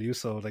going to kill you.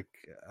 So, like,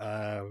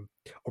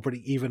 or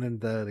pretty even in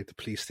the, like, the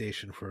police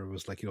station where it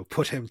was like, you know,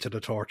 put him to the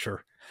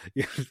torture.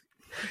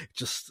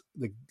 Just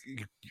like,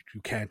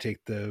 you can't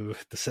take the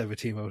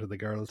 17 out of the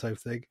girl type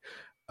thing.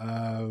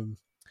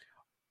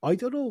 I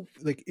don't know,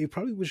 like, it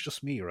probably was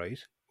just me, right?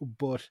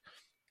 But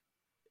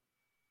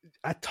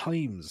at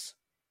times,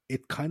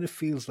 it kind of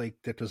feels like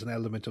that there's an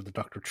element of the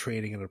Doctor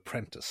training an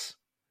apprentice.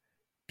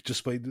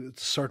 Just by the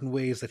certain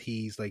ways that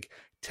he's, like,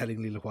 telling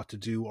Leela what to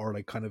do, or,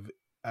 like, kind of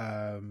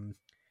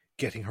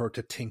getting her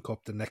to think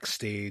up the next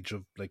stage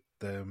of, like,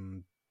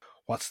 the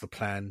what's the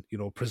plan, you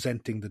know,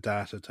 presenting the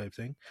data type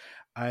thing.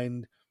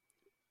 And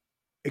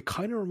it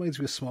kind of reminds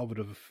me a small bit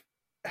of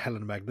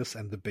Helen Magnus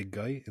and the big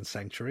guy in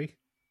Sanctuary.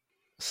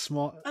 A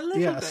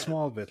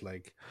small bit,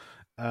 like,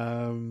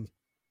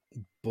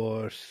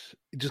 but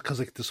just because,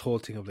 like, this whole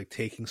thing of, like,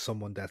 taking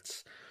someone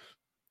that's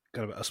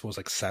kind of, I suppose,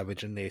 like,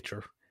 savage in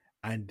nature,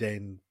 and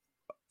then,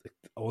 like,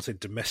 I won't say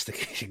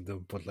domesticating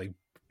them, but like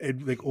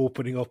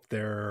opening up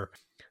their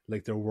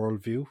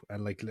worldview,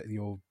 and, like, you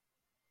know,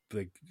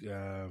 like,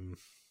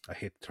 I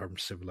hate the term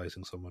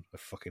civilizing someone. I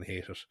fucking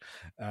hate it.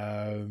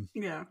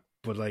 Yeah.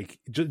 But, like,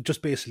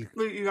 just basically...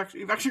 Well,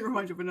 you've actually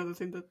reminded me of another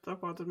thing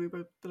that bothered me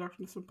about the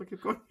Doctor, but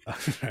keep going.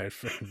 Right,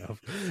 fair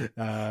enough.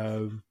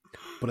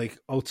 But, like,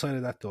 outside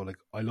of that, though, like,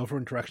 I love her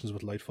interactions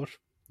with Lightfoot.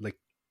 Like,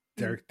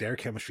 their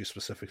chemistry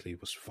specifically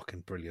was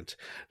fucking brilliant.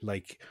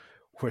 Like,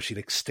 where she,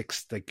 like,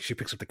 sticks, like, she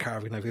picks up the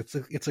carving knife.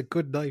 It's a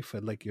good knife,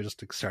 and, like, you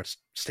just, like, starts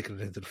sticking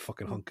it into the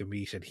fucking hunk of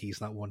meat, and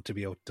he's not one to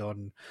be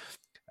outdone.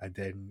 And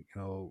then,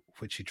 you know,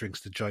 when she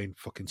drinks the giant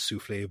fucking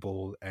souffle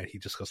bowl, and he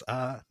just goes,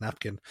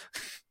 napkin.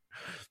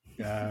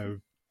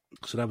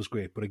 So that was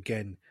great. But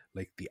again,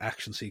 like, the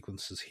action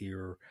sequences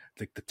here,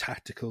 like, the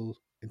tactical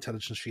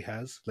intelligence she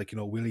has, like, you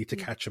know, we need to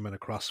catch them in a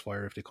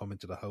crossfire if they come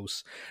into the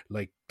house.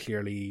 Like,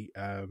 clearly,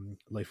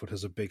 Lightfoot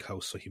has a big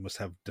house, so he must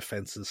have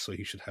defenses, so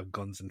he should have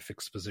guns in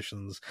fixed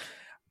positions.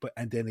 But,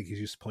 and then, like, you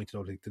just pointed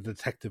out, like, the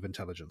detective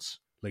intelligence,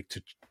 like,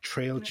 to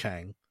trail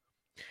Chang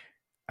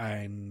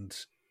and,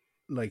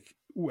 like,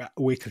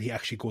 wait till he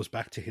actually goes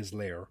back to his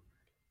lair,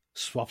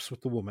 swaps with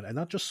the woman, and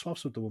not just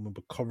swaps with the woman,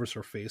 but covers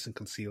her face and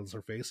conceals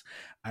her face,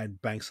 and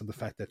banks on the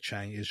fact that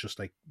Chang is just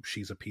like,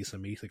 she's a piece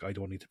of meat, like, I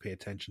don't need to pay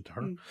attention to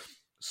her.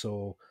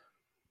 So,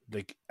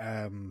 like,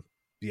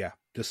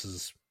 this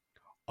is,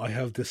 I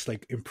have this,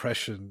 like,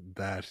 impression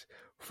that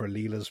for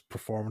Leela's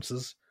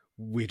performances,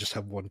 we just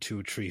have 1,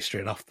 2, 3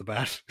 straight off the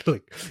bat,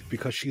 like,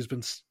 because she's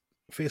been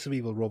Face of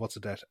Evil, Robots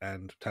of Death,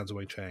 and Tanza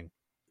Wang Chang.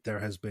 I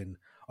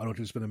don't think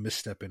there's been a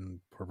misstep in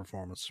her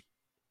performance.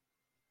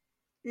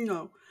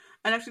 No.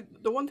 And actually,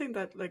 the one thing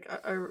that, like,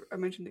 I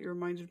mentioned that you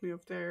reminded me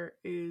of there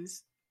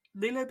is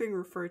Leela being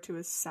referred to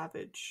as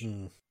Savage.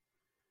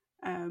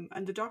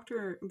 And the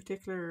Doctor in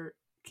particular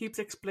keeps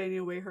explaining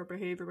away her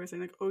behaviour by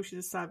saying like, oh, she's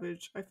a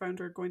savage. I found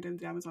her going down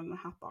the Amazon in a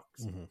hat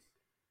box. And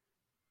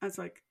it's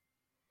like,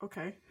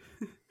 okay.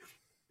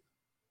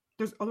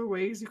 There's other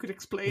ways you could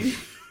explain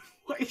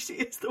why she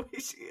is the way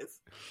she is.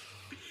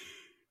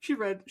 She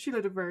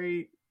led a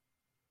very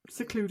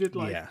secluded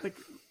life. Yeah. Like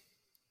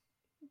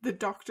the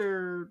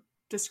Doctor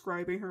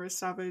describing her as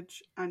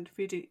savage and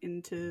feeding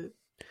into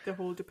the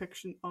whole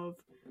depiction of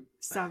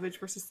savage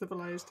versus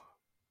civilized.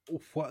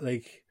 What,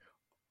 like,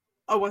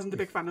 I wasn't a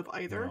big fan of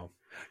either. no.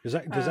 There's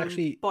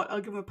actually, but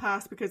I'll give him a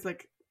pass because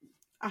like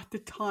at the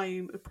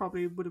time it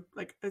probably would have,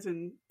 like, as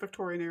in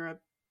Victorian era,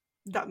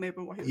 that may have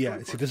been what he was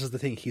going see, for. this is the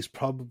thing. He's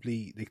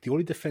probably, like, the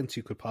only defense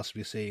you could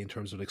possibly say in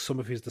terms of like some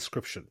of his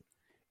description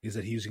is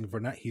that he's using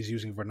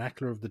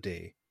vernacular of the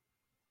day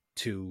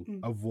to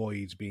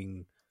avoid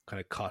being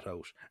kind of caught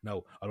out.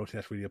 Now, I don't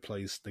think that really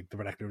applies. Like, the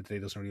vernacular of the day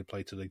doesn't really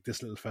apply to like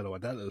this little fellow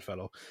and that little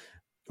fellow,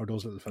 or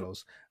those little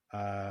fellows.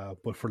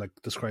 But for like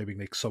describing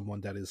like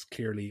someone that is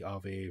clearly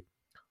of a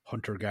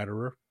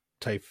hunter-gatherer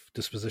type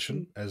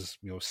disposition, as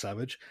you know,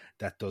 savage,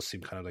 that does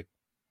seem kind of like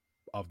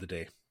of the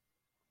day.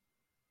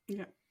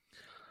 Yeah.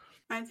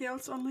 Anything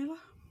else on Leela?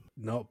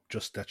 No,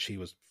 just that she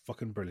was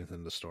fucking brilliant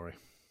in the story.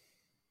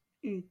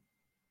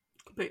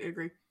 Completely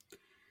agree.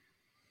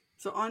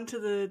 So on to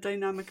the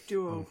dynamic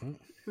duo.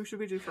 Who should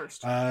we do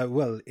first?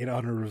 Well, in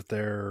honor of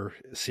their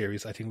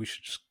series, I think we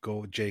should just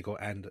go Jago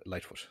and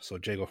Lightfoot. So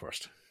Jago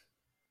first.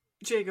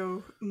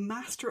 Jago,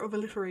 master of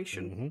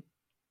alliteration.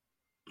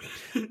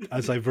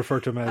 As I've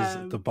referred to him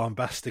as the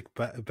bombastic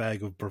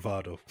bag of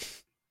bravado.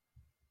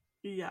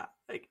 Yeah,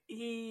 like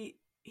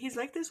he's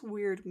like this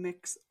weird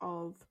mix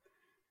of,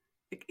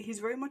 like, he's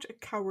very much a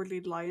cowardly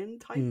lion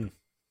type,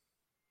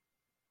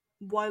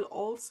 while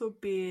also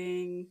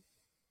being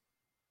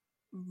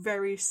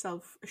very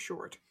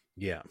self-assured.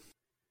 Yeah.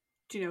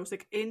 Do you know, it's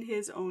like in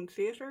his own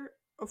theatre,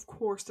 of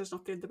course there's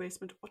nothing in the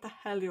basement. What the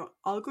hell do you want?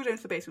 I'll go down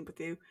to the basement with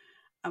you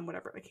and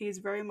whatever. Like, he's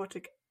very much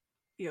like,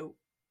 you know,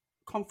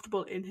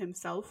 comfortable in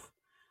himself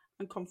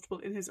and comfortable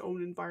in his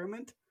own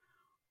environment.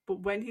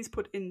 But when he's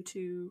put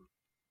into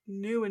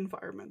new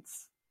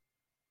environments,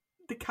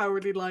 the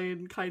cowardly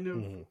lion kind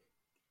of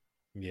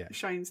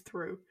shines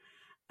through.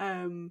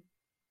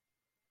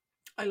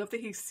 I love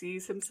that he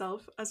sees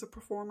himself as a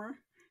performer,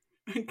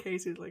 and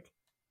Casey's like,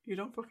 you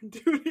don't fucking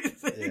do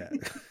anything. Yeah.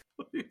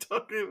 What are you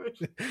talking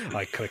about?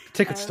 I collect the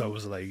ticket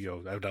stubs, like, you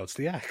know, announce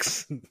the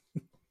acts.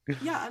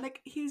 Yeah, and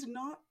like, he's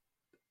not,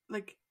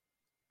 like,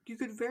 you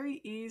could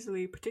very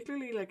easily,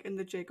 particularly like in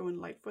the Jago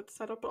and Lightfoot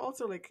setup, but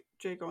also like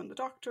Jago and the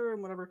Doctor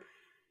and whatever,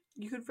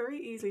 you could very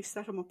easily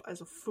set him up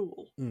as a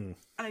fool. And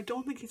I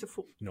don't think he's a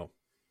fool. No.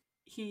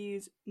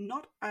 He's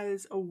not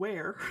as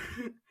aware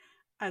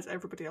as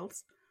everybody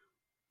else,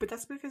 but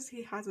that's because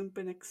he hasn't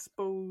been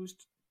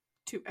exposed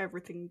to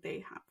everything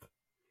they have.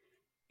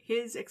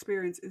 His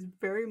experience is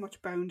very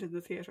much bound in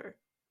the theatre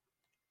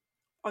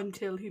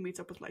until he meets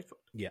up with Lightfoot.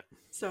 Yeah.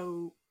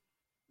 So,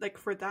 like,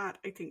 for that,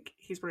 I think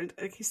he's brilliant.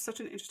 Like, he's such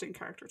an interesting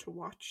character to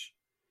watch.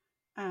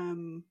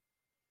 And,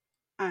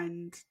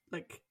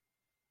 like,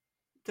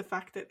 the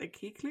fact that, like,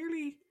 he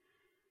clearly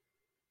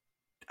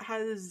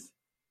has,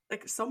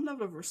 like, some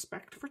level of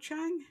respect for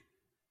Chang.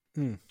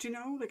 Do you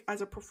know? Like,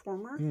 as a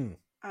performer.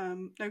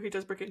 Now, he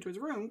does break into his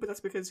room, but that's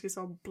because he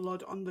saw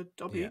blood on the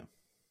W. Yeah.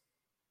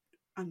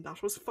 And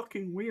that was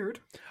fucking weird.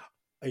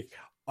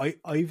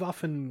 I've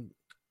often...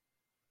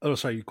 Oh,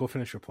 sorry, go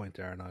finish your point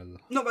there and I'll...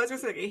 No, but I was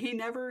going to say, he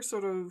never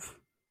sort of,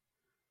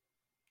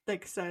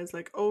 like, says,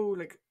 like, oh,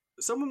 like,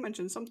 someone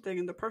mentioned something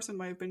and the person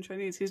might have been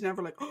Chinese. He's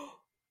never like, oh,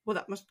 well,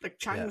 that must, like,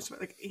 Chang must...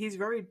 Like, he's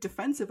very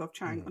defensive of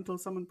Chang until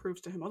someone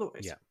proves to him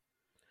otherwise. Yeah.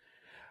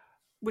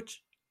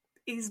 Which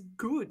is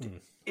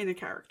good in a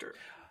character.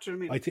 Do you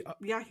know what I mean?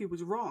 Yeah, he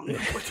was wrong,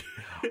 but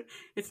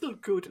it's still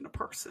good in a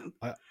person.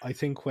 I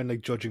think when,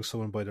 like, judging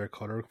someone by their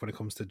colour, when it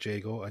comes to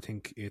Jago, I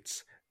think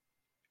it's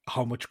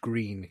how much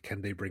green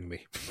can they bring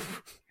me?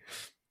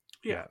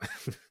 Yeah.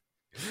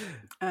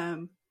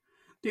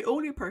 The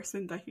only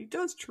person that he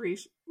does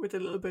treat with a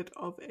little bit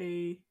of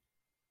a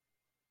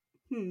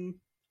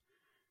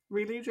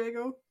really,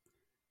 Jago,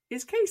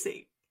 is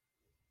Casey.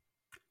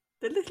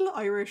 The little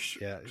Irish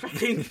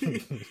fucking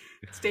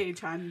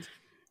stagehand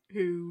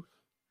who,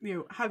 you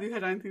know, have you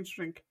had anything to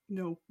drink?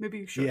 No, maybe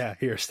you should. Yeah,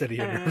 here, steady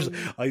your nerves.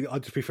 I'll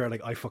just be fair,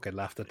 like, I fucking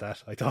laughed at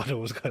that. I thought it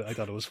was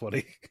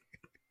funny.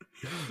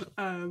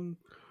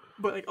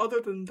 But like,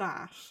 other than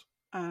that,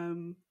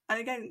 and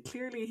again,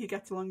 clearly he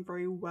gets along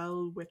very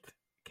well with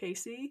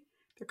Casey.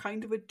 They're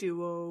kind of a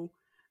duo,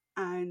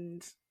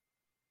 and,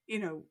 you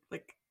know,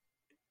 like,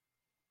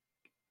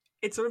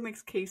 it sort of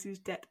makes Casey's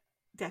death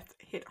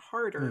hit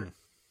harder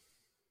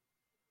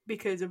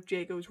because of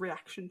Jago's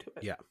reaction to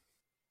it. Yeah.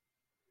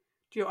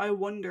 Do you know, I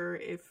wonder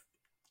if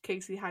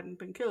Casey hadn't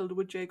been killed,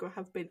 would Jago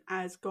have been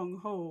as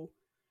gung-ho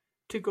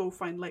to go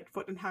find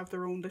Lightfoot and have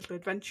their own little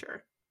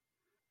adventure?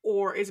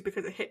 Or is it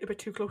because it hit a bit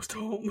too close to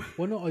home?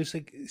 Well, no, I was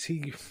like,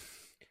 see,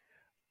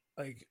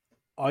 like,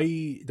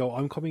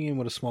 I'm coming in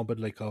with a small bit,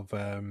 like, of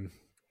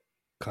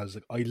because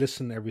I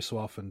listen every so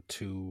often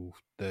to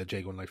the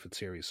Jago and Lightfoot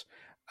series,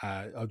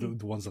 the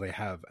ones that I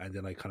have, and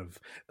then I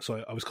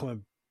was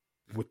coming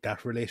with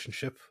that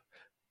relationship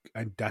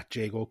and that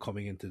Jago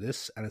coming into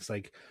this, and it's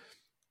like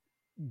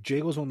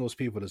Jago's one of those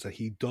people is that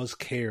he does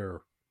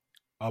care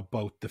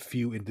about the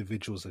few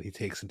individuals that he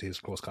takes into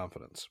his close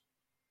confidence.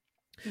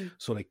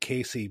 So like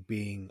Casey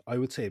being, I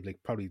would say, like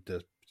probably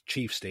the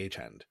chief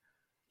stagehand.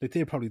 Like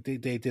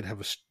they did have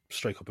a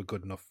strike up a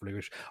good enough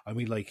relationship. I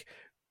mean, like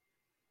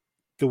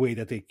the way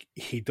that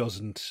he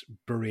doesn't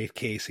berate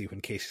Casey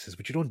when Casey says,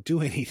 "But you don't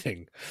do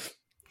anything."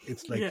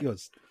 It's like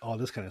it's all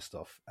this kind of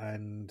stuff.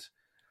 And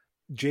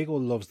Jago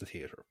loves the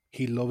theater.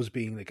 He loves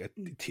being like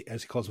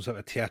as he calls himself,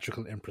 a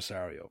theatrical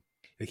impresario.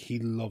 Like he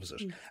loves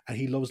it, and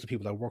he loves the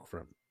people that work for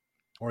him,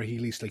 or he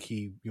at least like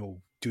do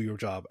your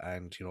job,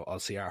 and I'll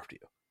see after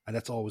you. And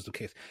that's always the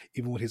case,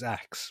 even with his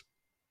acts.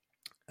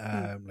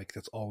 Like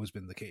that's always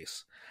been the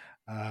case.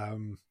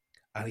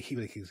 And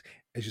he's,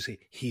 as you say,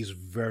 he's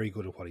very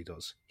good at what he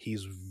does.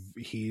 He's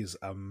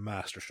a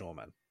master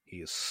showman. He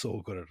is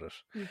so good at it.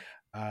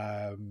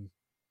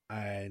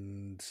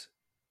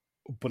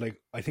 But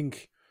like I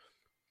think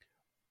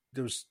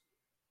there's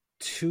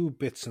two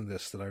bits in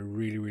this that I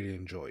really, really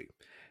enjoy,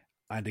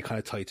 and they kind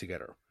of tie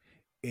together.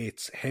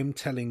 It's him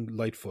telling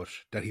Lightfoot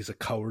that he's a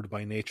coward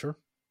by nature,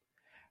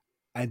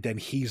 and then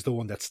he's the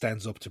one that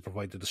stands up to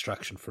provide the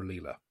distraction for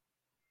Leela.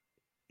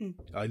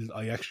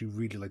 I actually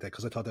really like that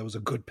because I thought that was a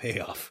good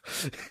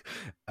payoff.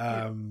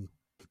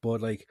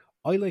 But like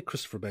I like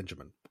Christopher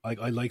Benjamin.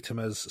 I liked him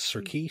as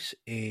Sir Keith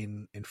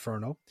in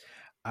Inferno,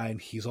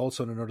 and he's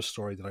also in another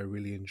story that I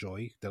really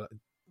enjoy that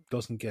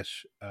doesn't get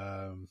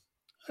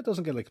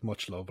like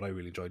much love, but I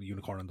really enjoyed,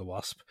 Unicorn and the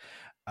Wasp.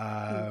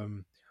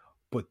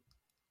 But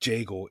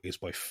Jago is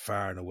by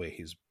far and away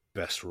his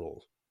best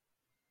role.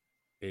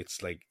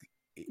 It's like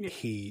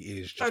he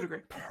is just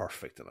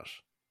perfect in it.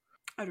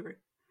 I'd agree.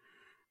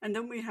 And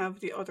then we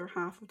have the other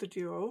half of the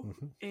duo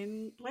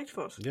in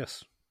Lightfoot.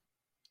 Yes.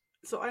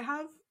 So I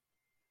have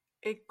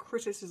a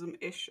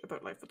criticism-ish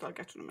about Lightfoot that I'll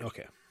get to in a minute.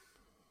 Okay.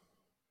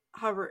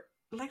 However,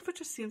 Lightfoot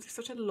just seems like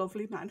such a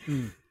lovely man.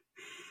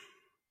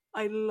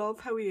 I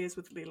love how he is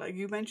with Leela.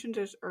 You mentioned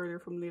it earlier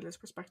from Leela's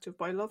perspective,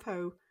 but I love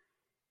how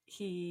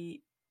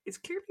he is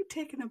clearly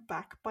taken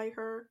aback by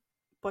her,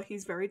 but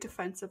he's very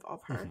defensive of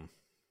her.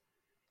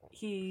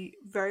 He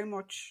very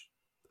much,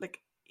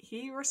 like,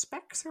 he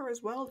respects her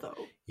as well,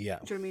 though. Yeah.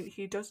 Do you know what I mean?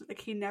 He doesn't,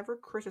 like, he never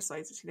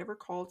criticizes, he never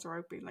calls her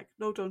out being like,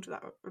 no, don't do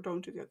that, or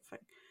don't do the other thing.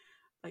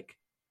 Like,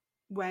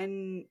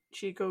 when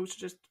she goes to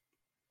just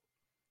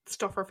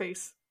stuff her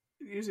face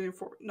using a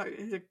fork, no,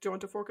 he's like, do you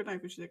want a fork and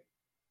knife? And she's like,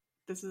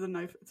 this is a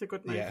knife, it's a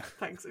good knife,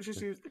 thanks. It's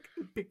just used like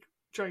a big,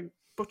 giant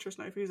butcher's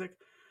knife. He's like,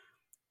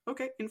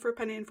 okay, in for a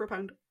penny, in for a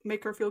pound,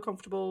 make her feel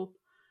comfortable,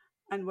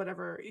 and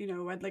whatever,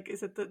 and like,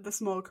 is it the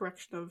small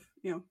correction of,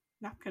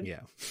 napkin?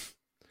 Yeah.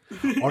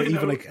 Or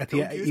even like at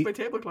the end,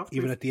 tablecloth,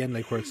 even at the end,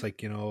 like where it's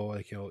like,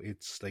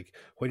 it's like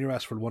when you're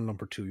asked for 1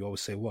 number 2, you always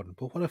say 1.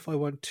 But what if I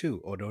want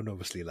 2? Oh no,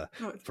 Leela.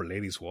 No, for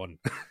ladies 1.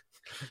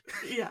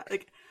 Yeah,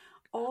 like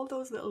all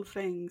those little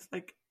things,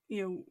 like,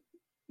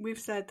 we've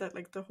said that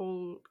like the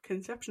whole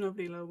conception of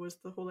Leela was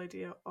the whole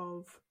idea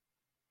of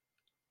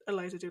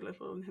Eliza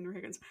Doolittle and Henry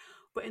Higgins.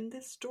 But in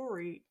this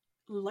story,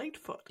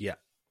 Lightfoot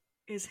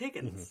is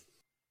Higgins.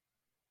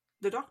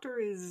 The Doctor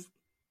is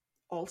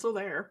also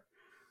there,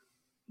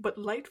 but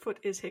Lightfoot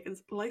is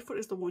Higgins. Lightfoot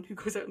is the one who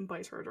goes out and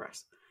buys her a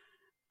dress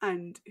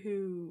and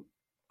who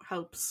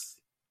helps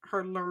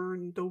her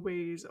learn the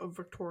ways of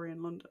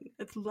Victorian London.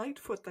 It's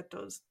Lightfoot that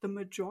does the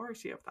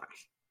majority of that.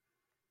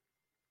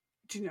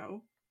 Do you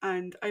know?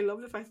 And I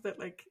love the fact that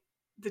like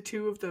the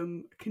two of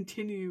them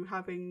continue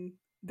having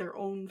their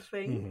own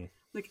thing,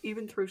 like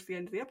even through to the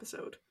end of the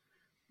episode,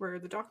 where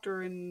the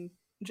Doctor and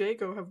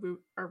Jago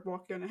are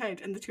walking on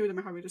ahead, and the two of them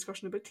are having a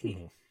discussion about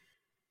tea.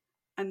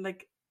 And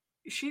like,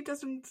 she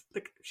doesn't,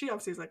 like, she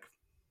obviously is like,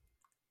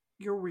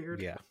 you're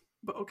weird. Yeah.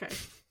 But okay,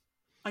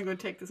 I'm going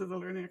to take this as a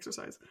learning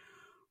exercise.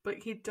 But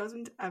he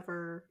doesn't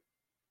ever,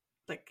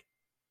 like,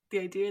 the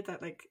idea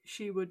that like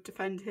she would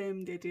defend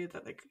him, the idea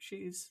that like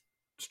she's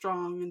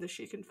strong and that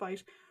she can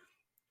fight,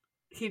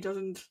 he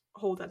doesn't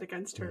hold that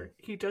against her.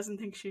 He doesn't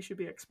think she should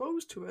be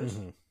exposed to it,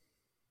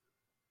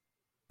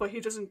 but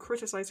he doesn't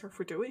criticize her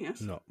for doing it.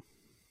 No.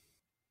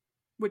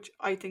 Which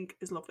I think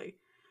is lovely.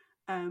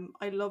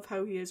 I love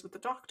how he is with the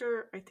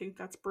Doctor. I think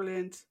that's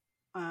brilliant.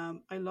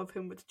 I love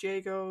him with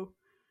Jago.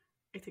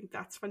 I think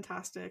that's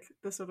fantastic.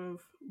 The sort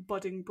of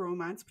budding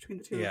bromance between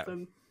the two of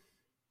them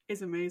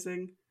is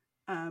amazing.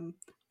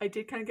 I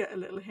did kind of get a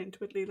little hint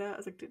with Leela. I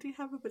was like, did he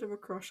have a bit of a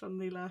crush on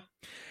Leela?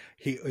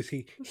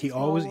 He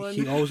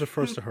always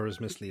refers to her as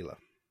Miss Leela.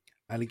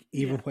 And like,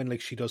 even when like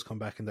she does come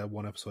back in that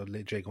one episode,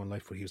 Jago and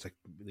Lightfoot, he was like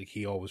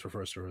he always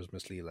refers to her as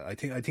Miss Leela. I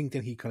think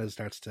then he kind of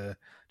starts to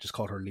just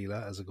call her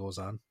Leela as it goes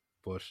on.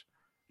 But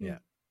yeah,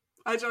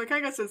 I don't know. I kind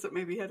of get a sense that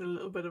maybe he had a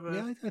little bit of a.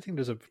 Yeah, I think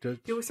there's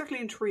he was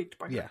certainly intrigued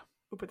by her. Yeah,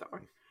 we'll put that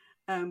way.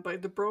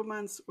 But the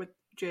bromance with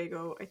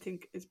Jago, I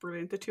think, is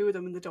brilliant. The two of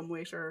them in the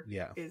dumbwaiter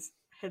is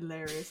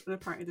hilarious, and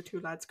apparently the two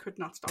lads could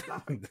not stop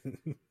laughing.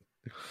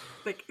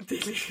 like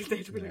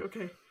they'd be like,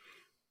 okay,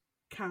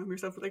 calm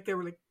yourself. Like they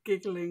were like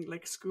giggling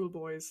like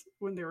schoolboys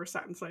when they were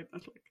sat inside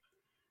it, like,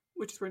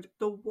 which is weird.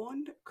 The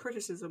one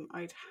criticism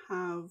I'd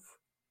have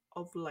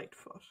of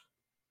Lightfoot,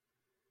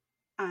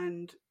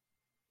 and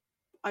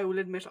I will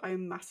admit I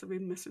am massively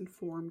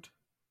misinformed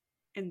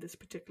in this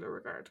particular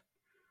regard,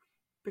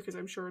 because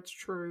I'm sure it's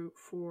true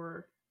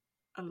for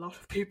a lot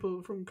of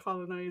people from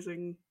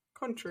colonizing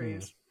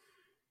countries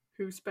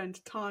who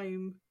spent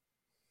time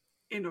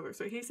in other.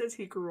 So he says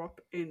he grew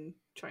up in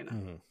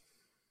China.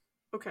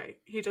 Okay,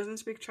 he doesn't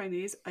speak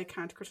Chinese. I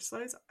can't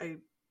criticize. I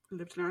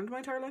lived in Ireland my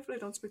entire life, but I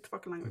don't speak the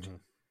fucking language.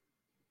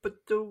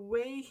 But the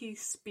way he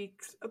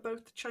speaks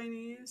about the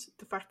Chinese,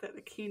 the fact that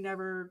like he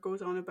never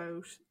goes on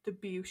about the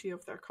beauty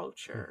of their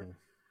culture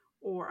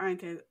or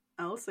anything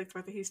else, like the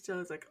fact that he still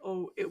is like,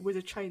 oh, it was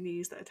a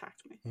Chinese that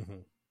attacked me.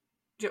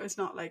 You know, it's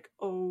not like,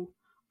 oh,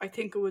 I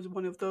think it was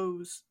one of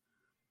those,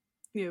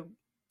 you know,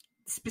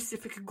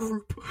 specific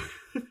group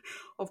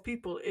of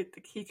people.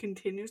 He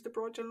continues the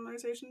broad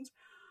generalizations,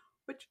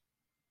 which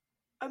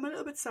I'm a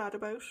little bit sad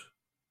about.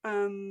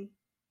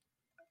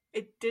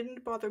 It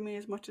didn't bother me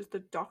as much as the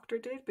Doctor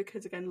did,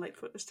 because again,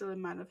 Lightfoot is still a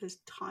man of his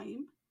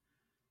time.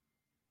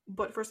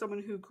 But for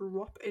someone who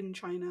grew up in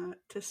China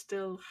to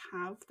still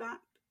have that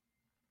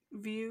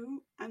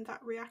view and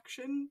that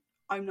reaction,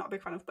 I'm not a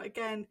big fan of. But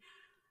again,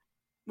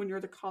 when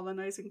you're the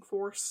colonizing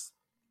force,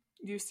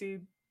 you see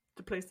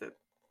the place that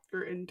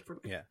you're in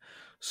differently. Yeah.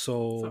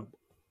 So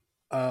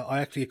I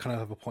actually kind of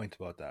have a point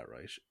about that,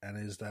 right?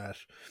 And is that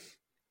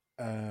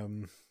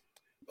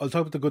I'll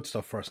talk about the good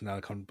stuff first, and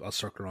then I'll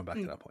circle around back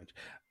to that point.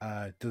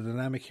 The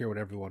dynamic here with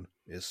everyone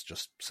is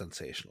just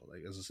sensational.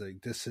 Like, as I say,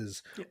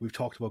 we've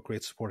talked about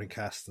great supporting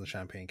casts and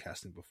champagne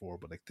casting before,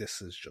 but like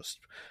this is just,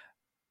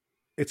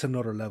 it's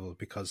another level,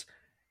 because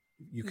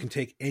you can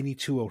take any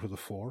two out of the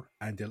four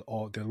and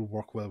they'll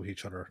work well with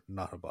each other,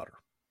 not a bother.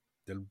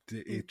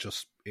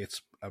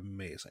 It's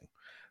amazing.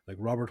 Like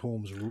Robert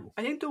Holmes,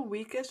 I think the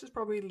weakest is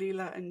probably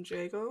Leela and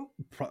Jago.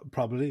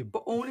 Probably,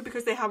 but only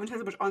because they haven't had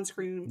as much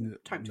on-screen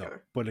time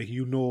together. But like,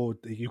 you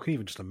can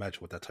even just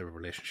imagine what that type of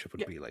relationship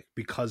would be like,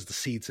 because the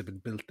seeds have been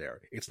built there.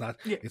 It's not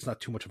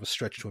too much of a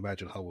stretch to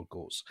imagine how it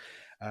goes.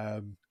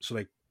 So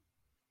like,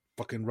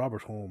 fucking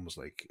Robert Holmes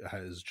like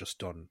has just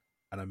done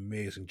an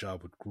amazing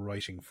job with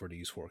writing for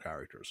these four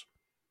characters,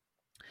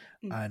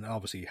 and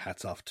obviously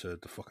hats off to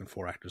the fucking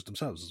four actors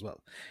themselves as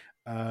well.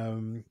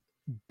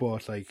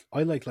 But like,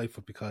 I like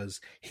Lightfoot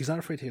because he's not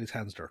afraid to get his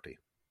hands dirty,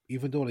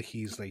 even though like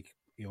he's like,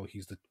 you know,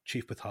 he's the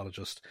chief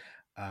pathologist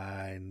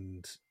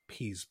and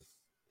he's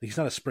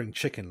not a spring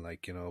chicken,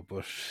 like, you know,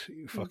 but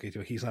fuck it,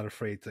 you know, he's not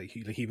afraid to,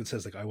 he even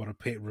says like, I want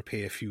to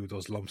repay a few of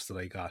those lumps that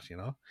I got, you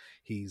know.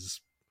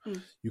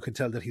 You can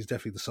tell that he's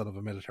definitely the son of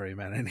a military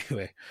man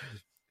anyway.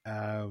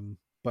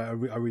 But I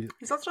really,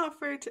 he's also not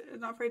afraid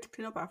to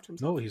clean up after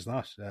himself. No, he's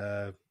not.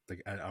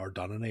 Like, or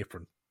don an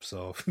apron.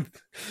 So,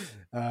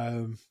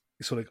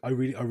 so like, I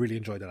really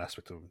enjoyed that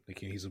aspect of him. Like,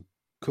 he's a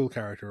cool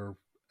character,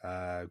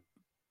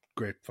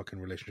 great fucking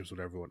relationships with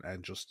everyone,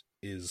 and just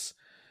is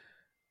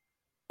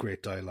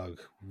great dialogue,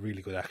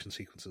 really good action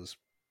sequences,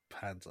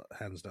 hands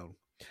down.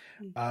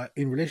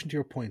 In relation to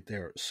your point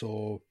there,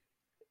 so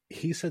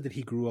he said that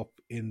he grew up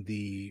in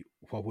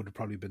what would have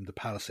probably been the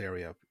palace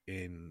area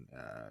in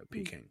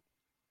Peking.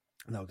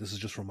 Now, this is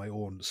just from my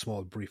own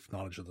small, brief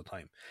knowledge of the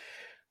time.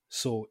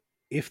 So,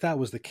 if that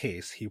was the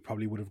case, he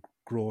probably would have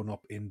grown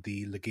up in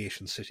the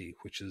Legation City,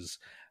 which is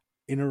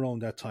in around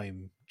that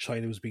time.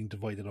 China was being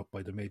divided up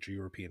by the major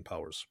European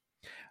powers,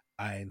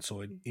 and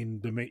so in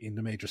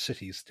the major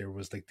cities there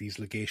was like these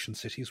legation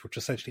cities, which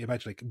essentially,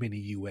 imagine like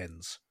mini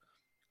UNs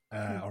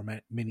or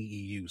mini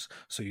EUs.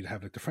 So you'd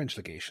have like the French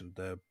legation,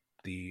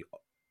 the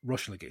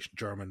Russian legation,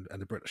 German, and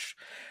the British,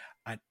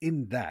 and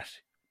in that,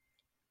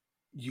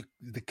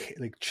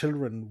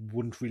 children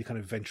wouldn't really kind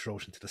of venture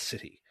out into the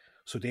city,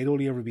 so they'd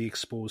only ever be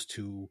exposed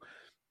to,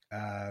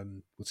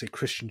 let's say,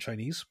 Christian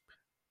Chinese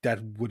that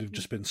would have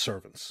just been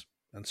servants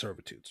and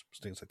servitudes,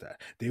 things like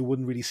that. They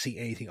wouldn't really see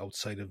anything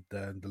outside of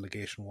the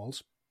legation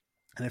walls,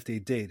 and if they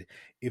did,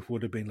 it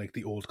would have been like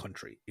the old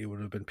country. It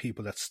would have been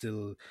people that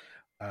still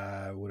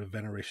would have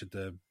venerated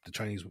the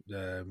Chinese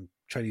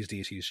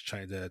deities,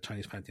 the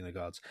Chinese pantheon of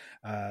gods,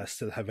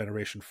 still have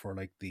veneration for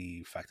like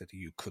the fact that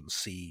you couldn't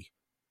see.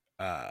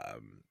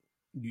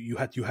 You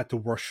had to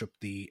worship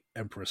the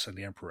Empress and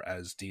the Emperor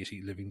as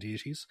living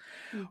deities,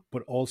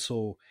 but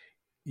also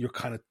you're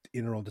kind of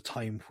in around the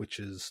time, which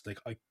is like,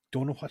 I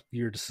don't know what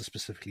year this is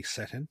specifically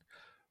set in,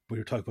 but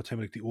you're talking about time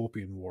like the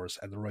Opium Wars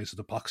and the rise of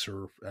the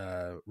Boxer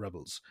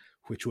rebels,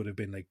 which would have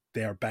been like,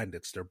 they're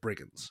bandits, they're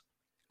brigands,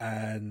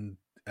 and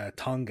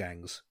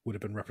Tongangs would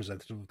have been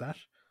representative of that.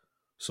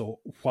 So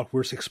what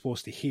we're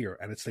exposed to here,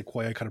 and it's like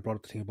why I kind of brought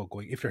up the thing about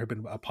going, if there had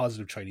been a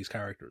positive Chinese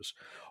characters,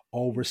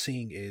 all we're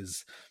seeing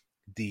is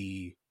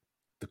the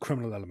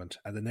criminal element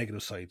and the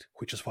negative side,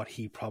 which is what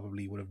he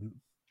probably would have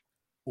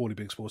only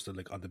been exposed to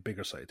like on the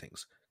bigger side of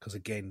things. Because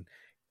again,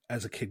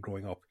 as a kid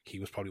growing up, he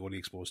was probably only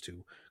exposed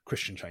to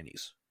Christian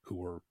Chinese who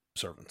were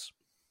servants.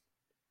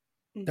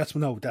 That's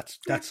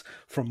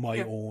from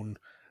my own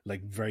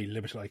like very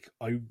limited. Like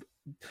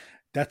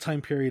that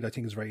time period, I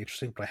think is very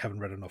interesting, but I haven't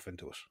read enough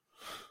into it.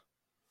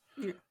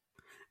 Yeah.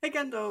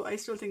 Again, though, I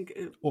still think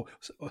it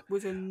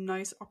was a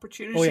nice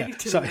opportunity. Oh yeah,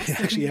 to sorry.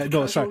 Actually, yeah,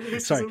 no, sorry.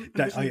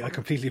 That I bother.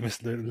 completely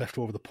left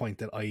over the point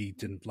that I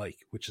didn't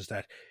like, which is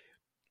that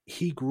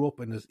he grew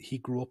up in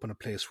a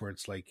place where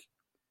it's like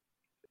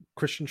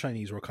Christian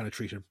Chinese were kind of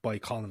treated by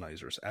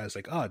colonizers as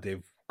like,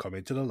 they've come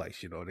into the light,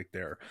 like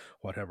they're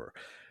whatever.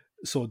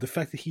 So the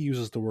fact that he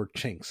uses the word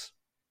chinks,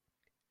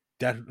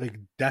 that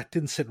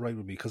didn't sit right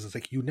with me, because it's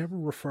like you never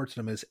refer to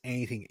them as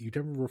anything. You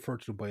never refer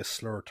to them by a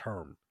slur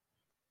term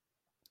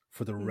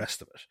for the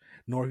rest of it,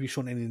 nor have you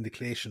shown any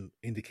indication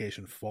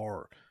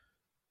for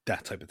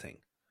that type of thing.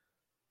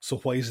 So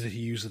why is it he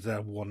used it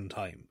that one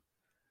time?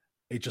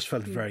 It just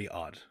felt very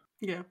odd.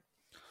 Yeah.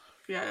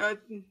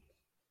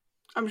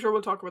 I'm sure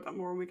we'll talk about that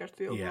more when we get to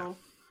the overall.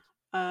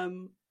 Yeah.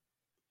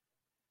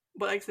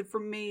 But like I said, for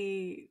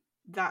me,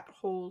 that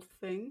whole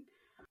thing,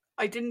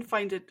 I didn't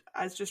find it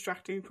as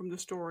distracting from the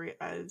story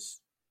as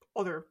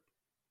other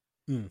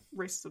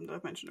racism that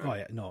I've mentioned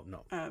earlier. Oh yeah,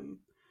 no.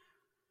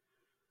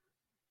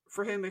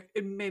 For him,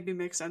 it maybe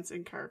makes sense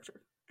in character,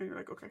 and you're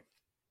like, okay,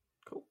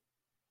 cool,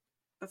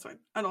 that's fine.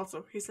 And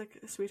also, he's like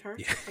a sweetheart.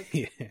 Yeah. Like,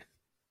 yeah.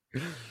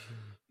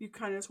 You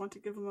kind of just want to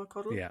give him a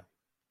cuddle. Yeah.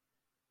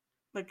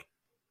 Like,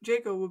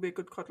 Jago would be a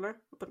good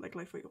cuddler, but like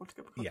Lifeway, you want to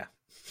give a cuddle. Yeah.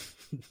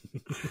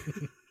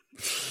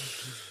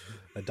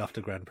 Adopt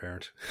a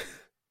grandparent.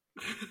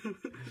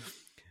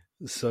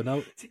 So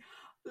now, see,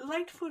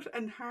 Lightfoot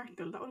and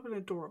Hartnell, that would have been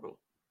adorable.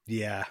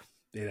 Yeah,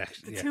 it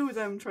actually. The two of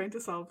them trying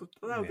to solve it,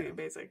 that would be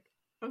amazing.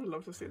 I would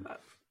love to see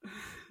that.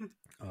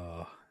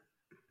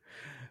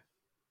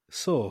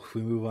 So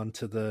we move on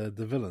to the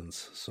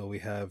villains. So we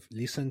have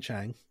Li Sen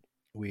Chang,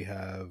 we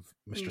have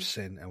Mr.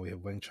 Sin, and we have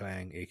Weng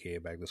Chiang, aka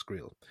Magnus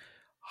Greel.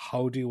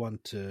 How do you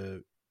want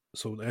to?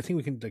 So I think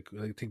we can.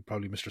 I think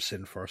probably Mr.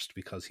 Sin first,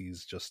 because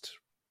he's just,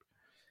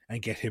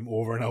 and get him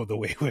over and out of the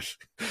way with.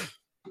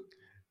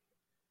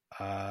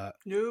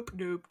 Nope.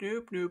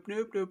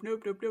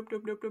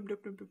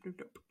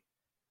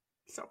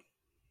 So,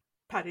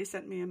 Paddy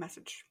sent me a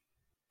message.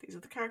 These are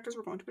the characters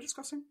we're going to be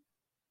discussing.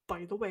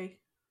 By the way,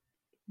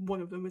 one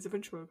of them is a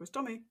ventriloquist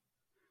dummy,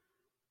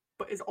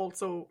 but is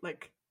also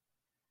like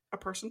a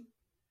person.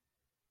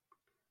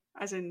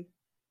 As in,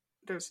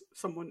 there's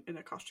someone in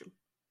a costume.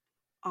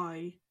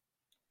 I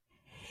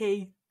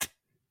hate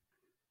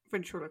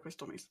ventriloquist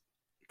dummies.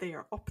 They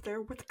are up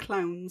there with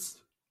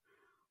clowns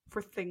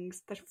for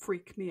things that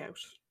freak me out.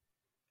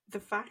 The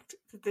fact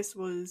that this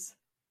was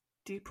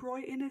Deep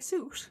Roy in a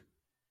suit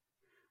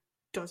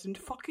doesn't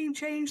fucking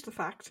change the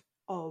fact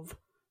of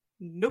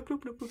nope.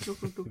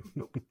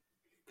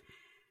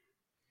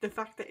 The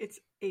fact that it's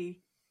a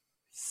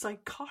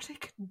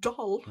psychotic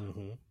doll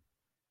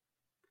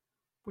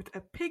with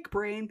a pig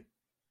brain,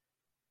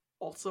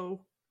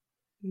 also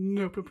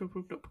nope.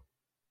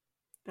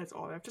 That's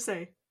all I have to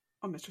say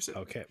on Mr. Sin.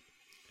 Okay.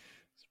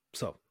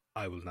 So,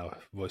 I will now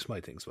voice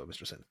my things about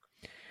Mr. Sin.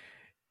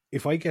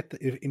 If I get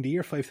in the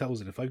year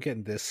 5000, if I'm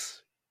getting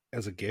this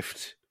as a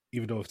gift,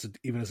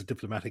 even as a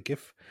diplomatic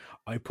gift,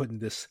 I'm putting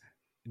this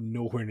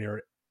nowhere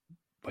near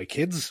my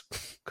kids,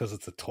 because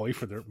it's a toy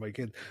for my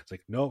kid. It's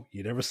like, no,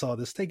 you never saw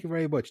this. Thank you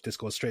very much. This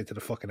goes straight to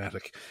the fucking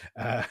attic,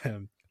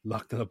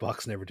 locked in a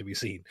box, never to be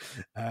seen.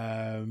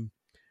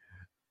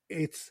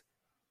 It's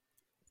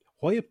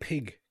why a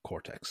pig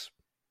cortex?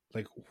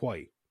 Like,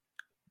 why?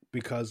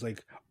 Because,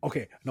 like,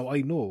 okay, now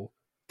I know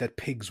that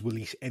pigs will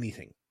eat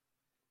anything,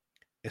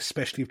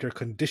 especially if they're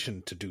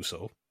conditioned to do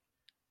so,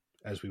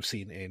 as we've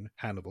seen in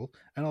Hannibal,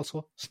 and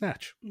also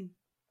Snatch.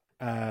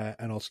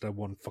 And also that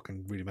one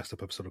fucking really messed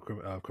up episode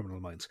of Criminal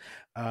Minds.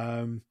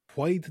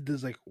 Why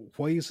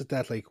is it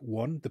that, like,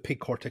 one, the pig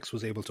cortex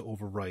was able to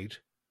override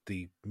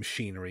the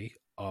machinery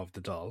of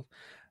the doll,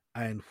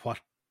 and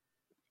what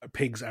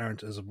pigs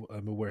aren't, as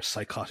I'm aware,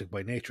 psychotic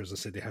by nature, as I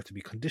said, they have to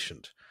be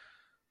conditioned.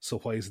 So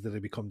why is it that they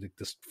become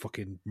this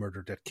fucking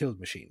murder that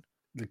killed machine?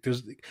 Like,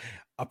 there's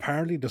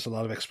a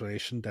lot of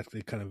explanation that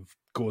it kind of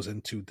goes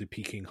into the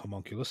Peking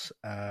homunculus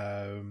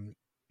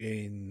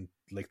in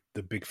like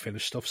the Big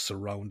Finish stuff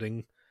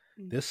surrounding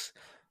this,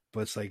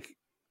 but it's like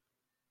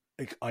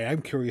I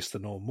am curious to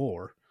know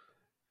more,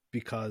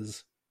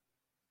 because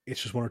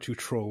it's just one or two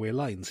throwaway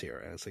lines here,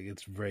 and it's like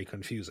it's very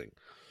confusing.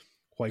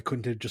 Why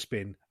couldn't it just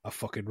been a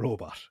fucking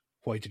robot?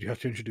 Why did you have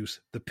to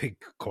introduce the pig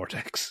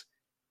cortex?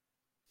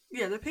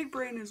 Yeah, the pig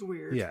brain is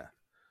weird. Yeah.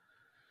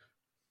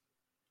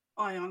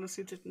 I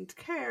honestly didn't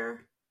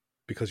care.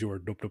 Because you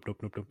were nope.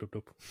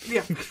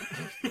 Yeah,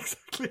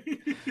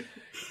 exactly.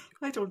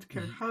 I don't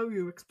care how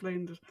you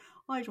explained it.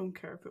 I don't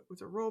care if it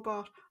was a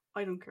robot.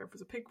 I don't care if it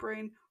was a pig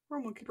brain, or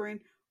a monkey brain,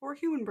 or a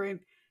human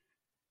brain.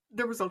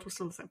 The result was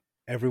still the same.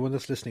 Everyone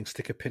that's listening,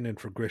 stick a pin in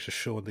for greatest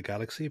show in the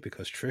galaxy,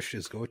 because Trish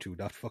is going to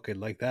not fucking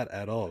like that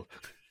at all.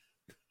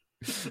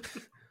 Just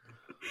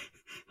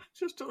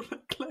don't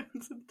like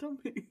clowns and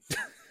dummies.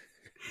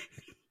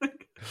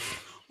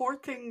 Or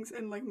things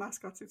in like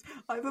mascot suits.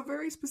 I have a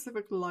very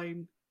specific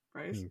line,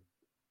 right?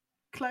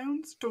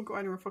 Clowns don't go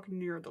anywhere fucking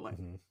near the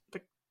line.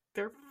 Like,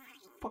 they're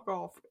fuck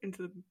off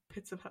into the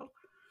pits of hell.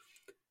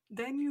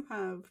 Then you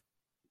have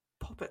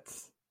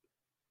puppets,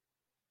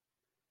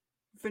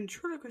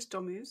 ventriloquist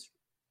dummies,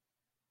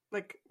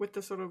 like with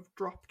the sort of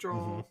drop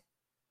jaw,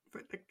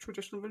 like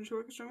traditional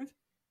ventriloquist dummies.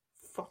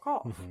 Fuck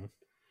off.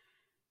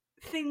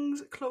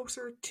 Things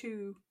closer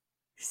to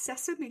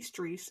Sesame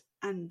Street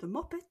and the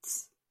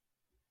Muppets,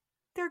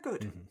 they're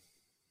good.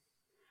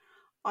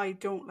 I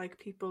don't like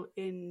people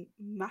in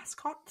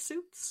mascot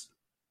suits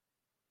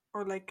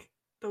or like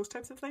those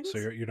types of things. So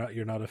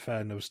you're not a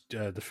fan of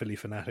the Philly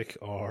Fanatic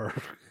or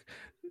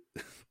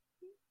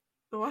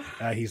what?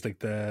 He's like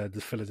the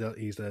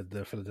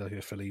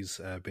Philadelphia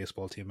Phillies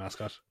baseball team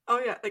mascot. Oh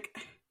yeah, like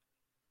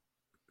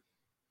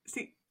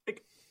see,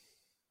 like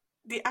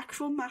the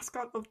actual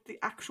mascot of the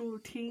actual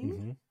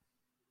team.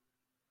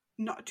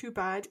 Not too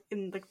bad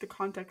in like the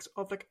context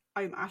of like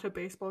I'm at a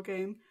baseball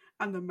game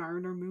and the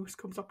Mariner Moose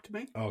comes up to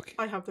me. Okay.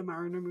 I have the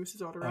Mariner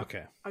Moose's autograph.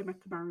 Okay. I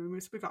met the Mariner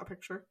Moose. We got a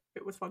picture.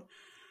 It was fun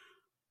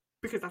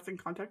because that's in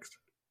context.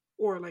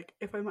 Or like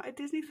if I'm at a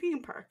Disney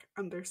theme park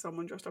and there's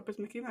someone dressed up as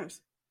Mickey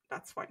Mouse,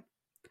 that's fine.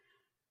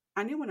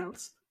 Anyone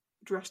else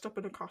dressed up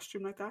in a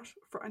costume like that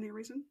for any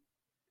reason?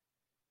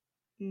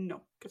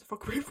 No, get the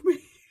fuck away from me.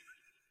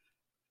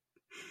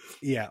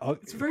 Yeah,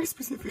 it's very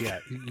specific. Yeah,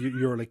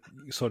 you're like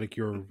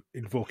you're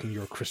invoking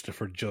your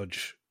Christopher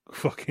Judge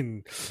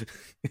fucking.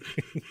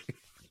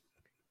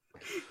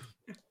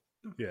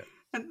 Yeah,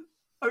 and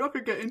I'm not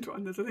going to get into it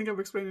on this. I think I've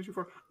explained it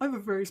before. I have a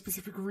very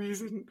specific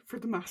reason for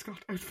the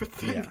mascot outfit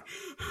thing.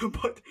 Yeah.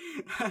 But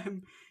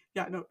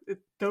yeah, no,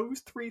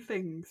 those three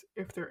things,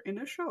 if they're in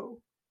a show,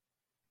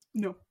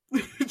 no,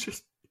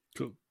 just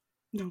cool.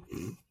 No.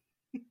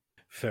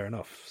 Fair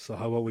enough. So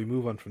how about we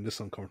move on from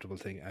this uncomfortable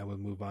thing and we'll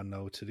move on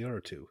now to the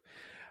other two.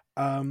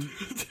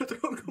 The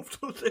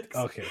uncomfortable things.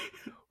 Okay.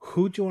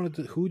 Who do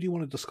you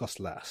want to discuss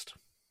last?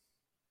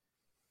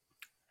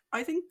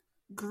 I think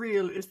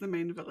Greel is the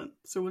main villain,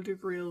 so we'll do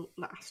Greel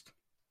last.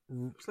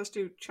 So let's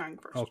do Chang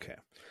first. Okay.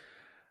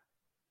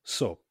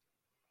 So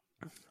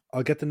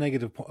I'll get the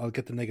negative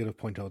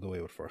point out of the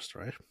way with first,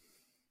 right?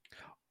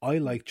 I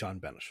like John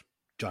Bennett.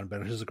 John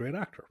Bennett is a great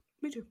actor.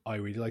 Me too. I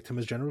really liked him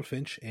as General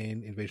Finch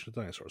in Invasion of the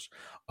Dinosaurs.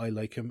 I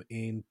like him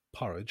in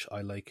Porridge.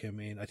 I like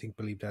him in, I think,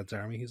 Believe Dad's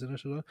Army. He's in it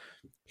as well.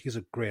 He's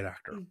a great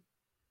actor.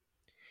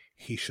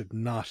 He should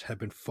not have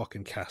been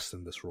fucking cast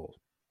in this role.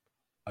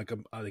 I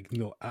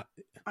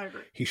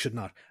agree. He should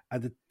not.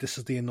 And this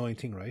is the annoying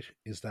thing, right?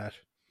 Is that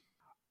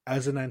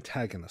as an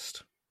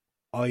antagonist,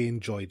 I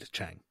enjoyed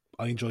Chang.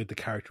 I enjoyed the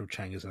character of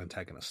Chang as an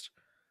antagonist.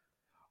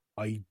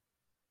 I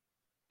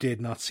did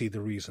not see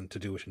the reason to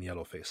do it in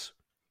Yellowface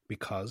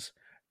because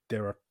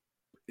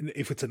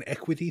if it's an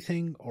equity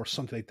thing or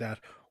something like that,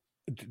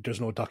 there's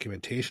no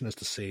documentation as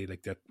to say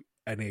like that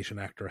an Asian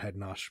actor had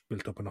not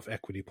built up enough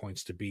equity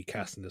points to be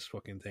cast in this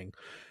fucking thing,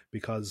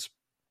 because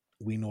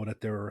we know that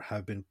there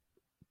have been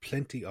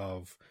plenty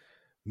of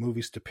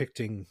movies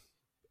depicting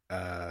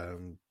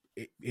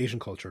Asian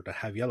culture that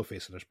have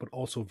yellowface in it, but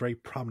also very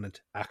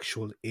prominent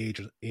actual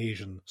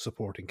Asian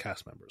supporting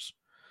cast members.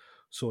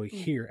 So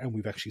here, and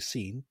we've actually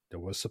seen there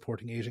was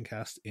supporting Asian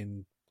cast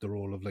in the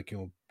role of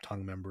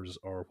Tong members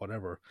or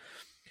whatever.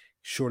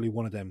 Surely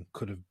one of them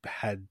could have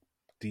had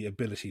the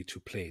ability to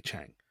play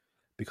Chang,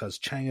 because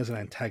Chang as an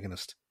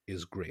antagonist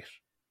is great.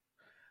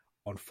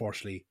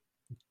 Unfortunately,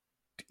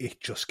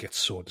 it just gets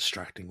so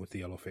distracting with the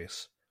yellow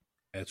face.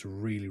 It's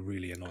really,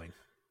 really annoying.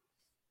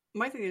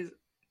 My thing is,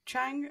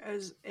 Chang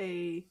as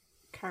a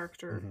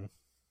character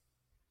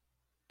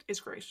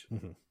is great.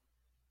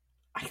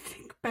 I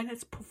think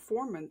Bennett's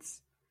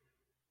performance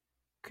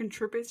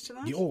contributes to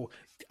that. Oh,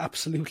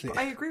 absolutely. But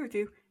I agree with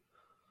you.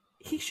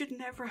 He should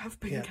never have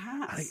been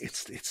cast.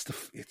 It's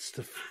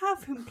the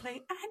have him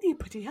play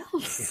anybody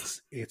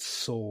else. It's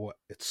so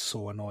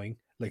annoying.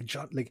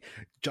 John,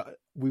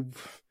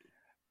 we've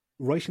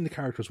writing the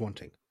character is one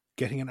thing.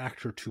 Getting an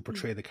actor to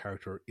portray the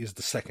character is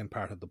the second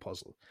part of the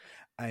puzzle.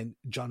 And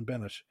John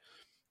Bennett,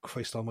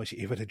 Christ almighty,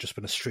 if it had just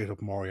been a straight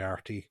up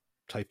Moriarty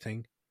type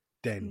thing,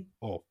 then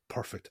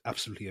perfect,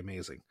 absolutely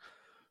amazing.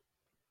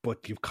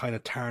 But you've kind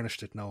of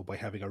tarnished it now by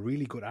having a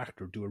really good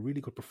actor do a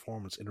really good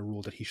performance in a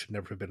role that he should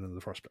never have been in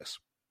the first place.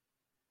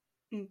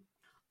 I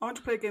want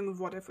to play a game of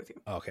what if with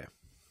you. Okay.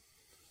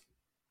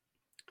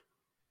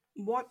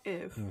 What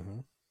if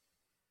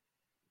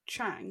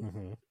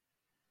Chang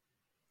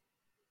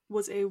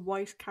was a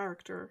white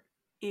character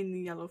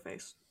in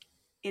Yellowface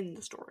in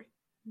the story?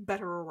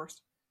 Better or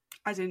worse?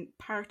 As in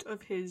part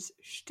of his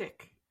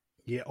shtick.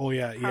 Yeah,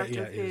 part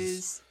of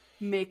his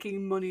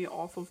making money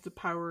off of the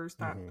powers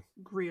that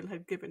Greel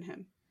had given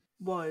him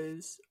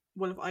was,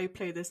 well, if I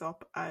play this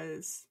up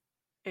as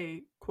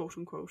a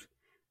quote-unquote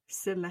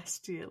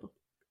celestial,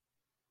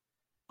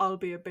 I'll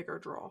be a bigger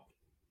draw.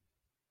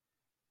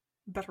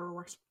 Better or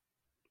worse?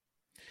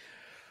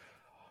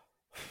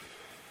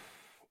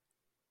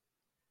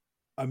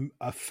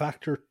 A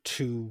factor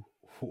to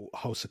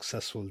how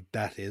successful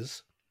that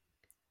is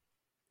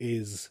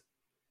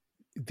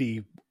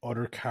the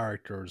other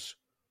character's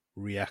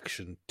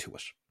reaction to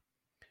it.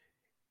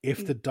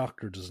 If the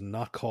Doctor does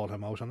not call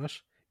him out on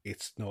it,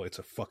 it's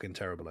a fucking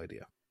terrible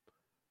idea.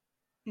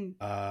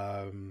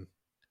 Mm.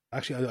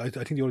 Actually, I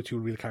think the only two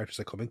real characters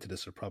that come into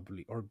this are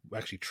probably, or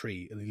actually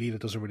three. And Leela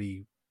doesn't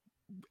really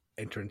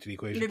enter into the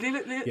equation.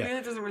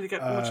 Leela doesn't really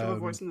get much of a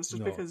voice in this,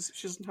 just no. because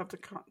she doesn't have the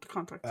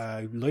context.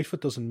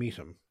 Lightfoot doesn't meet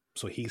him,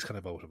 so he's kind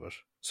of out of it.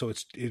 So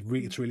it's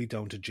really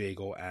down to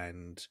Jago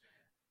and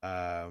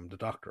the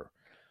Doctor.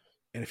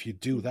 And if you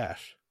do that,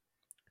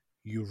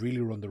 you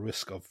really run the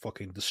risk of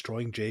fucking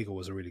destroying Jago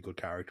as a really good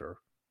character,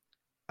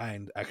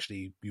 and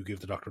actually you give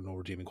the Doctor no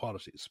redeeming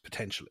qualities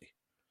potentially,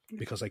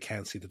 because I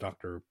can't see the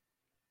Doctor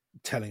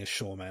telling a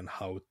showman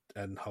how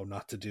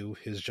not to do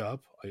his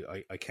job.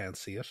 I can't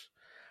see it.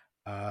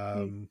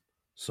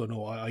 So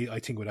no, I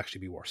think it would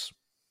actually be worse.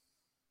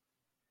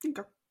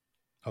 Okay.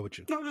 How would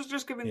you? No,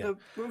 just giving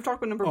we've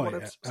talked about a number of what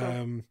ifs,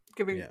 so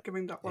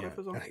giving that what if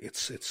as well. And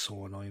it's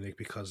so annoying, like,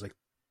 because like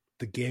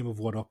the game of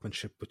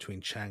one-upmanship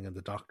between Chang and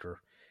the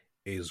Doctor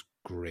is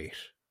great.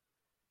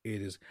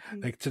 It is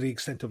like, to the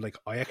extent of, like,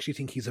 I actually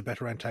think he's a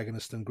better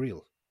antagonist than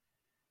Greel.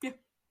 Yeah,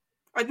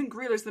 I think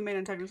Greel is the main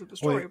antagonist of the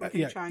story, but I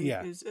think Chang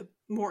is a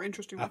more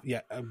interesting one.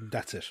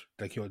 That's it.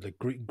 Like, you know, like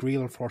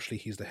Greel, unfortunately,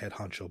 he's the head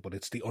honcho, but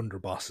it's the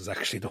underboss is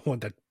actually the one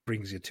that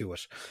brings you to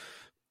it.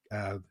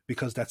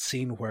 Because that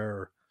scene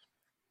where,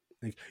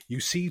 like, you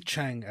see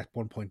Chang at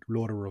one point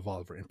load a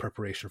revolver in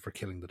preparation for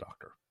killing the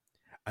Doctor,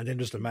 and then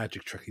there's the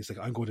magic trick. He's like,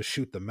 I'm going to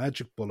shoot the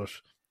magic bullet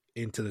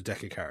into the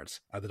deck of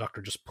cards, and the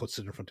Doctor just puts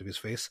it in front of his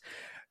face.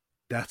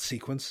 That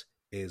sequence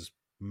is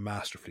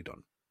masterfully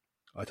done.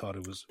 I thought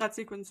it was... That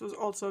sequence was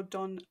also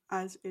done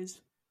as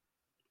is.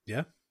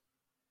 Yeah?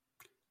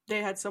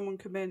 They had someone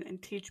come in and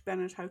teach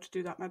Bennett how to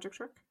do that magic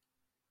trick.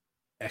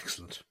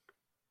 Excellent.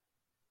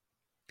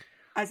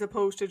 As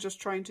opposed to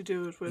just trying to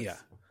do it with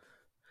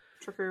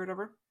trickery or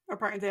whatever.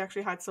 Apparently they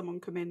actually had someone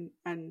come in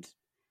and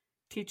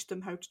teach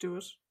them how to do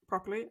it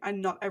properly,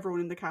 and not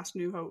everyone in the cast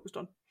knew how it was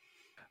done.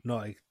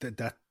 No,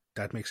 that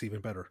makes it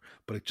even better.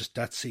 But it just,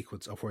 that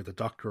sequence of where the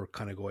Doctor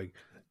kind of going,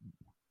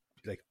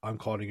 like, I'm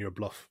calling your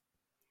bluff,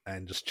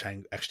 and just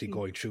Chang actually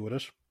going through with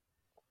it,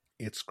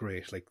 it's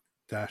great. Like,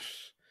 that...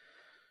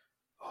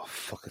 Oh,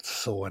 fuck, it's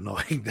so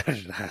annoying that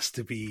it has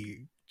to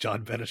be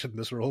John Bennett in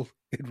this role.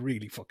 It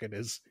really fucking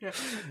is.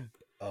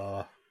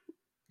 Yeah.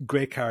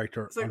 Great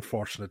character, so,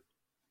 unfortunate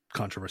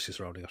controversy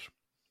surrounding it.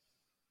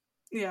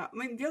 Yeah, I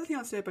mean, the other thing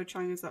I'll say about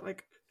Chang is that,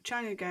 like,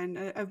 Chang,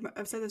 again,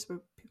 I've said this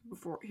about people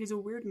before, he's a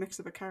weird mix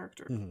of a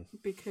character,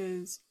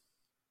 because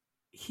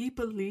he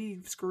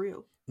believes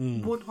Greel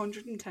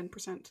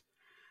 110%.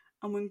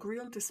 And when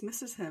Greel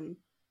dismisses him,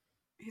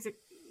 he's like,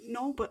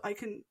 no, but I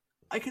can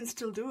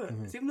still do it.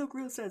 So even though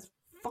Greel says,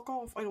 fuck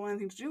off, I don't want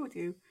anything to do with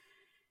you,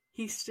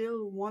 he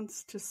still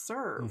wants to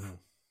serve.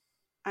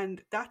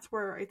 And that's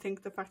where I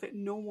think the fact that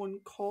no one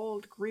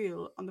called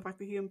Greel on the fact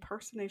that he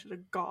impersonated a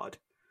god,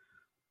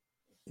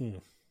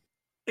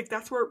 like,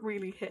 that's where it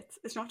really hits.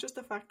 It's not just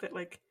the fact that,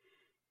 like,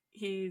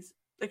 he's,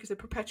 like I said,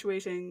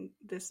 perpetuating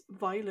this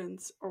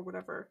violence or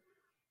whatever.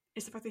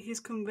 It's the fact that he's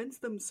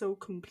convinced them so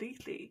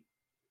completely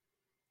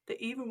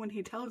that even when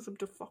he tells them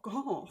to fuck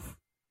off,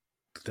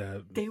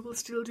 they will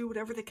still do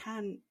whatever they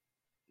can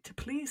to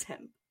please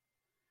him.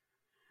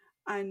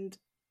 And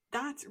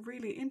that's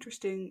really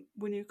interesting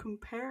when you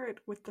compare it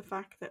with the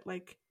fact that,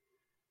 like,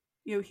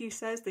 you know, he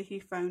says that he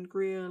found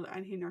Greel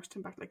and he nursed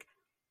him back. Like,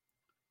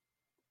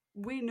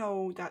 we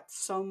know that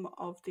some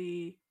of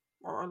the,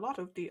 or a lot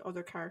of the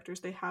other characters,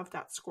 they have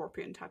that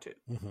scorpion tattoo,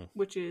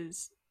 which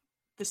is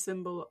the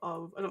symbol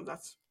of, I don't know if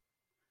that's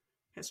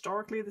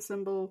historically the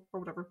symbol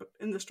or whatever, but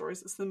in the story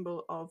it's the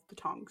symbol of the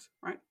Tongs,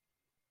 right?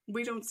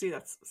 We don't see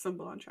that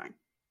symbol on Chang.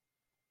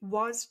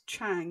 Was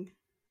Chang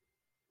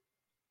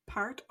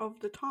part of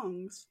the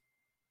Tongs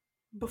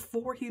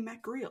before he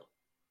met Greel?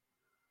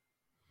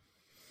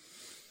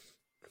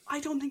 I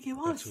don't think he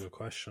was. That's a good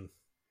question.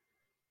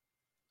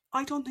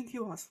 I don't think he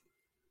was.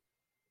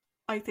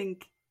 I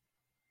think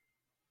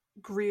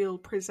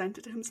Greel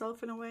presented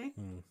himself in a way,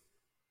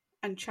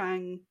 and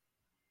Chang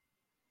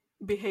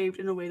behaved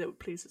in a way that would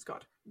please his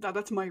god.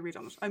 That's my read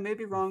on it. I may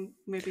be wrong.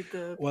 Maybe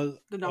the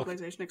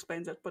novelization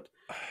explains it, but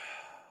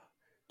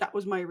that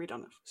was my read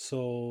on it.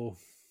 So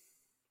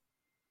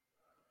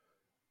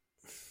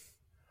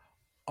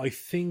I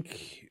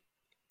think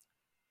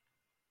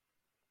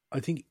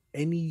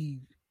any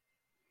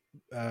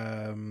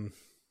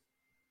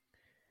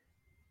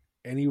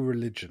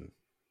religion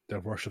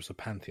that worships a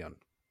pantheon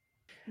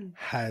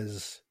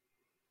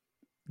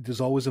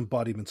there's always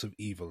embodiments of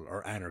evil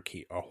or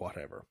anarchy or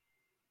whatever.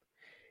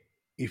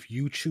 If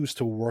you choose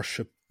to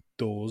worship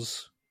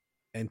those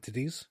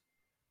entities,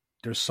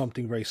 there's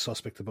something very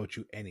suspect about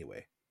you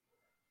anyway.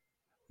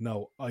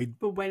 Now,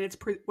 but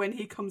when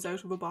he comes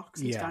out of a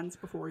box and stands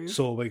before you,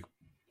 so, like,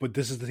 but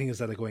this is the thing, is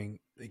that, like, going,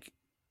 like,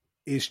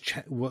 is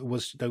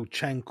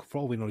Chang, for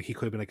all we know, he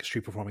could have been like a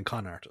street performing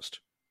con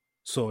artist.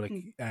 So,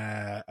 like,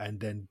 and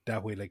then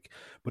that way, like,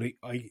 but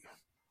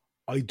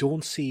I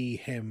don't see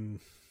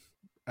him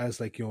as,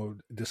 like, you know,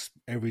 this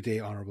everyday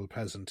honorable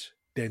peasant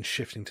then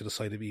shifting to the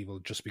side of evil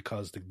just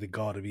because the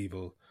god of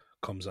evil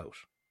comes out,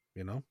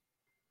 you know?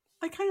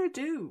 I kind of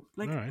do.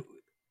 Like, right.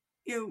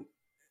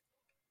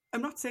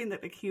 I'm not saying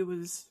that like he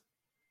was,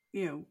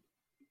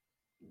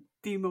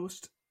 the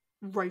most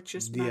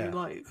righteous man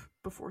alive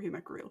before he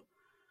met Greel.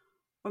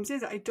 What I'm saying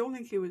is that I don't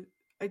think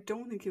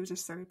he was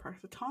necessarily part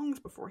of the Tongs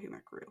before he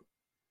met Greel.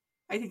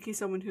 I think he's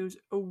someone who's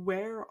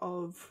aware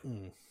of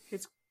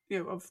his,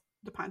 of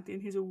the pantheon.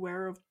 He's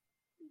aware of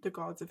the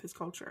gods of his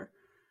culture,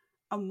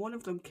 and one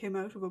of them came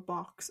out of a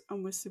box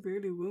and was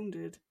severely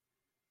wounded.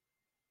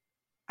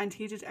 And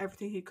he did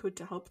everything he could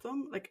to help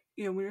them. Like,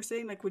 when you're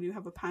saying, like, when you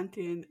have a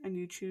pantheon and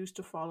you choose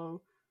to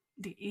follow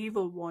the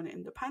evil one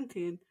in the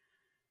pantheon,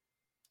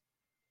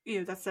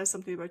 that says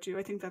something about you.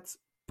 I think that's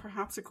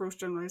perhaps a gross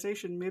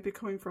generalization, maybe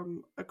coming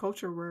from a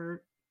culture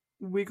where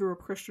we grew up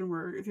Christian,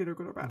 where it's either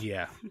good or bad.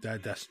 Yeah, I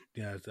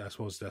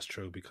suppose that's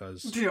true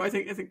because I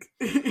think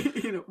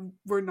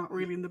we're not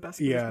really in the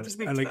best. Yeah,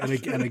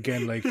 and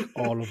again, like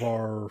all of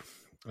our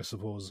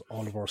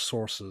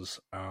sources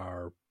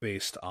are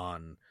based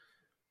on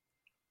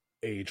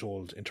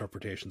age-old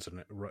interpretations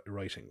and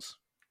writings.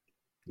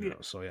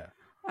 So yeah.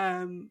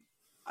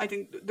 I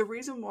think the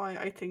reason why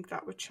I think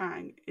that with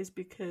Chang is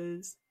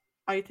because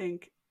I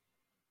think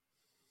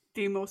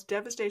the most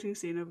devastating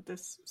scene of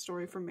this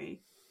story for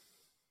me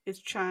is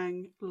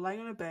Chang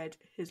lying on a bed,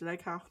 his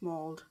leg half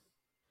mauled.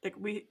 Like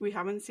we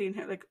haven't seen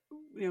him, like,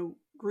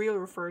 Greel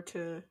referred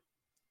to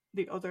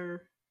the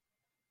other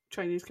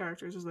Chinese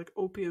characters as like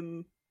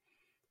opium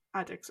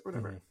addicts or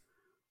whatever.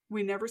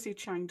 We never see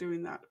Chang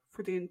doing that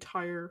for the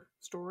entire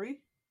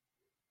story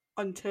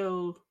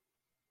until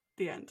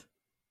the end,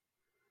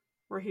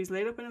 where he's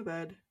laid up in a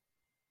bed.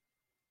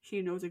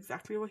 He knows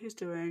exactly what he's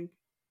doing.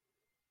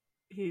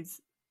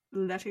 He's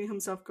letting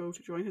himself go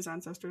to join his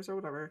ancestors or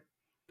whatever,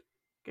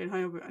 getting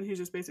high up, and he's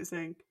just basically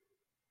saying,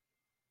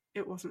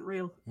 it wasn't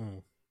real.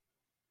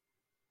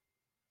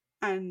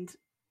 And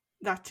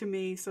that to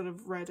me sort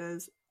of read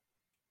as,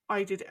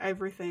 I did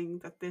everything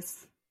that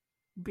this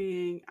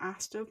being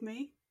asked of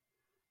me,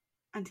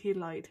 and he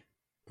lied.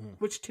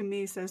 Which to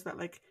me says that,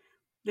 like,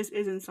 this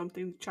isn't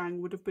something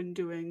Chang would have been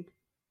doing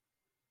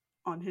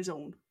on his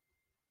own.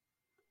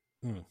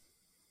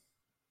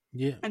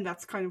 Yeah. And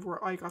that's kind of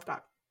where I got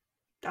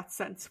that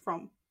sense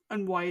from,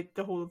 and why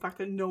the whole fact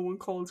that no one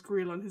calls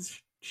Greel on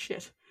his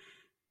shit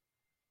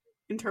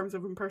in terms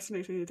of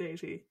impersonating a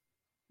deity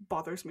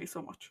bothers me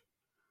so much.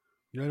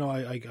 No,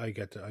 I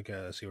get it.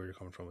 I see where you're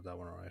coming from with that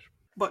one, alright.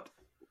 But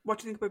what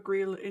do you think about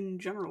Greel in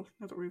general?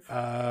 Now that we've,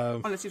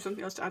 unless you have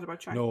something else to add about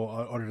Chang. No,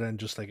 other than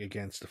just like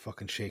against the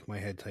fucking shake my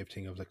head type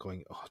thing of like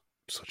going, oh,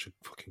 such a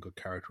fucking good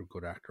character,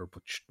 good actor,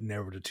 but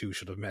never the two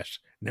should have met.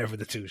 Never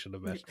the two should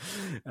have met.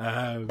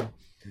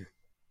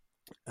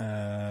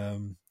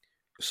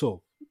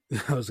 So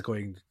I was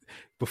going,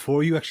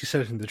 before you actually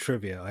said it in the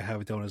trivia, I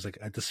have it down as like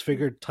a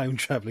disfigured time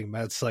traveling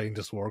mad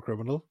scientist war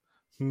criminal.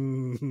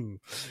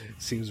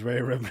 Seems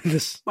very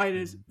reminiscent. Mine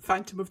is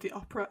Phantom of the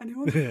Opera.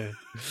 Anyone?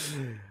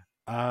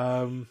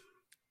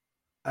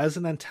 As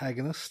an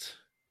antagonist,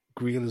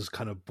 Greel is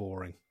kind of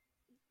boring.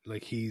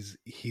 Like he's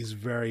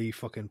very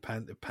fucking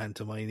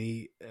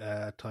pantomime-y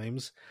at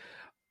times.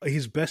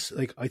 His best,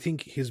 like, I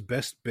think his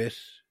best bit,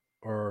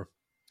 or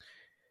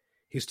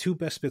his two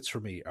best bits for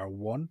me are,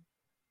 one,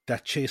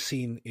 that chase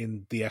scene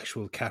in the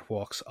actual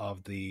catwalks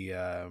of the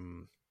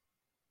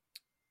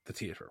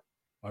theater.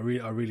 I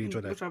really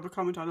enjoyed that. Which I have a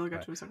comment on. I'll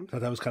get to in a second.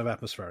 That was kind of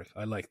atmospheric.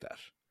 I like that.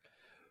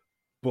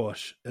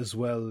 But as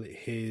well,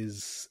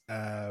 his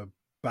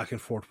back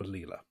and forth with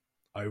Leela,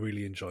 I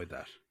really enjoyed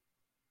that.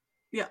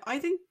 Yeah, I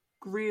think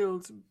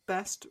Greel's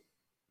best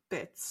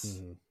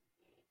bits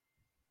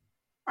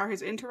are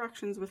his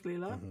interactions with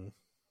Leela.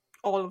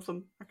 All of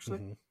them,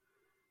 actually.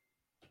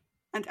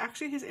 And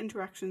actually his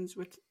interactions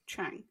with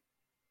Chang,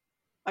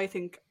 I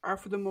think, are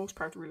for the most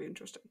part really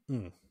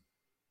interesting.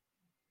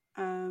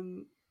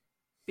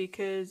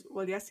 Because,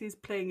 well, yes, he's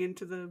playing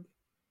into the,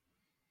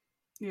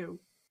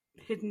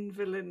 hidden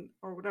villain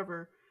or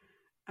whatever.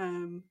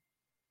 When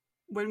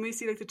we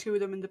see like the two of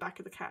them in the back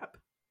of the cab,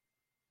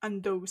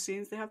 and those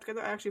scenes they have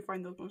together, I actually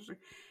find those most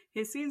interesting.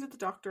 His scenes with the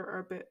Doctor are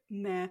a bit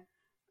meh,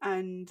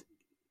 and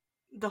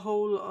the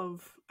whole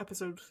of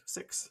episode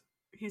 6,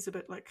 he's a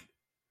bit like,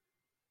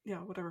 yeah,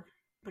 whatever.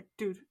 Like,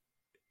 dude,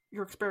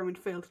 your experiment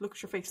failed. Look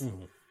at your face. Do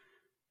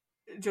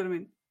you know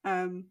what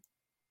I mean?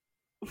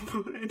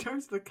 In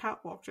terms of the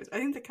catwalk chase, I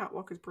think the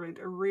catwalk is brilliant.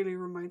 It really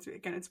reminds me,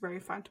 again, it's very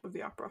Phantom of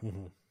the Opera.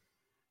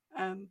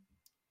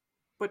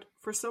 But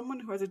for someone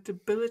who has a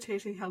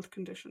debilitating health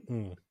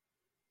condition,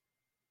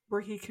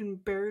 where he can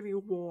barely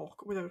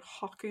walk without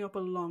hocking up a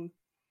lung,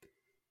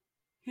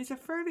 he's a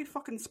fairly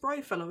fucking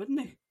spry fellow, isn't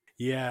he?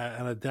 Yeah,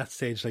 and at that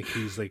stage, like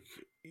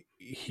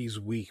he's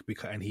weak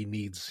and he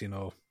needs,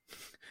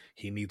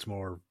 he needs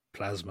more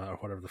plasma or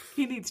whatever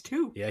he needs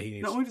 2. Yeah, he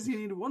needs. Not only does he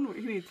need 1,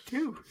 he needs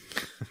 2,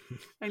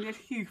 and yet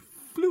he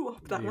flew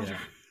up that ladder.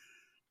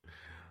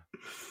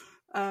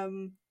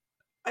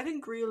 I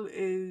think Greel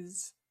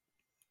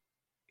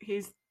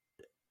he's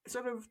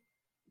sort of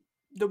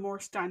the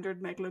more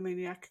standard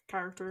megalomaniac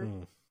character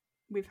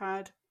we've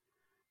had.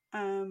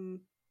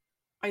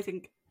 I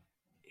think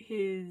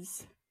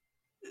his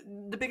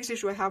the biggest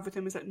issue I have with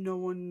him is that no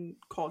one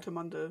called him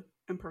on the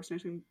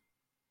impersonating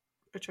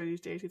a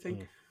Chinese deity thing.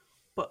 Mm.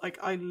 But like,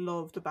 I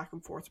love the back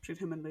and forth between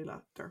him and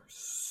Leela. They're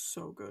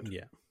so good.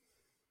 Yeah.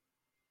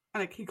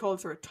 And like, he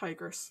calls her a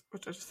tigress,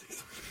 which I just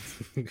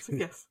think is so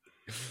yes.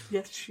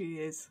 Yes, she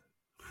is.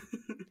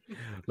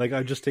 Like,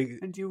 I just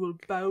think, and you will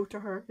bow to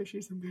her because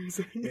she's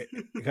amazing.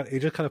 it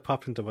just kind of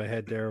popped into my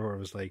head there, where it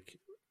was like,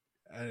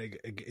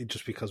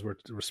 just because we're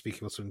speaking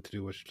about something to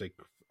do with like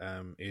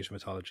Asian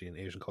mythology and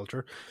Asian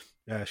culture,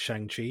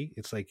 Shang-Chi.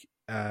 It's like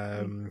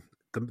the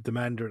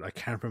Mandarin. I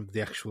can't remember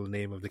the actual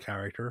name of the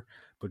character,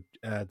 but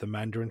the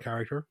Mandarin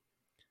character.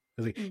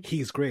 I was like,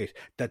 he's great.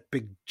 That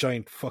big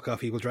giant fuck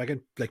off evil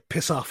dragon. Like,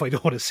 piss off! I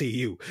don't want to see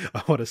you.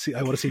 I want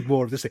to see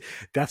more of this thing.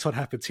 That's what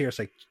happens here. It's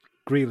like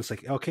Greel is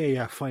like, okay,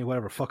 yeah, fine,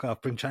 whatever. Fuck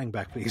off. Bring Chang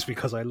back, please,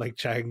 because I like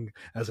Chang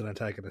as an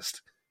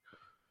antagonist.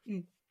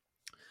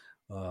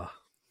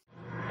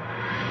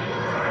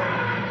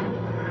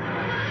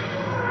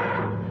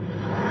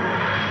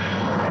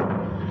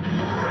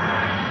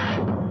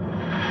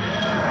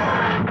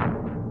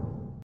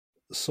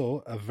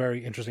 So, a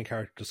very interesting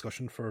character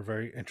discussion for a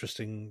very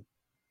interesting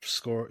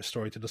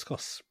story to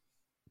discuss.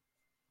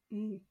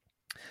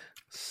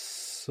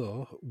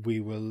 So, we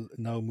will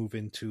now move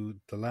into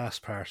the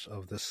last part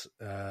of this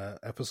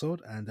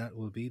episode, and that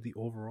will be the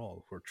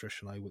overall, where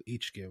Trish and I will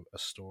each give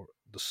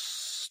the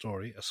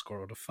story a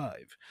score out of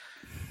 5.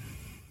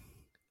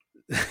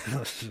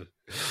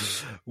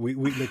 we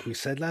like we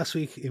said last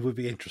week, it would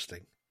be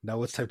interesting.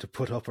 Now it's time to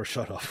put up or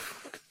shut up.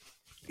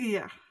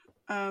 Yeah.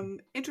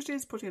 Interesting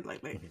is putting it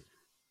lightly. Mm-hmm.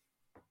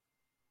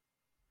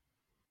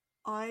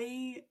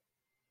 I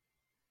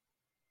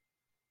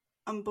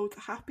am both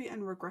happy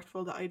and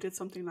regretful that I did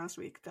something last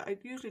week that I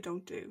usually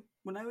don't do.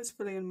 When I was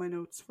filling in my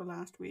notes for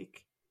last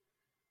week,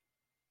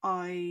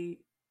 I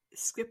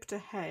skipped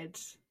ahead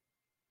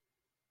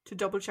to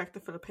double check the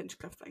Philip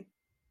Hinchcliffe thing,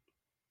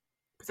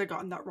 because I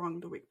gotten that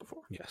wrong the week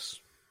before. Yes.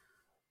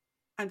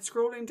 And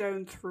scrolling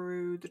down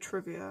through the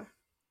trivia,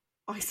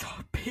 I saw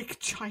a big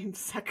giant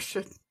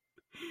section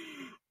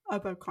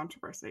about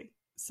controversy.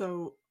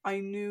 So I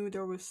knew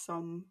there was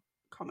some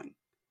coming.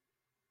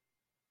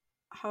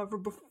 However,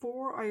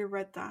 before I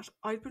read that,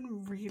 I'd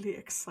been really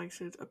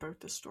excited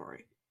about this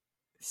story.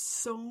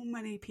 So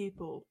many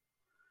people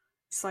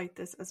cite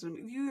this as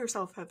you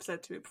yourself have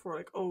said to me before,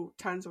 like, oh,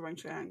 Tan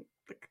Zhuang Qiang,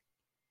 like,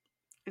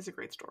 is a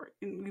great story.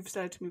 And you've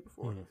said it to me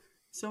before.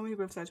 So many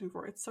people have said to me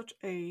before. It's such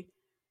a,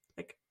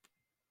 like,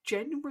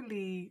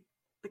 generally,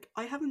 like,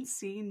 I haven't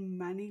seen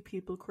many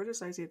people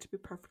criticize it, to be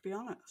perfectly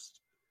honest.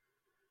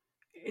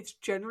 It's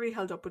generally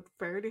held up with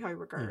fairly high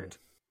regard.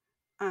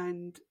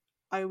 And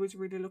I was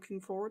really looking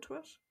forward to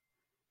it.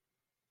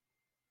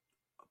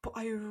 But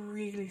I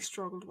really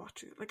struggled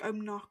watching it. Like,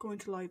 I'm not going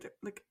to lie.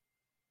 Like,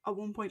 at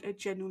one point, I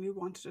genuinely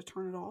wanted to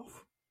turn it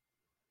off,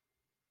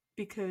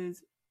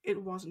 because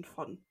it wasn't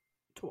fun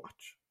to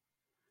watch.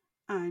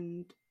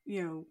 And,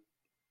 you know,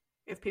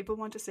 if people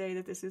want to say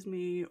that this is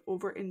me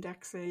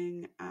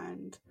over-indexing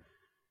and,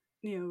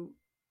 you know,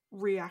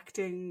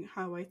 reacting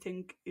how I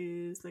think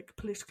is, like,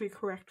 politically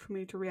correct for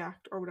me to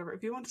react or whatever,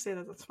 if you want to say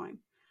that, that's fine.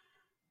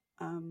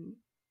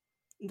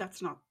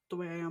 That's not the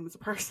way I am as a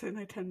person.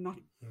 I tend not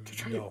to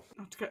try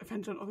not to get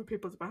offended on other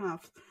people's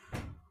behalf.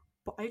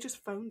 But I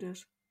just found it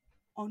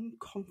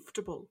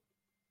uncomfortable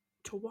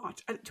to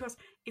watch. And to us,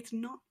 it's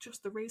not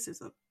just the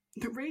racism.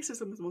 The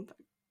racism is one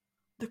thing.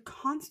 The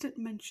constant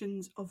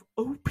mentions of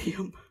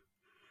opium.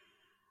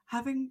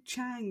 Having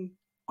Chang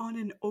on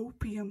an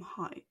opium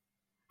high.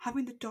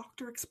 Having the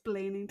doctor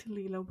explaining to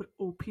Leela what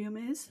opium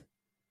is.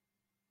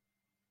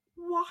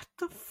 What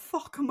the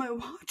fuck am I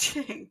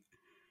watching?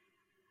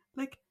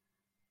 Like,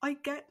 I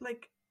get,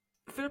 like,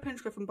 Philip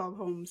Hinchcliffe and Bob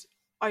Holmes,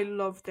 I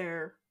love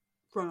their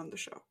run on the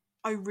show.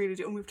 I really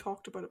do, and we've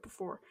talked about it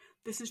before.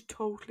 This is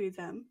totally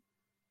them.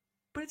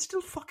 But it's still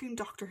fucking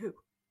Doctor Who.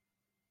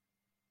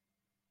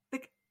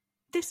 Like,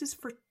 this is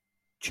for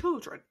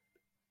children.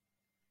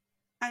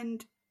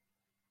 And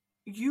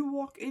you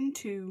walk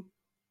into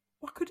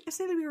what could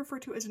essentially be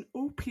referred to as an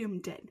opium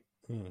den.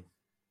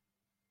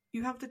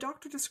 You have the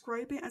doctor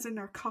describing it as a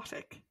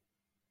narcotic.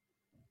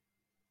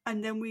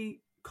 And then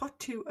we cut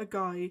to a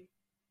guy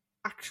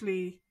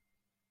actually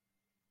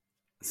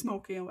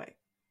smoking away.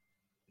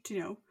 Do you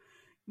know?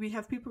 We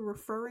have people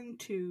referring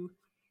to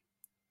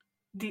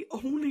the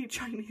only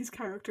Chinese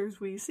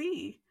characters we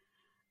see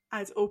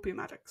as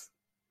opium addicts.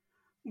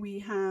 We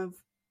have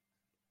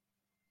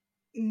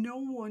no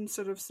one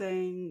sort of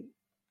saying,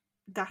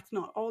 that's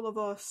not all of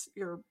us,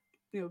 you're,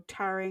 you know,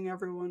 tarring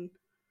everyone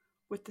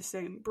with the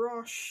same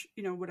brush,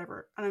 you know,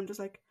 whatever. And I'm just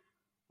like,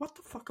 what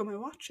the fuck am I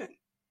watching?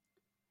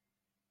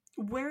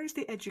 Where is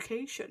the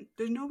education?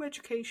 There's no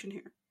education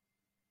here.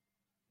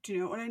 Do you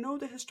know? And I know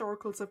the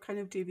historicals have kind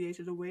of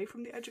deviated away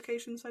from the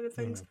education side of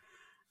things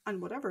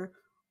and whatever,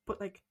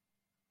 but, like,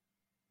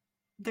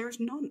 there's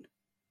none.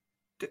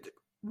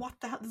 What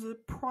the hell? There's a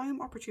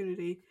prime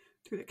opportunity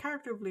through the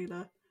character of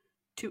Leela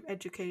to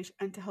educate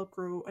and to help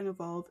grow and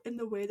evolve in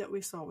the way that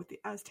we saw with the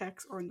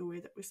Aztecs, or in the way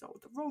that we saw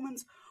with the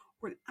Romans,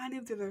 or in any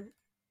of the other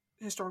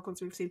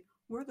historicals we've seen,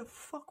 where the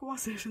fuck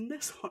was it in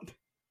this one?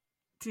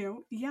 You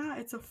know, yeah,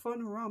 it's a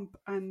fun romp,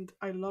 and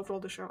I loved all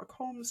the Sherlock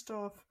Holmes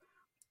stuff.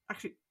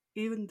 Actually,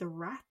 even the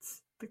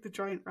rats, like the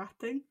giant rat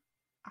thing,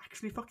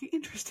 actually fucking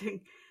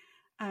interesting.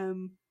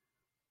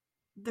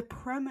 The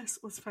premise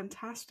was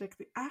fantastic.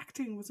 The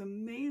acting was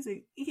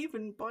amazing,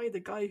 even by the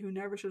guy who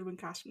never should have been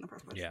cast in the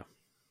first place. Yeah.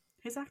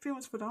 His acting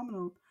was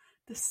phenomenal.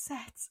 The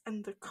sets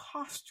and the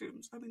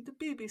costumes. I mean, the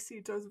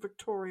BBC does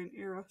Victorian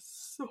era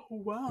so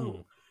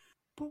well.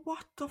 But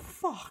what the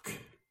fuck?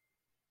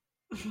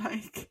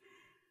 Like,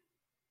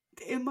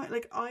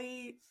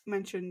 I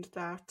mentioned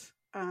that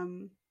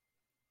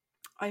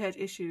I had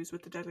issues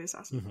with The Deadly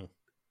Assassin.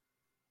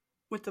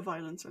 With the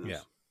violence in it.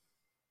 Yeah.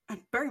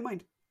 And bear in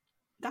mind,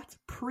 that's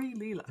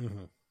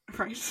pre-Leela,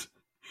 right?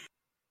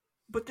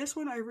 But this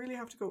one, I really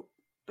have to go,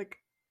 like,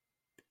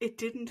 it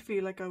didn't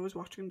feel like I was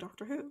watching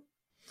Doctor Who.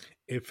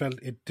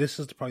 This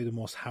is probably the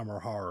most Hammer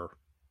horror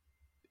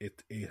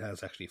it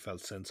has actually felt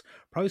since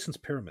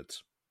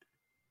Pyramids.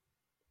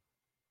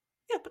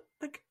 Yeah, but,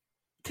 like,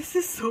 this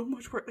is so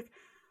much worse. Like,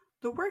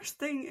 the worst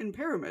thing in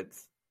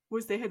Pyramids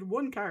was they had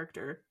one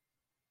character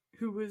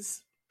who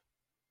was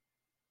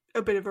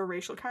a bit of a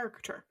racial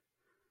caricature.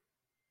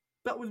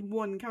 That was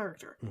one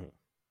character.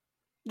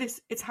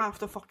 This, it's half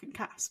the fucking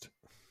cast.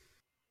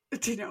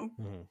 Do you know?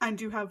 And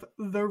you have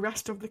the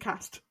rest of the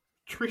cast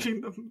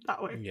treating them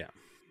that way. Yeah.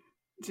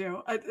 Do you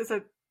know?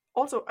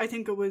 I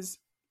think it was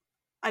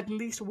at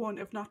least one,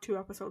 if not 2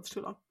 episodes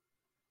too long.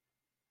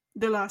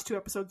 The last 2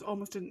 episodes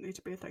almost didn't need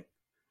to be a thing.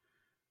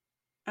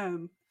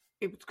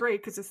 It was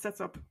great because it sets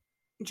up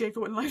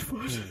Jago and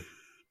Lightfoot.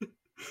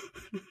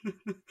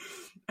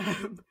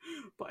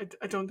 But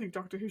I don't think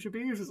Doctor Who should be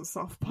used as a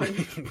soft pilot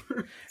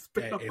for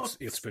spin-offs.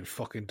 It's been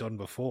fucking done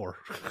before.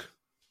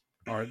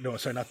 Or no,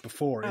 sorry, not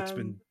before. It's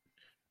been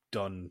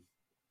done.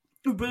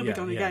 It will be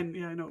done again.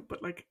 Yeah, I know.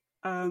 But like,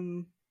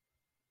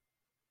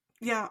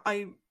 yeah,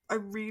 I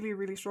really,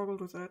 really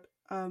struggled with it.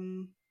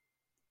 And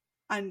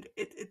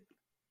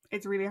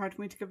it's really hard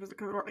for me to give it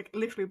like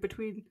literally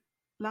between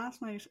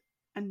last night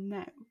and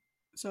now.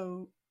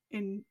 So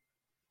in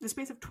the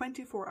space of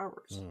 24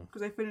 hours,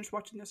 because I finished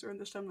watching this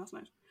around this time last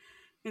night.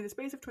 In the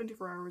space of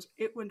 24 hours,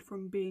 it went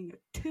from being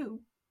a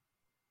 2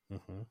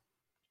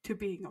 to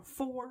being a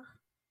 4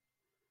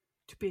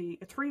 to being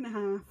a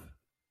 3.5.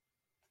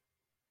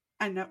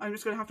 And now I'm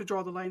just going to have to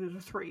draw the line at a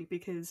 3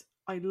 because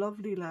I love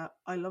Leela,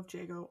 I love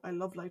Jago, I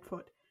love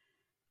Lightfoot,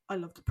 I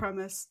love the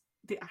premise,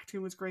 the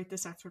acting was great, the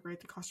sets were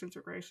great, the costumes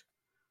were great.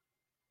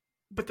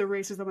 But the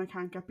racism I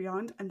can't get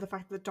beyond, and the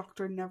fact that the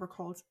Doctor never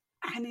calls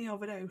any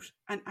of it out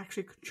and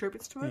actually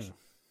contributes to it.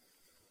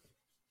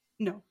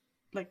 No.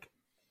 Like,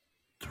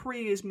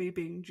 3 is me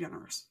being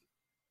generous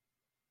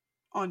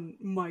on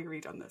my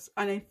read on this.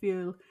 And I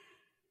feel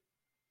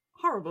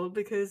horrible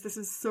because this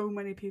is so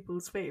many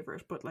people's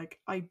favourite, but like,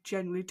 I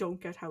genuinely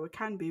don't get how it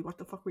can be. What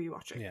the fuck were you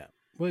watching? Yeah.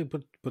 Well,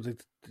 but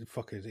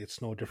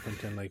it's no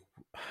different than like,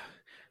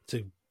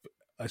 to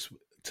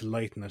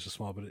lighten it a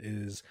small bit,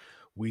 is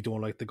we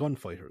don't like the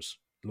gunfighters.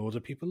 Loads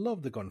of people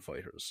love the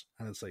gunfighters,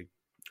 and it's like,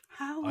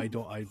 how? I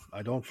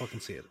don't fucking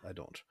see it. I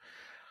don't.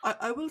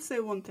 I will say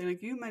one thing.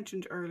 Like you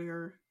mentioned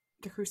earlier,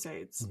 the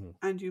Crusades,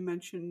 and you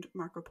mentioned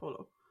Marco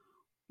Polo,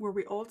 where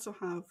we also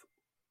have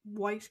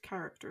white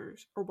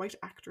characters or white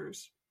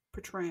actors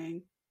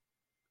portraying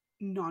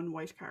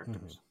non-white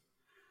characters.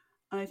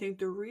 And I think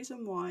the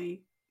reason why,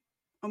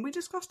 and we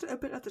discussed it a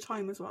bit at the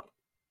time as well,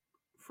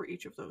 for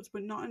each of those,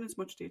 but not in as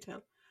much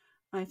detail.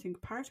 And I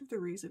think part of the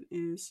reason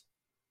is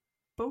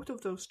both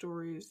of those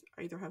stories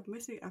either have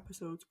missing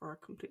episodes or are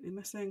completely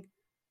missing,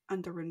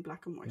 and they're in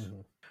black and white.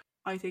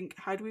 I think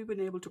had we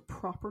been able to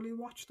properly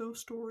watch those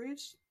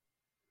stories,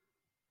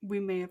 we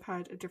may have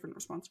had a different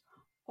response.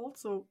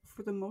 Also,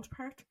 for the most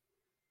part,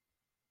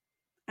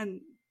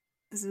 and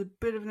this is a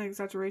bit of an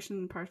exaggeration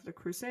in part of the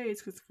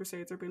Crusades, because the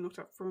Crusades are being looked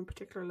at from a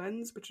particular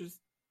lens, which is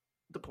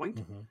the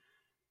point.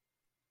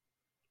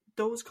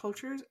 Those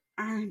cultures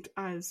aren't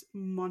as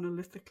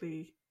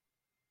monolithically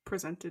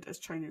presented as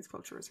Chinese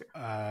culture is here.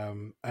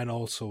 And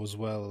also as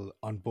well,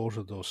 on both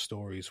of those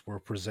stories were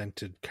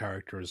presented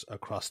characters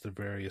across the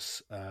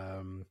various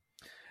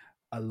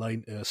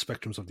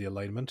spectrums of the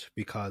alignment,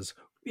 because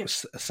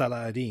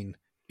Salah ad-Din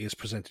is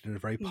presented in a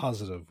very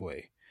positive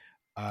way.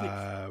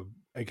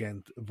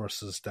 Again,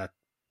 versus that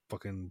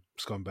fucking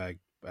scumbag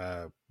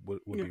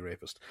would-be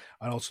rapist.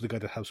 And also the guy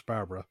that helps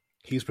Barbara,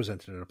 he's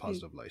presented in a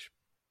positive light.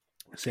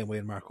 Same way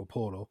in Marco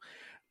Polo,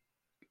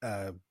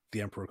 the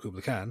Emperor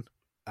Kublai Khan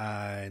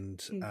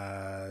and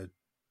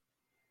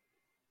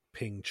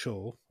Ping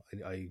Cho,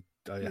 I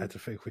had to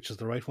figure which is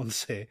the right one to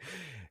say,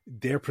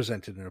 they're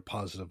presented in a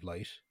positive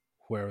light,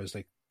 whereas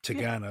like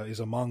Tigana is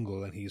a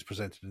Mongol and he's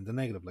presented in the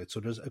negative light. So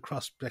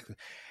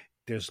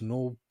there's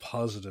no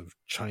positive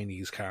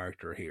Chinese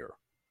character here,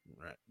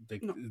 right?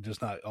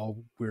 There's not.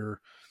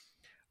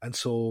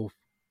 So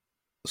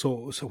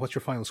what's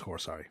your final score?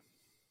 Sorry,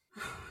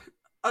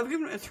 I've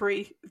given it a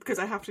 3 because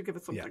I have to give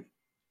it something.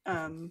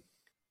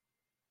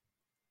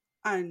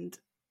 And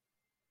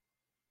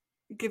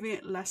giving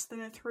it less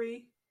than a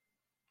 3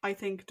 I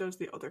think does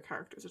the other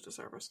characters a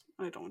disservice,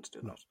 and I don't want to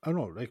do No, that. I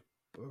know, like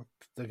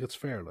it's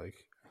fair, like.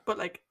 But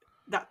like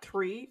that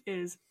 3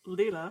 is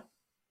Leela,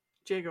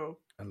 Jago,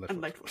 And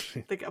and Lightfoot.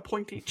 Lightfoot. They get a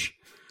point each.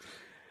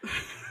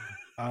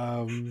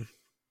 How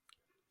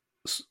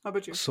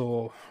about you?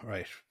 So,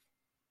 right,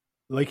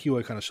 like you,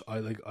 I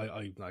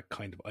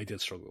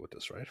did struggle with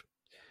this, right?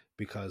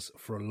 Because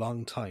for a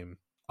long time,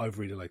 I've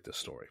really liked this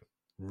story.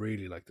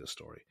 Really liked this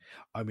story.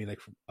 I mean, like,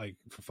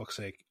 for fuck's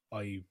sake,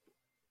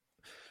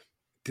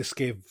 this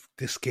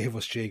gave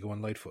us Jago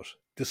and Lightfoot.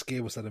 This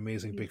gave us that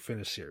amazing Big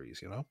Finish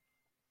series, you know.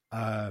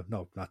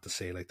 No, not to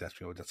say like that.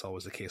 You know, that's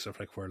always the case of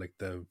like where like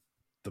the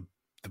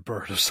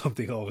bird or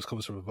something always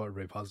comes from a very,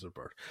 very positive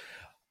bird.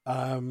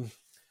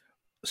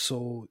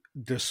 So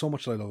there's so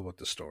much that I love about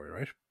this story,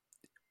 right?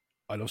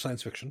 I love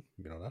science fiction,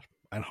 you know that,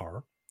 and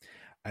horror,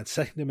 and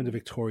setting them in the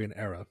Victorian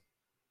era.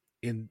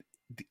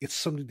 It's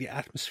something, the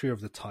atmosphere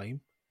of the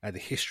time and the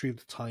history of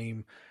the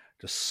time.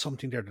 There's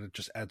something there that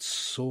just adds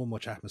so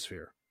much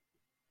atmosphere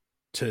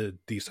to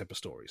these type of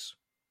stories,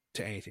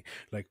 to anything.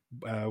 Like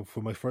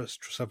for my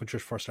first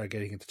self-interest, first started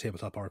getting into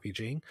tabletop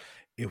RPGing,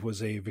 it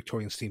was a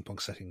Victorian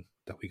steampunk setting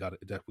that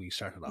we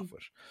started off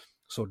with.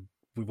 So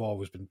we've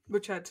always been,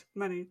 which had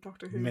many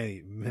Doctor Who,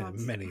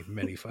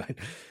 many fine,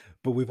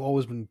 but we've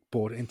always been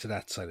brought into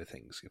that side of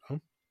things, you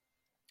know.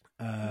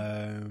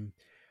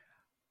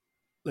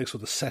 Like, so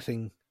the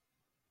setting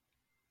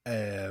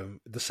and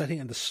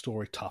the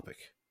story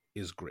topic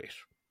is great.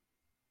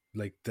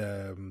 Like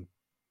the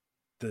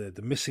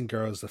missing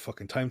girls, the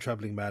fucking time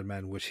traveling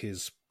madman with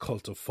his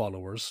cult of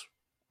followers.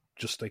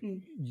 Just like,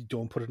 you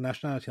don't put a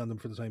nationality on them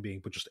for the time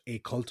being, but just a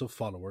cult of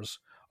followers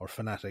or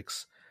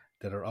fanatics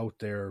that are out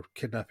there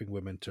kidnapping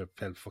women to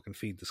help fucking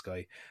feed this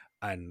guy,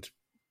 and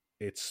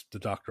it's the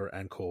Doctor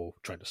and co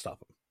trying to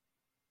stop him.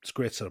 It's a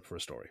great setup for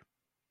a story,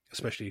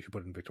 especially if you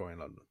put it in Victorian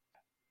London.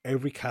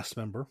 Every cast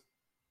member,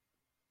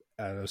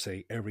 and I would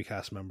say every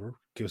cast member,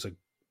 gives a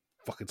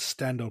fucking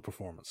standout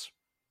performance.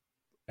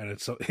 And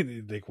it's so,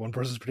 like one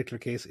person's particular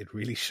case, it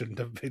really shouldn't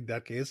have been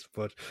that case,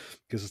 but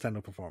gives a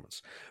stand-up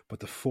performance.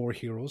 But the 4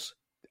 heroes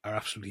are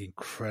absolutely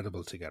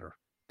incredible together.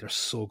 They're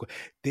so good.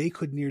 They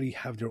could nearly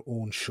have their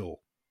own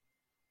show.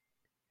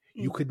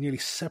 You could nearly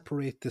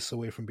separate this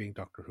away from being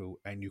Doctor Who,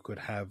 and you could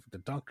have the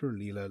Doctor,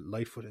 Leela,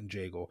 Lightfoot, and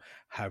Jago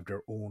have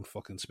their own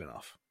fucking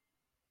spin-off.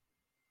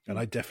 And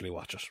I'd definitely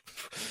watch it.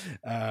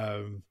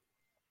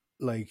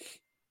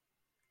 Like,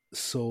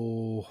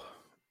 so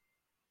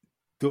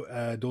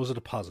those are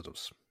the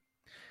positives.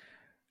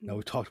 Now,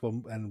 we've talked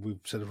about, and we've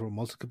said it on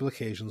multiple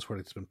occasions, where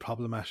it's been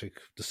problematic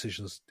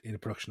decisions in the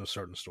production of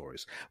certain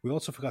stories. We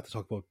also forgot to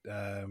talk about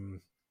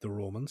the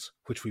Romans,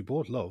 which we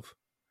both love.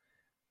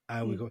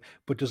 We go,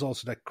 but there's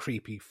also that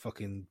creepy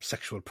fucking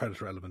sexual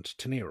predator element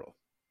to Nero.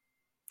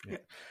 Yeah.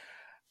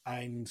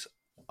 And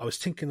I was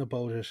thinking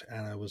about it,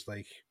 and I was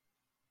like,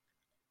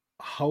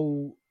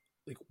 how,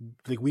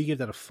 like we give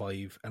that a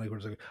 5, and I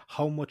was like,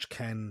 how much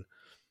can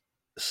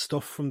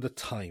stuff from the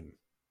time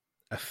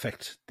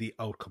affect the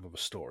outcome of a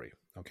story?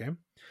 Okay,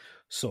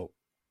 so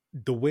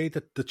the way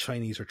that the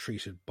Chinese are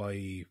treated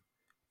by,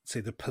 say,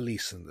 the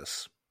police in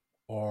this,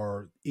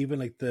 or even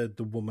like the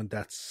woman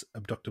that's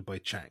abducted by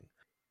Chang,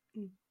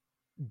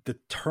 the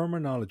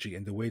terminology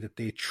and the way that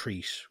they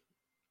treat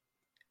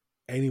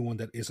anyone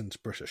that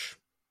isn't British,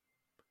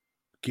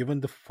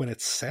 given when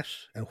it's set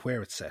and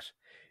where it's set,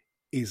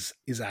 is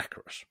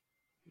accurate,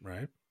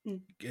 right?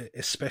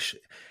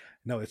 Especially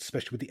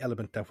with the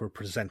element that we're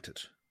presented,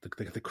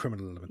 the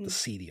criminal element, the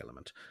seedy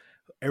element.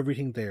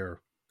 Everything there,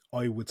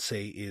 I would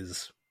say,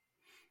 is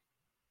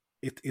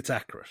it's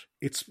accurate.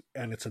 It's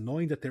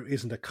annoying that there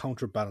isn't a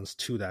counterbalance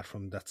to that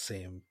from that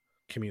same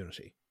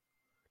community.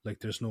 Like,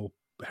 there's no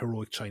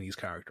heroic Chinese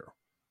character.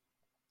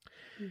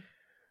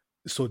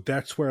 So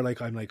that's where,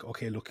 like, I'm like,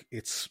 okay, look,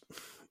 it's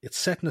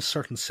set in a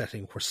certain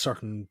setting where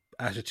certain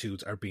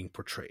attitudes are being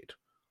portrayed.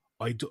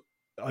 I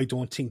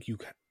don't think you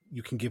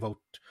can give out.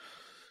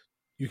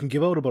 You can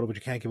give out about it, but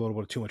you can't give out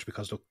about it too much,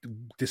 because look,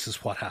 this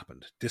is what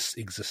happened. This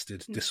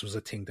existed. This was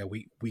a thing that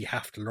we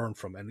have to learn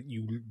from, and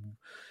you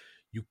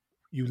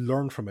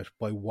learn from it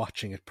by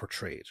watching it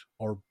portrayed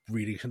or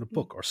reading it in a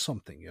book or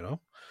something, you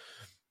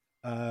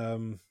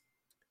know.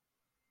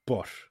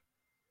 But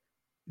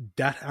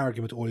that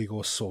argument only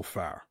goes so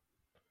far.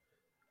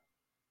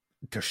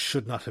 There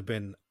should not have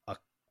been a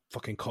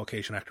fucking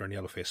Caucasian actor in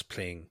yellowface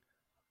playing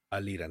a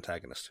lead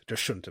antagonist. There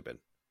shouldn't have been.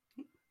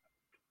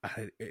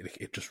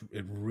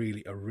 It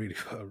really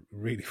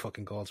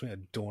fucking galls me. I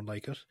don't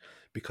like it,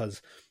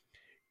 because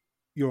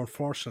you're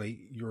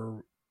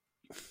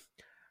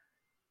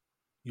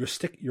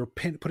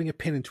putting a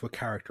pin into a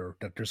character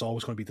that there's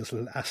always going to be this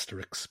little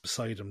asterisk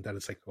beside him that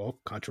it's like, oh,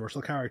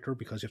 controversial character,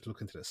 because you have to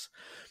look into this.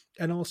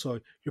 And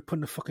also, you're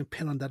putting a fucking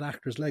pin on that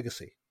actor's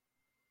legacy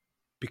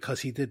because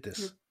he did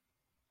this.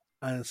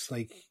 And it's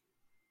like,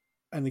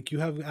 and like, you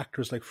have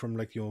actors like from,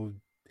 like, you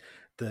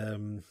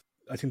know,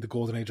 I think the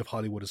golden age of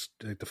Hollywood is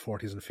like the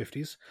 40s and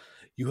 50s.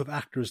 You have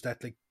actors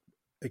that like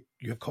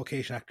you have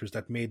Caucasian actors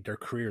that made their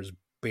careers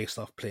based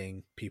off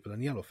playing people in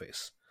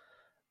yellowface.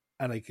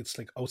 And like it's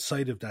like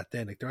outside of that,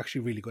 then like they're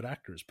actually really good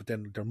actors, but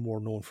then they're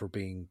more known for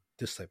being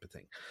this type of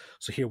thing.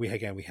 So here we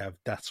have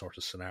that sort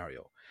of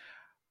scenario.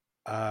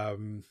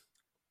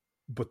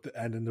 But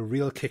and then the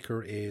real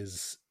kicker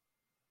is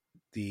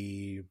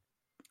the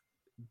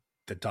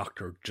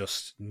Doctor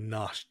just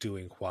not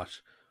doing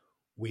what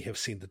we have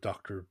seen the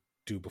Doctor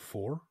do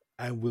before,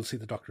 and we'll see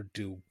the Doctor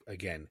do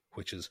again,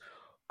 which is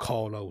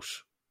call out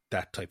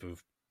that type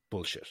of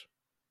bullshit.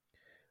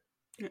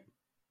 Yeah.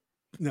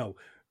 No,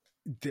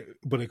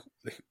 but like,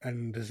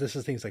 and this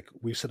is things like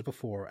we've said it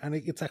before, and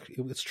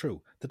it's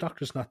true. The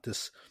Doctor's not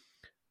this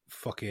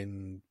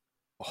fucking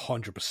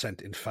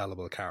 100%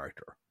 infallible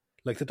character.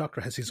 Like the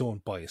Doctor has his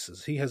own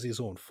biases, he has his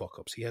own fuck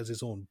ups, he has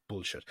his own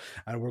bullshit,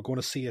 and we're going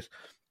to see it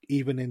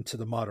even into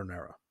the modern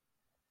era.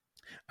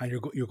 And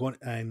you're going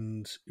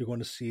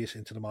to see it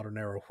into the modern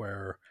era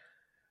where,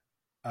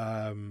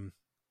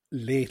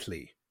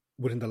 lately,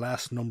 within the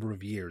last number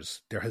of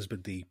years, there has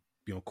been the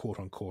quote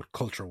unquote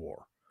culture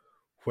war,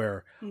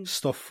 where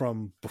stuff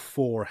from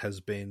before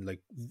has been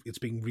like it's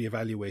being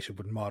reevaluated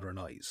with modern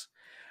eyes,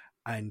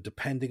 and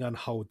depending on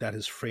how that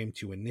is framed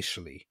to you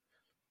initially,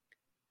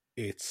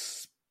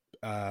 it's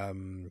a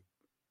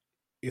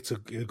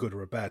good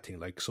or a bad thing.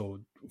 Like,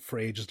 so for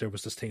ages there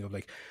was this thing of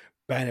like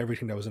ban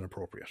everything that was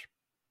inappropriate.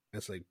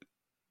 It's like,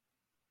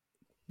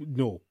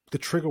 no, the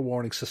trigger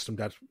warning system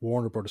that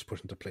Warner Brothers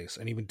put into place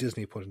and even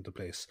Disney put into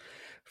place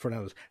for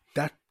now,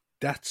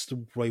 that's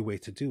the right way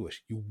to do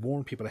it. You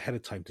warn people ahead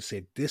of time to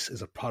say this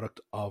is a product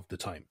of the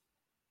time.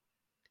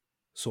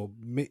 So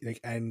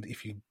like, and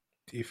if you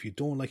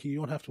don't like it,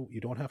 you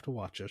don't have to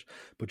watch it,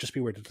 but just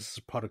be aware that this is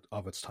a product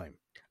of its time,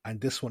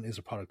 and this one is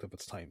a product of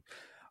its time.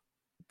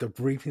 The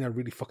real thing that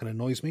really fucking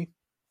annoys me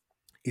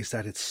is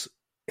that it's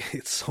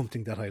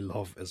something that I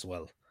love as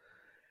well.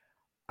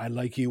 And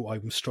like you,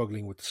 I'm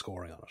struggling with the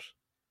scoring on it.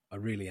 I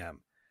really am.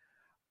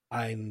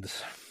 And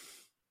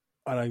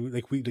I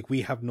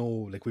we have no,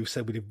 like we've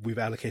said, we've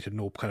allocated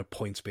no kind of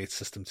points based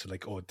system to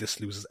like, oh,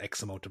 this loses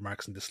X amount of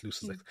marks and this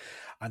loses X.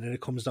 And then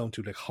it comes down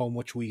to like how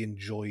much we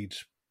enjoyed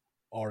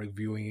our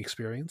viewing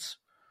experience.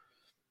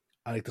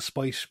 And like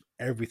despite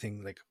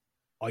everything, like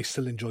I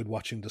still enjoyed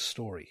watching the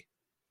story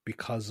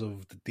because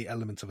of the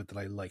elements of it that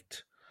I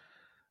liked.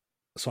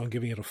 So I'm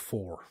giving it a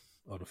 4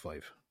 out of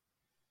 5.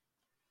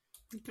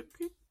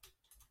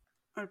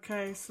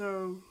 Okay,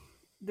 so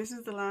this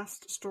is the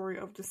last story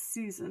of the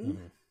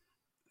season.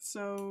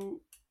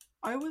 So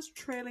I was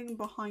trailing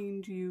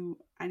behind you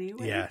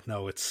anyway. Yeah,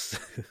 no, it's...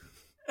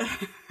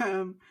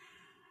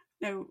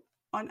 Now,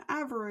 on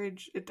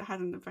average, it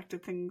hadn't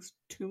affected things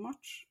too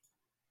much.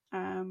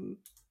 I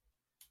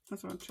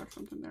just want to check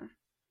something there.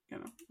 You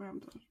know, we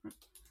haven't done it.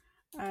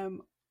 Right.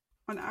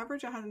 On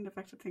average, it hadn't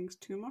affected things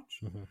too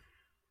much.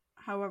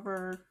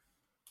 However,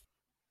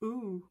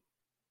 ooh.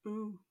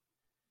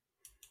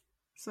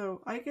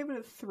 So I gave it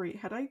a 3.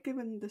 Had I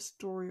given this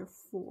story a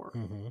 4,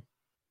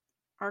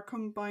 our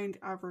combined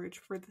average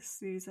for the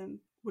season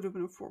would have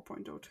been a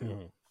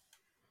 4.02.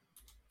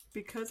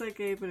 Because I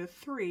gave it a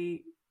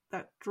 3,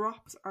 that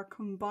drops our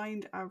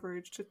combined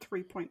average to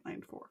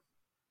 3.94.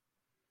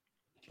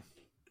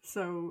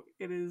 So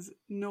it is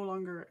no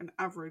longer an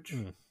average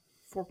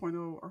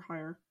 4.0 or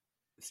higher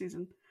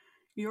season.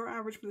 Your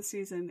average for the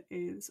season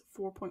is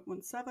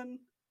 4.17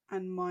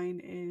 and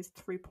mine is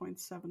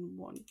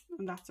 3.71,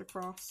 and that's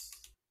across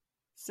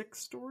 6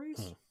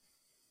 stories.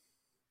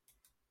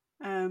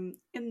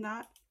 In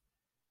that,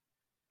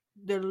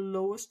 the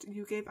lowest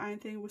you gave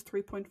anything was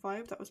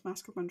 3.5. That was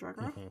Mask of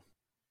Mandragora,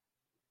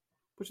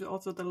 which is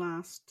also the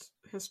last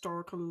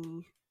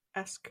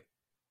historical-esque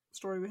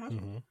story we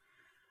had.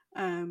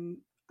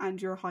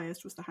 And your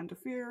highest was The Hand of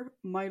Fear.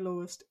 My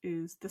lowest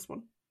is this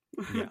one.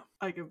 Yeah.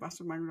 I give Mask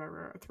of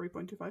Mandragora a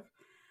 3.25.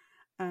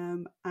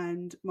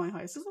 And my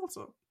highest is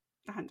also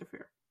The Hand of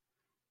Fear.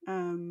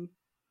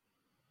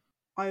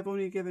 I've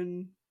only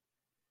given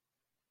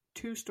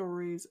 2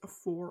 stories a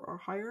 4 or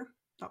higher.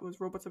 That was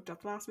Robots of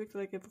Death last week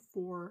that I gave a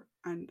 4,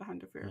 and The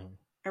Hand of Fear.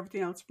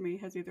 Everything else for me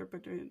has either been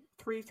doing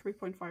 3,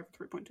 3.5, or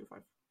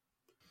 3.25.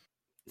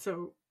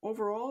 So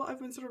overall, I've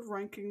been sort of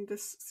ranking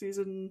this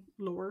season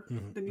lower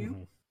than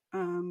you.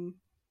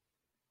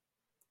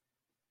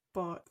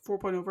 But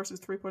 4.0 versus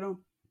 3.0.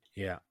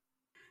 Yeah.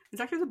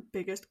 It's actually the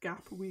biggest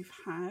gap we've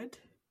had.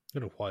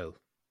 In a while.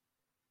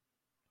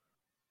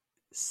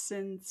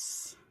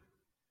 Since...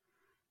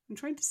 I'm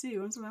trying to see,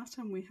 when's the last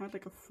time we had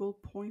like a full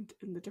point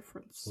in the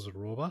difference? Was it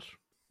Robot?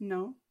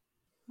 No.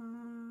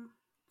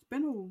 It's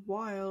been a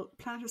while.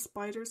 Planet of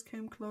Spiders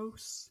came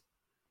close.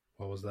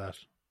 What was that?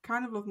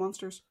 Carnival of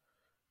Monsters.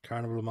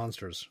 Carnival of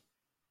Monsters.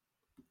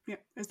 Yeah,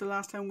 it's the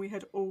last time we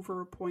had over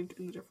a point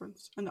in the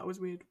difference. And that was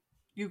weird.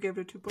 You gave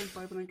it a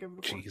 2.5 and I gave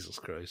it a 4. Jesus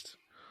Christ.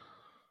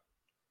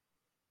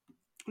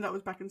 And that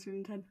was back in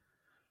season 10.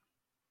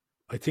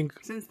 I think...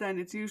 Since then,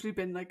 it's usually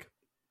been like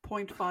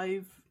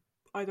 0.5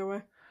 either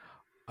way.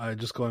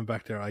 Just going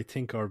back there, I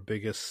think our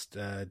biggest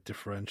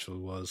differential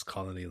was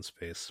Colony in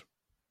Space.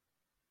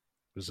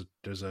 There's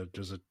a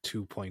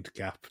 2-point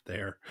gap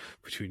there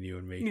between you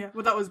and me. Yeah,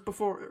 well, that was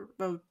before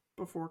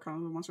before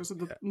Calendar of Monsters. So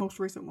the most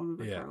recent one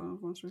was Calendar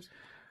of Monsters.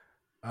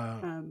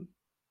 And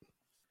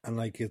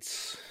like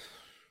it's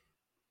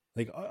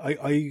like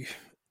I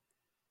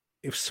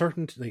if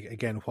certain like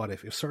again, what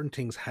if certain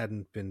things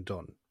hadn't been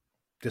done,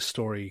 this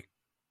story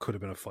could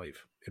have been a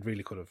 5. It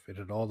really could have. It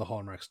had all the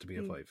hallmarks to be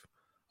a 5,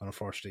 and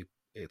unfortunately,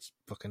 it's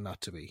fucking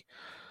not to be.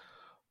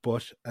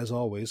 But as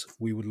always,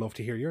 we would love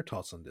to hear your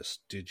thoughts on this.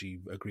 Did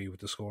you agree with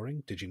the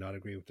scoring? Did you not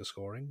agree with the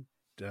scoring?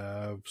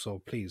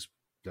 So please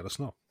let us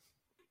know.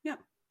 Yeah,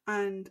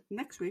 and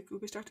next week we'll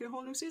be starting a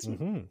whole new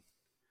season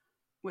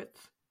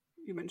with,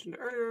 you mentioned it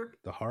earlier,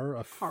 the Horror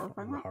of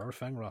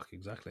Fang Rock,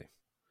 exactly.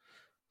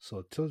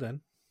 So till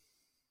then,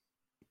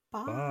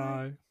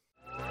 bye.